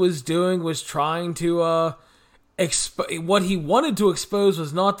all he was doing was trying to what he wanted to expose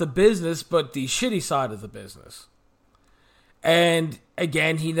was not the business, but the shitty side of the business. And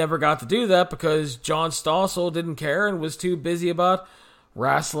again, he never got to do that because John Stossel didn't care and was too busy about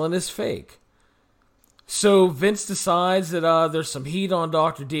wrestling is fake. So Vince decides that there's some heat on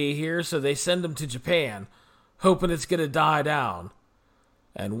Dr. D here, so they send him to Japan, hoping it's going to die down.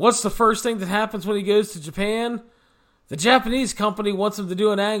 And what's the first thing that happens when he goes to Japan? The Japanese company wants him to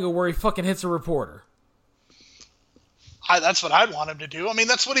do an angle where he fucking hits a reporter. That's what I'd want him to do. I mean,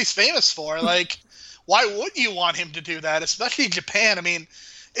 that's what he's famous for. Like, why wouldn't you want him to do that? Especially Japan. I mean,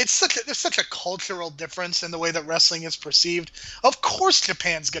 there's such a cultural difference in the way that wrestling is perceived. Of course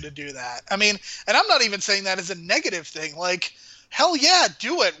Japan's going to do that. I mean, and I'm not even saying that as a negative thing. Like, hell yeah,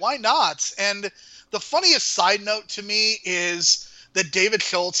 do it. Why not? And the funniest side note to me is that David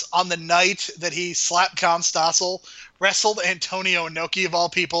Schultz, on the night that he slapped John Stossel, wrestled Antonio Inoki, of all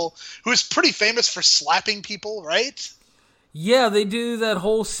people, who is pretty famous for slapping people, right? Yeah, they do that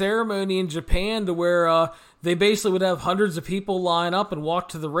whole ceremony in Japan to where they basically would have hundreds of people line up and walk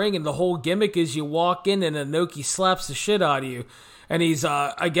to the ring, and the whole gimmick is you walk in and Inoki slaps the shit out of you. And he's,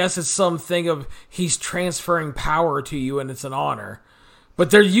 I guess it's something of he's transferring power to you and it's an honor. But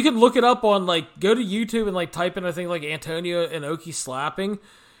there, you can look it up on, like, go to YouTube and, like, type in, I think, like, Antonio Inoki slapping.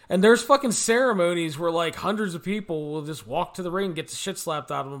 And there's fucking ceremonies where, like, hundreds of people will just walk to the ring and get the shit slapped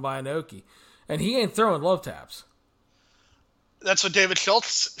out of him by Inoki. And he ain't throwing love taps. That's what David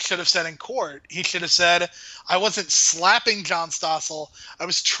Schultz should have said in court. He should have said, I wasn't slapping John Stossel. I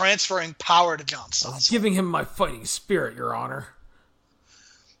was transferring power to John Stossel. I was giving him my fighting spirit, Your Honor.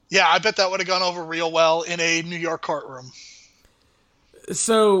 Yeah, I bet that would have gone over real well in a New York courtroom.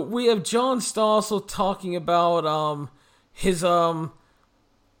 So we have John Stossel talking about his I'm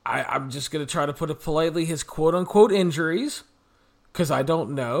just gonna try to put it politely, his quote unquote injuries, because I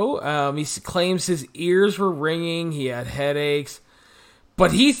don't know. He claims his ears were ringing, he had headaches,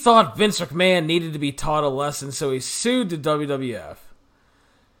 but he thought Vince McMahon needed to be taught a lesson, so he sued the WWF.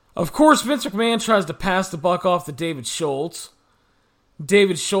 Of course, Vince McMahon tries to pass the buck off to David Schultz.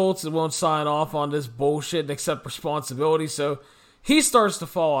 David Schultz won't sign off on this bullshit and accept responsibility, so he starts to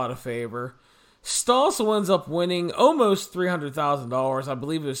fall out of favor. Stossel ends up winning almost $300,000. I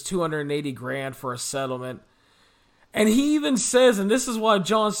believe it was $280,000 for a settlement. And he even says, and this is why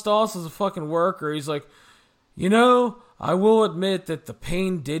John Stossel's a fucking worker, he's like, I will admit that the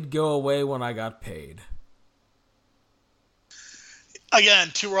pain did go away when I got paid. Again,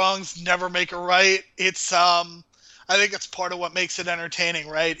 two wrongs never make a right. It's I think it's part of what makes it entertaining,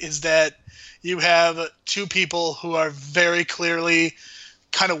 right? Is that you have two people who are very clearly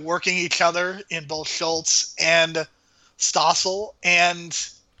kind of working each other in both Schultz and Stossel, and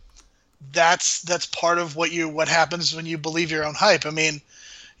that's part of what happens when you believe your own hype. I mean,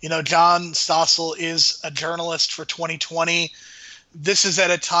 John Stossel is a journalist for 2020. This is at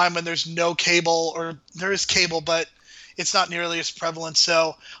a time when there's no cable, or there is cable, but it's not nearly as prevalent.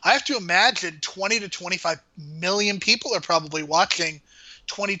 So I have to imagine 20 to 25 million people are probably watching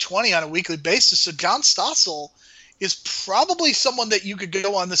 2020 on a weekly basis. So John Stossel is probably someone that you could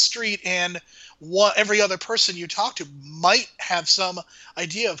go on the street and every other person you talk to might have some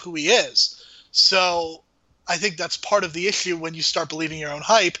idea of who he is. So I think that's part of the issue when you start believing your own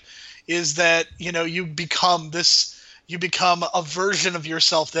hype, is that, you become a version of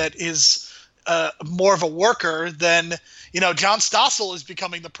yourself that is more of a worker than, John Stossel is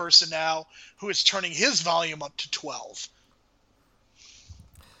becoming the person now who is turning his volume up to 12.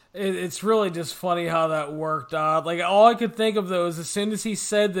 It's really just funny how that worked out. Like, all I could think of, though, is as soon as he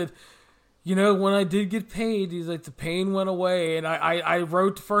said that, when I did get paid, he's like, the pain went away. And I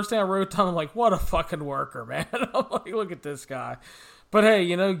wrote, the first thing I wrote down, I'm like, what a fucking worker, man. I'm like, look at this guy. But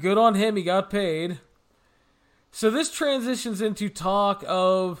hey, good on him. He got paid. So this transitions into talk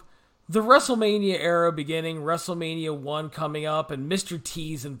of the WrestleMania era beginning, WrestleMania 1 coming up, and Mr.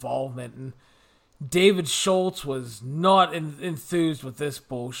 T's involvement. And David Schultz was not enthused with this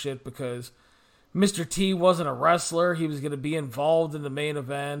bullshit because Mr. T wasn't a wrestler. He was going to be involved in the main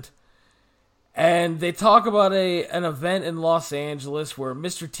event. And they talk about an event in Los Angeles where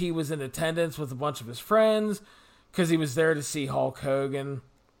Mr. T was in attendance with a bunch of his friends because he was there to see Hulk Hogan.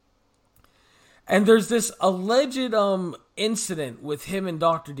 And there's this alleged incident with him and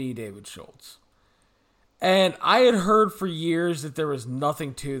Dr. D, David Schultz. And I had heard for years that there was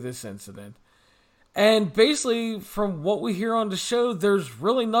nothing to this incident. And basically, from what we hear on the show, there's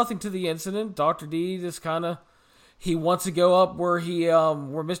really nothing to the incident. Dr. D just kind of, he wants to go up where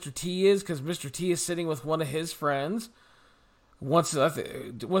where Mr. T is, because Mr. T is sitting with one of his friends. Was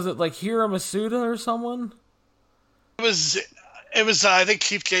it like Hiro Masuda or someone? It was I think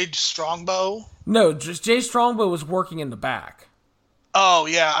Chief Jay Strongbow. No, just Jay Strongbow was working in the back. Oh,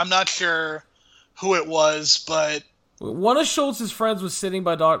 yeah. I'm not sure who it was, but one of Schultz's friends was sitting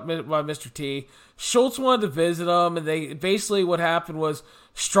by Mr. T. Schultz wanted to visit him, and they basically what happened was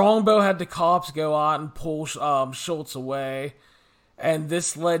Strongbow had the cops go out and pull Schultz away, and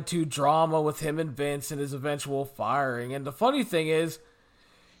this led to drama with him and Vince and his eventual firing. And the funny thing is,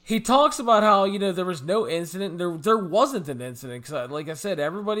 he talks about how, there was no incident. There wasn't an incident. Because, like I said,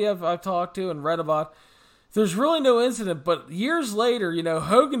 everybody I've talked to and read about, there's really no incident. But years later,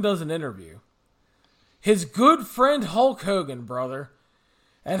 Hogan does an interview. His good friend Hulk Hogan, brother.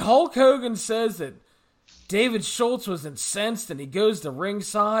 And Hulk Hogan says that David Schultz was incensed and he goes to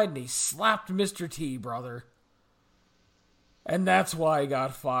ringside and he slapped Mr. T, brother. And that's why he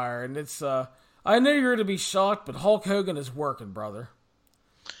got fired. And it's, I know you're going to be shocked, but Hulk Hogan is working, brother.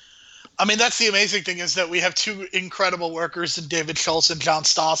 I mean, that's the amazing thing, is that we have two incredible workers in David Schultz and John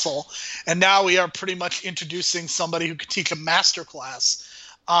Stossel, and now we are pretty much introducing somebody who could teach a masterclass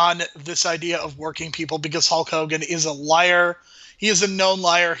on this idea of working people, because Hulk Hogan is a liar. He is a known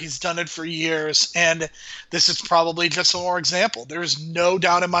liar. He's done it for years, and this is probably just one more example. There is no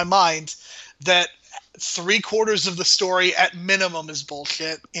doubt in my mind that 3/4 of the story at minimum is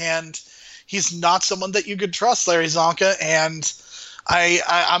bullshit, and he's not someone that you could trust, Larry Csonka, and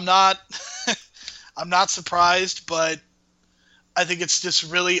I'm not I'm not surprised, but I think it's just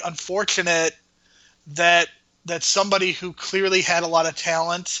really unfortunate that somebody who clearly had a lot of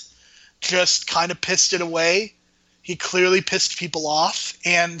talent just kind of pissed it away. He clearly pissed people off,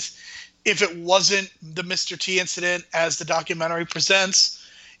 and if it wasn't the Mr. T incident, as the documentary presents,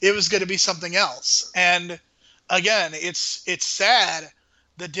 it was going to be something else. And again, it's sad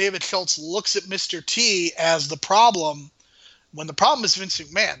that David Schultz looks at Mr. T as the problem when the problem is Vince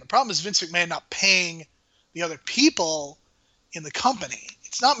McMahon. The problem is Vince McMahon not paying the other people in the company.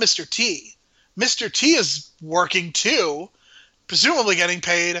 It's not Mr. T. Mr. T is working too, presumably getting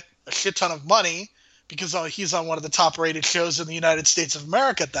paid a shit ton of money because he's on one of the top-rated shows in the United States of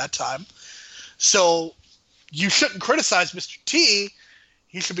America at that time. So you shouldn't criticize Mr. T.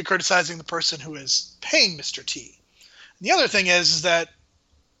 You should be criticizing the person who is paying Mr. T. And the other thing is that,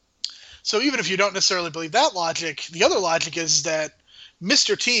 so even if you don't necessarily believe that logic, the other logic is that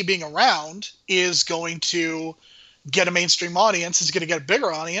Mr. T being around is going to get a mainstream audience, is going to get a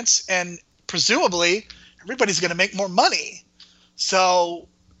bigger audience, and presumably everybody's going to make more money. So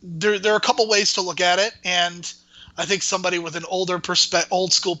there are a couple ways to look at it, and I think somebody with an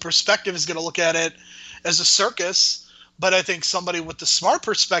old school perspective is going to look at it as a circus, but I think somebody with the smart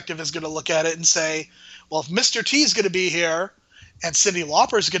perspective is going to look at it and say, well, if Mr. T is going to be here, and Cyndi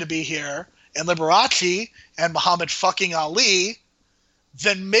Lauper is going to be here, and Liberace, and Muhammad fucking Ali,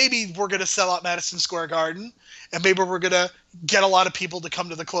 then maybe we're going to sell out Madison Square Garden, and maybe we're going to get a lot of people to come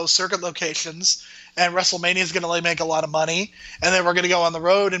to the closed circuit locations, and WrestleMania is going to make a lot of money, and then we're going to go on the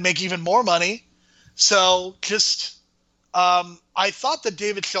road and make even more money. So just, I thought that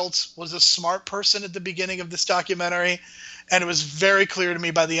David Schultz was a smart person at the beginning of this documentary, and it was very clear to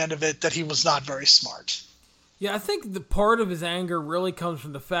me by the end of it that he was not very smart. Yeah, I think the part of his anger really comes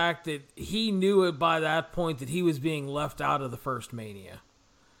from the fact that he knew it by that point that he was being left out of the first Mania.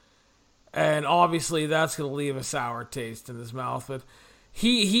 And obviously that's going to leave a sour taste in his mouth. But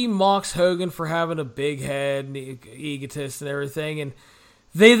he mocks Hogan for having a big head and egotist and everything. And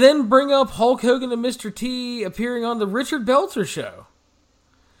they then bring up Hulk Hogan and Mr. T appearing on the Richard Belzer show.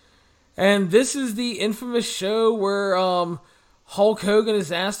 And this is the infamous show where Hulk Hogan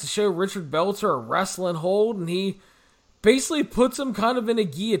is asked to show Richard Belzer a wrestling hold, and he basically puts him kind of in a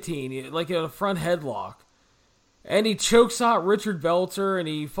guillotine, like in a front headlock. And he chokes out Richard Belzer, and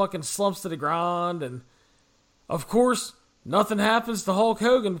he fucking slumps to the ground, and of course, nothing happens to Hulk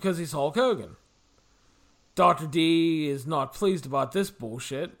Hogan because he's Hulk Hogan. Dr. D is not pleased about this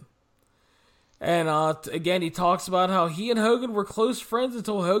bullshit. And again, he talks about how he and Hogan were close friends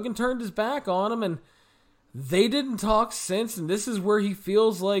until Hogan turned his back on him, and they didn't talk since, and this is where he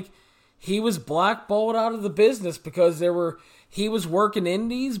feels like he was blackballed out of the business because he was working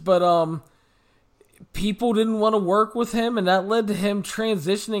indies, but people didn't want to work with him, and that led to him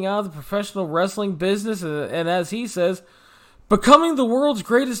transitioning out of the professional wrestling business, and as he says, becoming the world's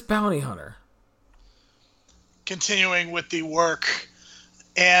greatest bounty hunter. Continuing with the work,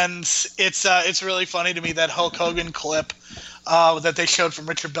 and it's really funny to me, that Hulk Hogan clip that they showed from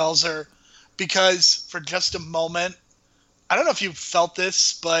Richard Belzer, because for just a moment, I don't know if you felt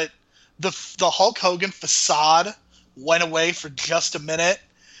this, but the Hulk Hogan facade went away for just a minute,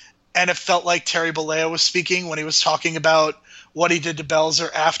 and it felt like Terry Bollea was speaking when he was talking about what he did to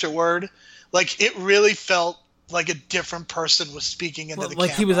Belzer afterward. Like, it really felt like a different person was speaking into the camera.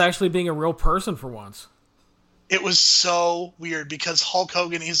 Like he was actually being a real person for once. It was so weird because Hulk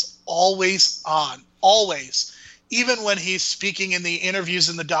Hogan is always on. Always. Even when he's speaking in the interviews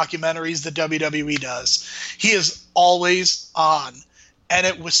and the documentaries that WWE does, he is always on. And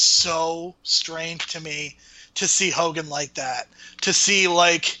it was so strange to me to see Hogan like that. To see,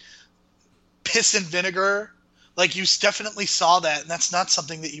 like, piss and vinegar. Like, you definitely saw that, and that's not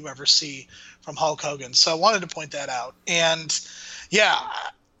something that you ever see from Hulk Hogan. So I wanted to point that out. And, yeah,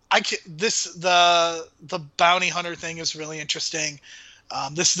 the bounty hunter thing is really interesting.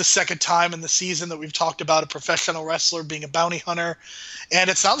 This is the second time in the season that we've talked about a professional wrestler being a bounty hunter. And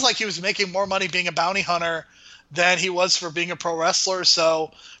it sounds like he was making more money being a bounty hunter than he was for being a pro wrestler.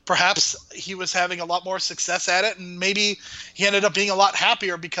 So perhaps he was having a lot more success at it, and maybe he ended up being a lot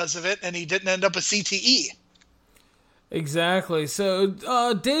happier because of it, and he didn't end up a CTE. Exactly. So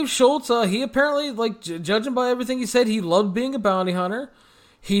Dave Schultz, he apparently, like, judging by everything he said, he loved being a bounty hunter.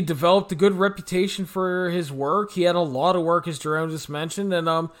 He developed a good reputation for his work. He had a lot of work, as Jerome just mentioned.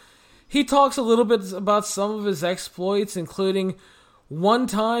 And he talks a little bit about some of his exploits, including one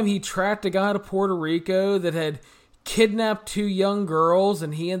time he tracked a guy to Puerto Rico that had kidnapped 2 young girls,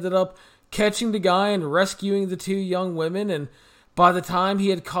 and he ended up catching the guy and rescuing the 2 young women. And by the time he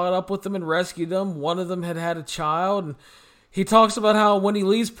had caught up with them and rescued them, one of them had had a child. And he talks about how when he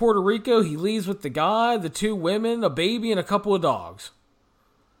leaves Puerto Rico, he leaves with the guy, the 2 women, a baby, and a couple of dogs.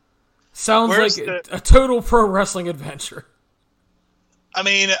 Sounds like a total pro wrestling adventure. I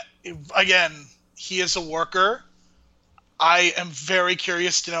mean, again, he is a worker. I am very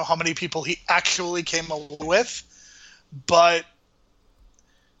curious to know how many people he actually came up with. But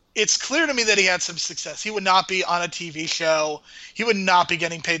it's clear to me that he had some success. He would not be on a TV show. He would not be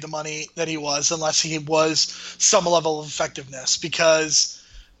getting paid the money that he was unless he was some level of effectiveness, because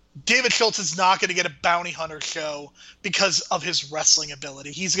David Schultz is not going to get a bounty hunter show because of his wrestling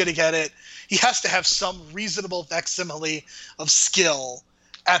ability. He's going to get it. He has to have some reasonable facsimile of skill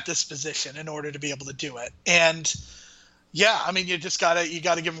at this position in order to be able to do it. And yeah, I mean, you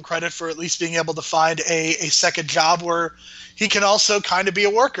gotta give him credit for at least being able to find a second job where he can also kind of be a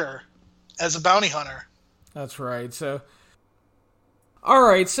worker as a bounty hunter. That's right. So, all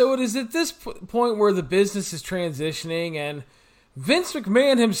right. So it is at this point where the business is transitioning, and Vince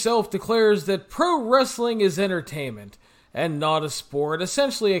McMahon himself declares that pro wrestling is entertainment and not a sport,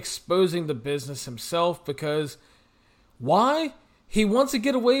 essentially exposing the business himself because why? He wants to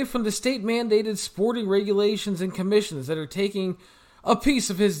get away from the state-mandated sporting regulations and commissions that are taking a piece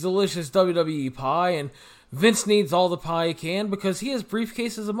of his delicious WWE pie, and Vince needs all the pie he can because he has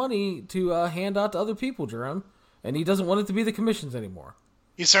briefcases of money to hand out to other people, Jerome, and he doesn't want it to be the commissions anymore.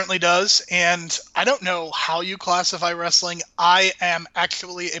 He certainly does, and I don't know how you classify wrestling. I am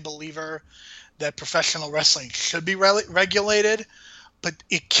actually a believer that professional wrestling should be regulated, but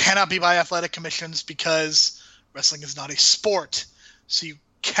it cannot be by athletic commissions because wrestling is not a sport. So you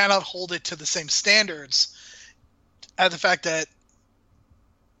cannot hold it to the same standards. And the fact that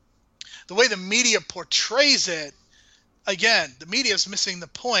the way the media portrays it, again, the media is missing the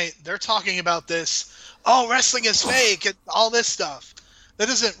point. They're talking about this, oh, wrestling is fake and all this stuff. That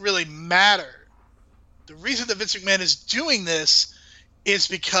doesn't really matter. The reason that Vince McMahon is doing this is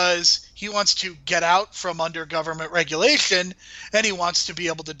because he wants to get out from under government regulation and he wants to be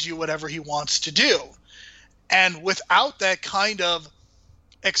able to do whatever he wants to do. And without that kind of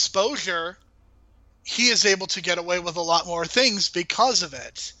exposure, he is able to get away with a lot more things because of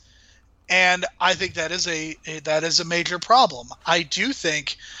it. And I think that is a major problem. I do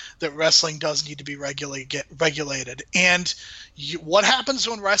think that wrestling does need to be regulated. And what happens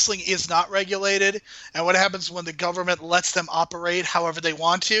when wrestling is not regulated, and what happens when the government lets them operate however they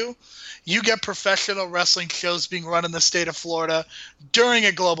want to? You get professional wrestling shows being run in the state of Florida during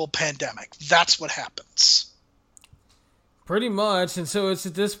a global pandemic. That's what happens. Pretty much, and so it's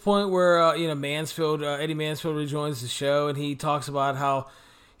at this point where Eddie Mansfield rejoins the show, and he talks about how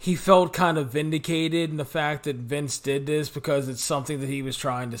he felt kind of vindicated in the fact that Vince did this because it's something that he was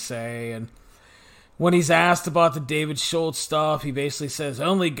trying to say. And when he's asked about the David Schultz stuff, he basically says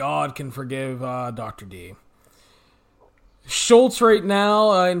only God can forgive Dr. D. Schultz right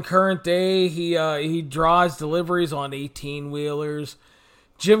now, in current day, he drives deliveries on 18-wheelers.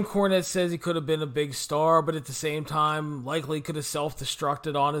 Jim Cornette says he could have been a big star, but at the same time, likely could have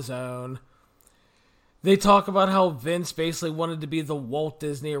self-destructed on his own. They talk about how Vince basically wanted to be the Walt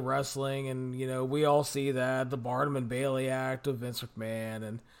Disney of wrestling, and, we all see that, the Barnum and Bailey act of Vince McMahon.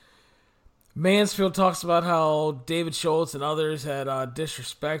 And Mansfield talks about how David Schultz and others had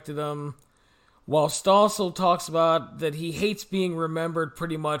disrespected him, while Stossel talks about that he hates being remembered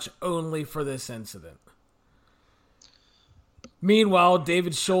pretty much only for this incident. Meanwhile,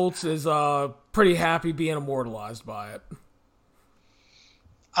 David Schultz is pretty happy being immortalized by it.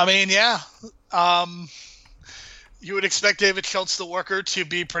 I mean, yeah. You would expect David Schultz, the worker, to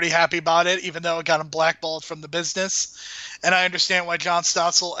be pretty happy about it, even though it got him blackballed from the business. And I understand why John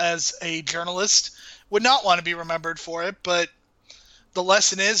Stossel, as a journalist, would not want to be remembered for it. But the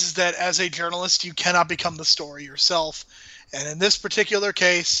lesson is that as a journalist, you cannot become the story yourself. And in this particular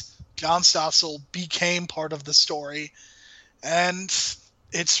case, John Stossel became part of the story. And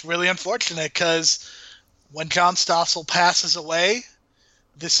it's really unfortunate because when John Stossel passes away,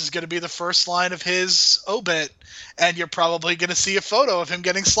 this is going to be the first line of his obit, and you're probably going to see a photo of him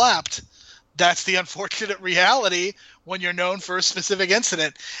getting slapped. That's the unfortunate reality when you're known for a specific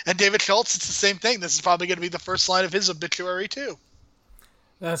incident. And David Schultz, it's the same thing. This is probably going to be the first line of his obituary, too.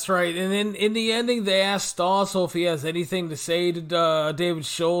 That's right. And in the ending, they ask Stossel if he has anything to say to David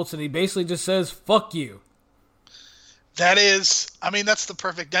Schultz, and he basically just says, "Fuck you." That's the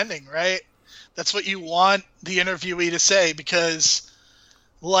perfect ending, right? That's what you want the interviewee to say, because,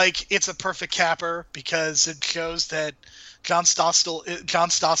 it's a perfect capper, because it shows that John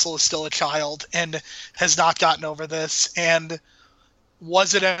Stossel is still a child and has not gotten over this. And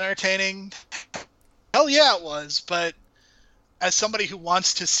was it entertaining? Hell yeah, it was. But as somebody who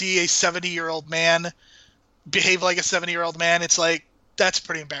wants to see a 70-year-old man behave like a 70-year-old man, it's like, that's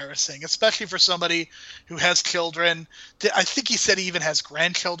pretty embarrassing, especially for somebody who has children. I think he said he even has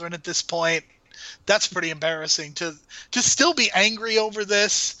grandchildren at this point. That's pretty embarrassing. To still be angry over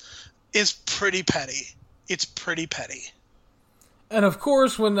this is pretty petty. It's pretty petty. And of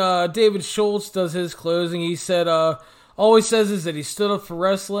course, when David Schultz does his closing, he said, all he says is that he stood up for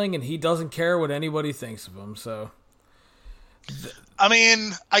wrestling and he doesn't care what anybody thinks of him. So, I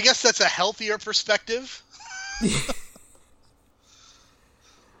mean, I guess that's a healthier perspective.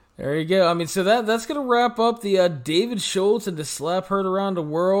 There you go. I mean, so that's going to wrap up the David Schultz and the slap heard around the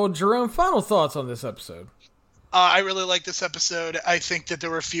world. Jerome, final thoughts on this episode? I really like this episode. I think that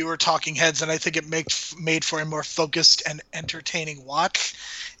there were fewer talking heads, and I think it made for a more focused and entertaining watch.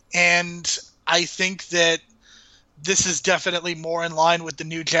 And I think that this is definitely more in line with the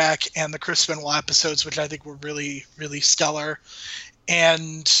New Jack and the Chris Benoit episodes, which I think were really, really stellar.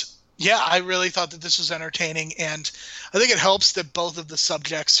 And yeah, I really thought that this was entertaining, and I think it helps that both of the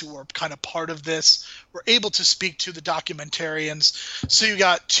subjects who were kind of part of this were able to speak to the documentarians. So you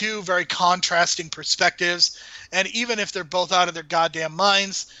got two very contrasting perspectives, and even if they're both out of their goddamn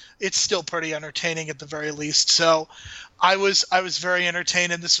minds, it's still pretty entertaining at the very least. So I was very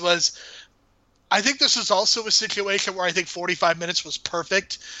entertained, and I think this was also a situation where I think 45 minutes was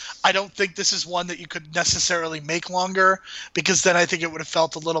perfect. I don't think this is one that you could necessarily make longer, because then I think it would have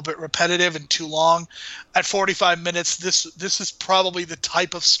felt a little bit repetitive and too long. At 45 minutes, this is probably the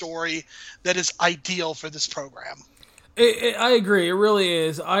type of story that is ideal for this program. I agree. It really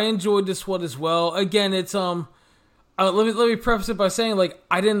is. I enjoyed this one as well. Again, it's let me preface it by saying, like,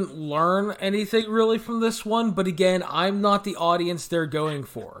 I didn't learn anything really from this one, but again, I'm not the audience they're going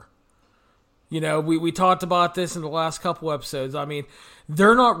for. You know, we talked about this in the last couple episodes. I mean,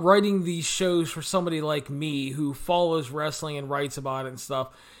 they're not writing these shows for somebody like me who follows wrestling and writes about it and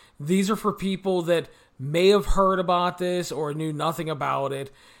stuff. These are for people that may have heard about this or knew nothing about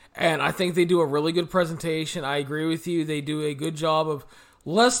it. And I think they do a really good presentation. I agree with you. They do a good job of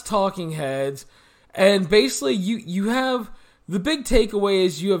less talking heads. And basically, you have... The big takeaway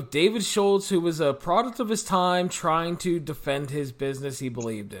is you have David Schultz, who was a product of his time, trying to defend his business he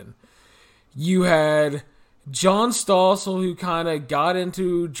believed in. You had John Stossel, who kind of got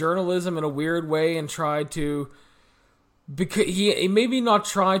into journalism in a weird way and tried to... He maybe not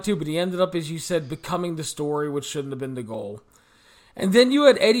tried to, but he ended up, as you said, becoming the story, which shouldn't have been the goal. And then you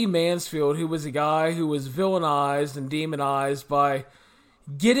had Eddie Mansfield, who was a guy who was villainized and demonized by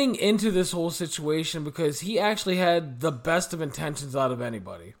getting into this whole situation because he actually had the best of intentions out of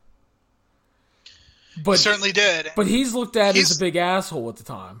anybody. But, he certainly did. But he's looked at as a big asshole at the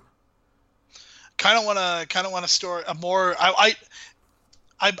time. Kind of want to store a more. I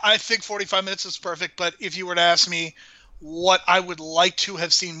think 45 minutes is perfect, but if you were to ask me what I would like to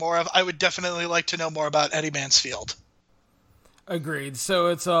have seen more of, I would definitely like to know more about Eddie Mansfield. Agreed. So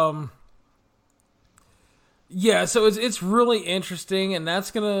it's it's really interesting, and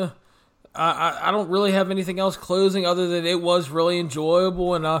that's gonna. I don't really have anything else closing other than it was really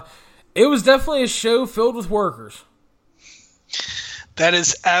enjoyable, and it was definitely a show filled with workers. That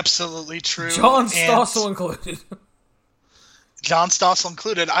is absolutely true. John Stossel included. John Stossel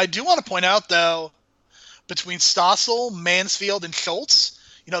included. I do want to point out, though, between Stossel, Mansfield, and Schultz,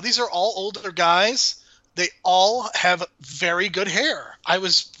 you know, these are all older guys. They all have very good hair. I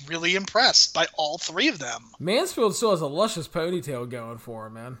was really impressed by all three of them. Mansfield still has a luscious ponytail going for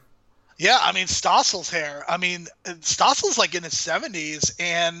him, man. Yeah, I mean, Stossel's hair. I mean, Stossel's like in his 70s,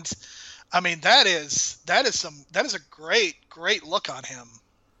 and I mean, that is a great look on him.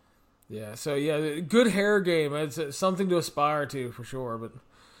 Yeah, so yeah, good hair game. It's something to aspire to for sure. But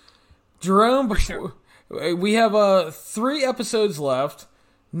Jerome, we have 3 episodes left.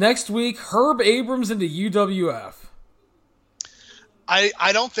 Next week, Herb Abrams into UWF.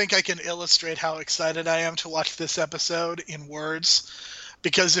 I don't think I can illustrate how excited I am to watch this episode in words.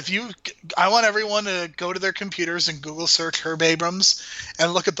 Because I want everyone to go to their computers and Google search Herb Abrams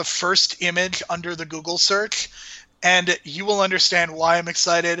and look at the first image under the Google search, and you will understand why I'm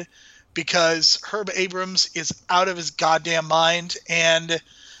excited, because Herb Abrams is out of his goddamn mind, and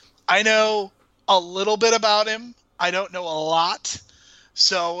I know a little bit about him. I don't know a lot.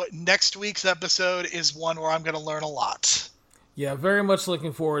 So next week's episode is one where I'm going to learn a lot. Yeah, very much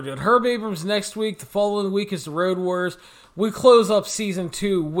looking forward to it. Herb Abrams next week. The following week is the Road Warriors. We close up Season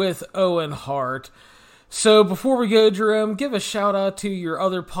 2 with Owen Hart. So before we go, Jerome, give a shout out to your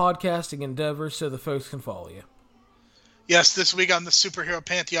other podcasting endeavors so the folks can follow you. Yes, this week on the Superhero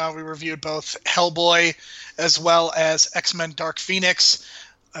Pantheon, we reviewed both Hellboy as well as X-Men Dark Phoenix.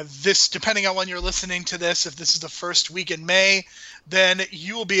 Depending on when you're listening to this, if this is the first week in May, then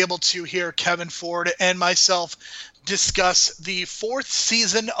you will be able to hear Kevin Ford and myself discuss the 4th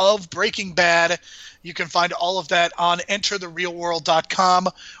season of Breaking Bad. You can find all of that on entertherealworld.com,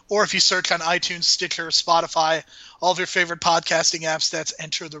 or if you search on iTunes, Stitcher, Spotify, all of your favorite podcasting apps, that's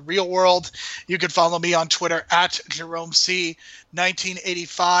Enter the Real World. You can follow me on Twitter at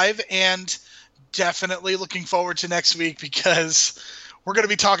JeromeC1985, and definitely looking forward to next week because we're going to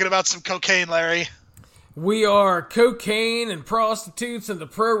be talking about some cocaine, Larry. We are cocaine and prostitutes in the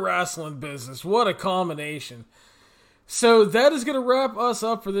pro wrestling business. What a combination. So that is going to wrap us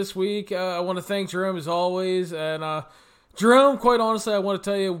up for this week. I want to thank Jerome as always. And Jerome, quite honestly, I want to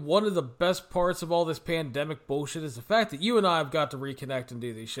tell you, one of the best parts of all this pandemic bullshit is the fact that you and I have got to reconnect and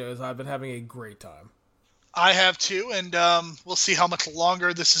do these shows. I've been having a great time. I have too, and we'll see how much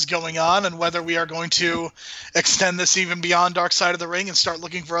longer this is going on and whether we are going to extend this even beyond Dark Side of the Ring and start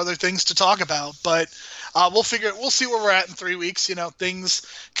looking for other things to talk about. But we'll see where we're at in 3 weeks. You know, things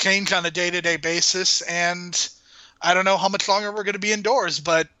change on a day-to-day basis, and I don't know how much longer we're going to be indoors,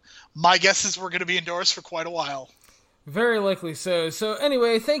 but my guess is we're going to be indoors for quite a while. Very likely so. So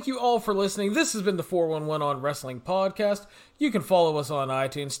anyway, thank you all for listening. This has been the 411 on Wrestling Podcast. You can follow us on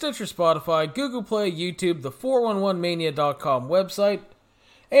iTunes, Stitcher, Spotify, Google Play, YouTube, the 411mania.com website,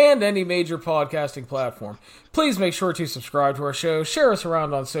 and any major podcasting platform. Please make sure to subscribe to our show, share us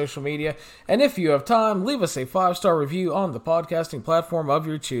around on social media, and if you have time, leave us a 5-star review on the podcasting platform of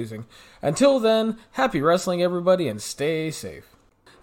your choosing. Until then, happy wrestling everybody and stay safe.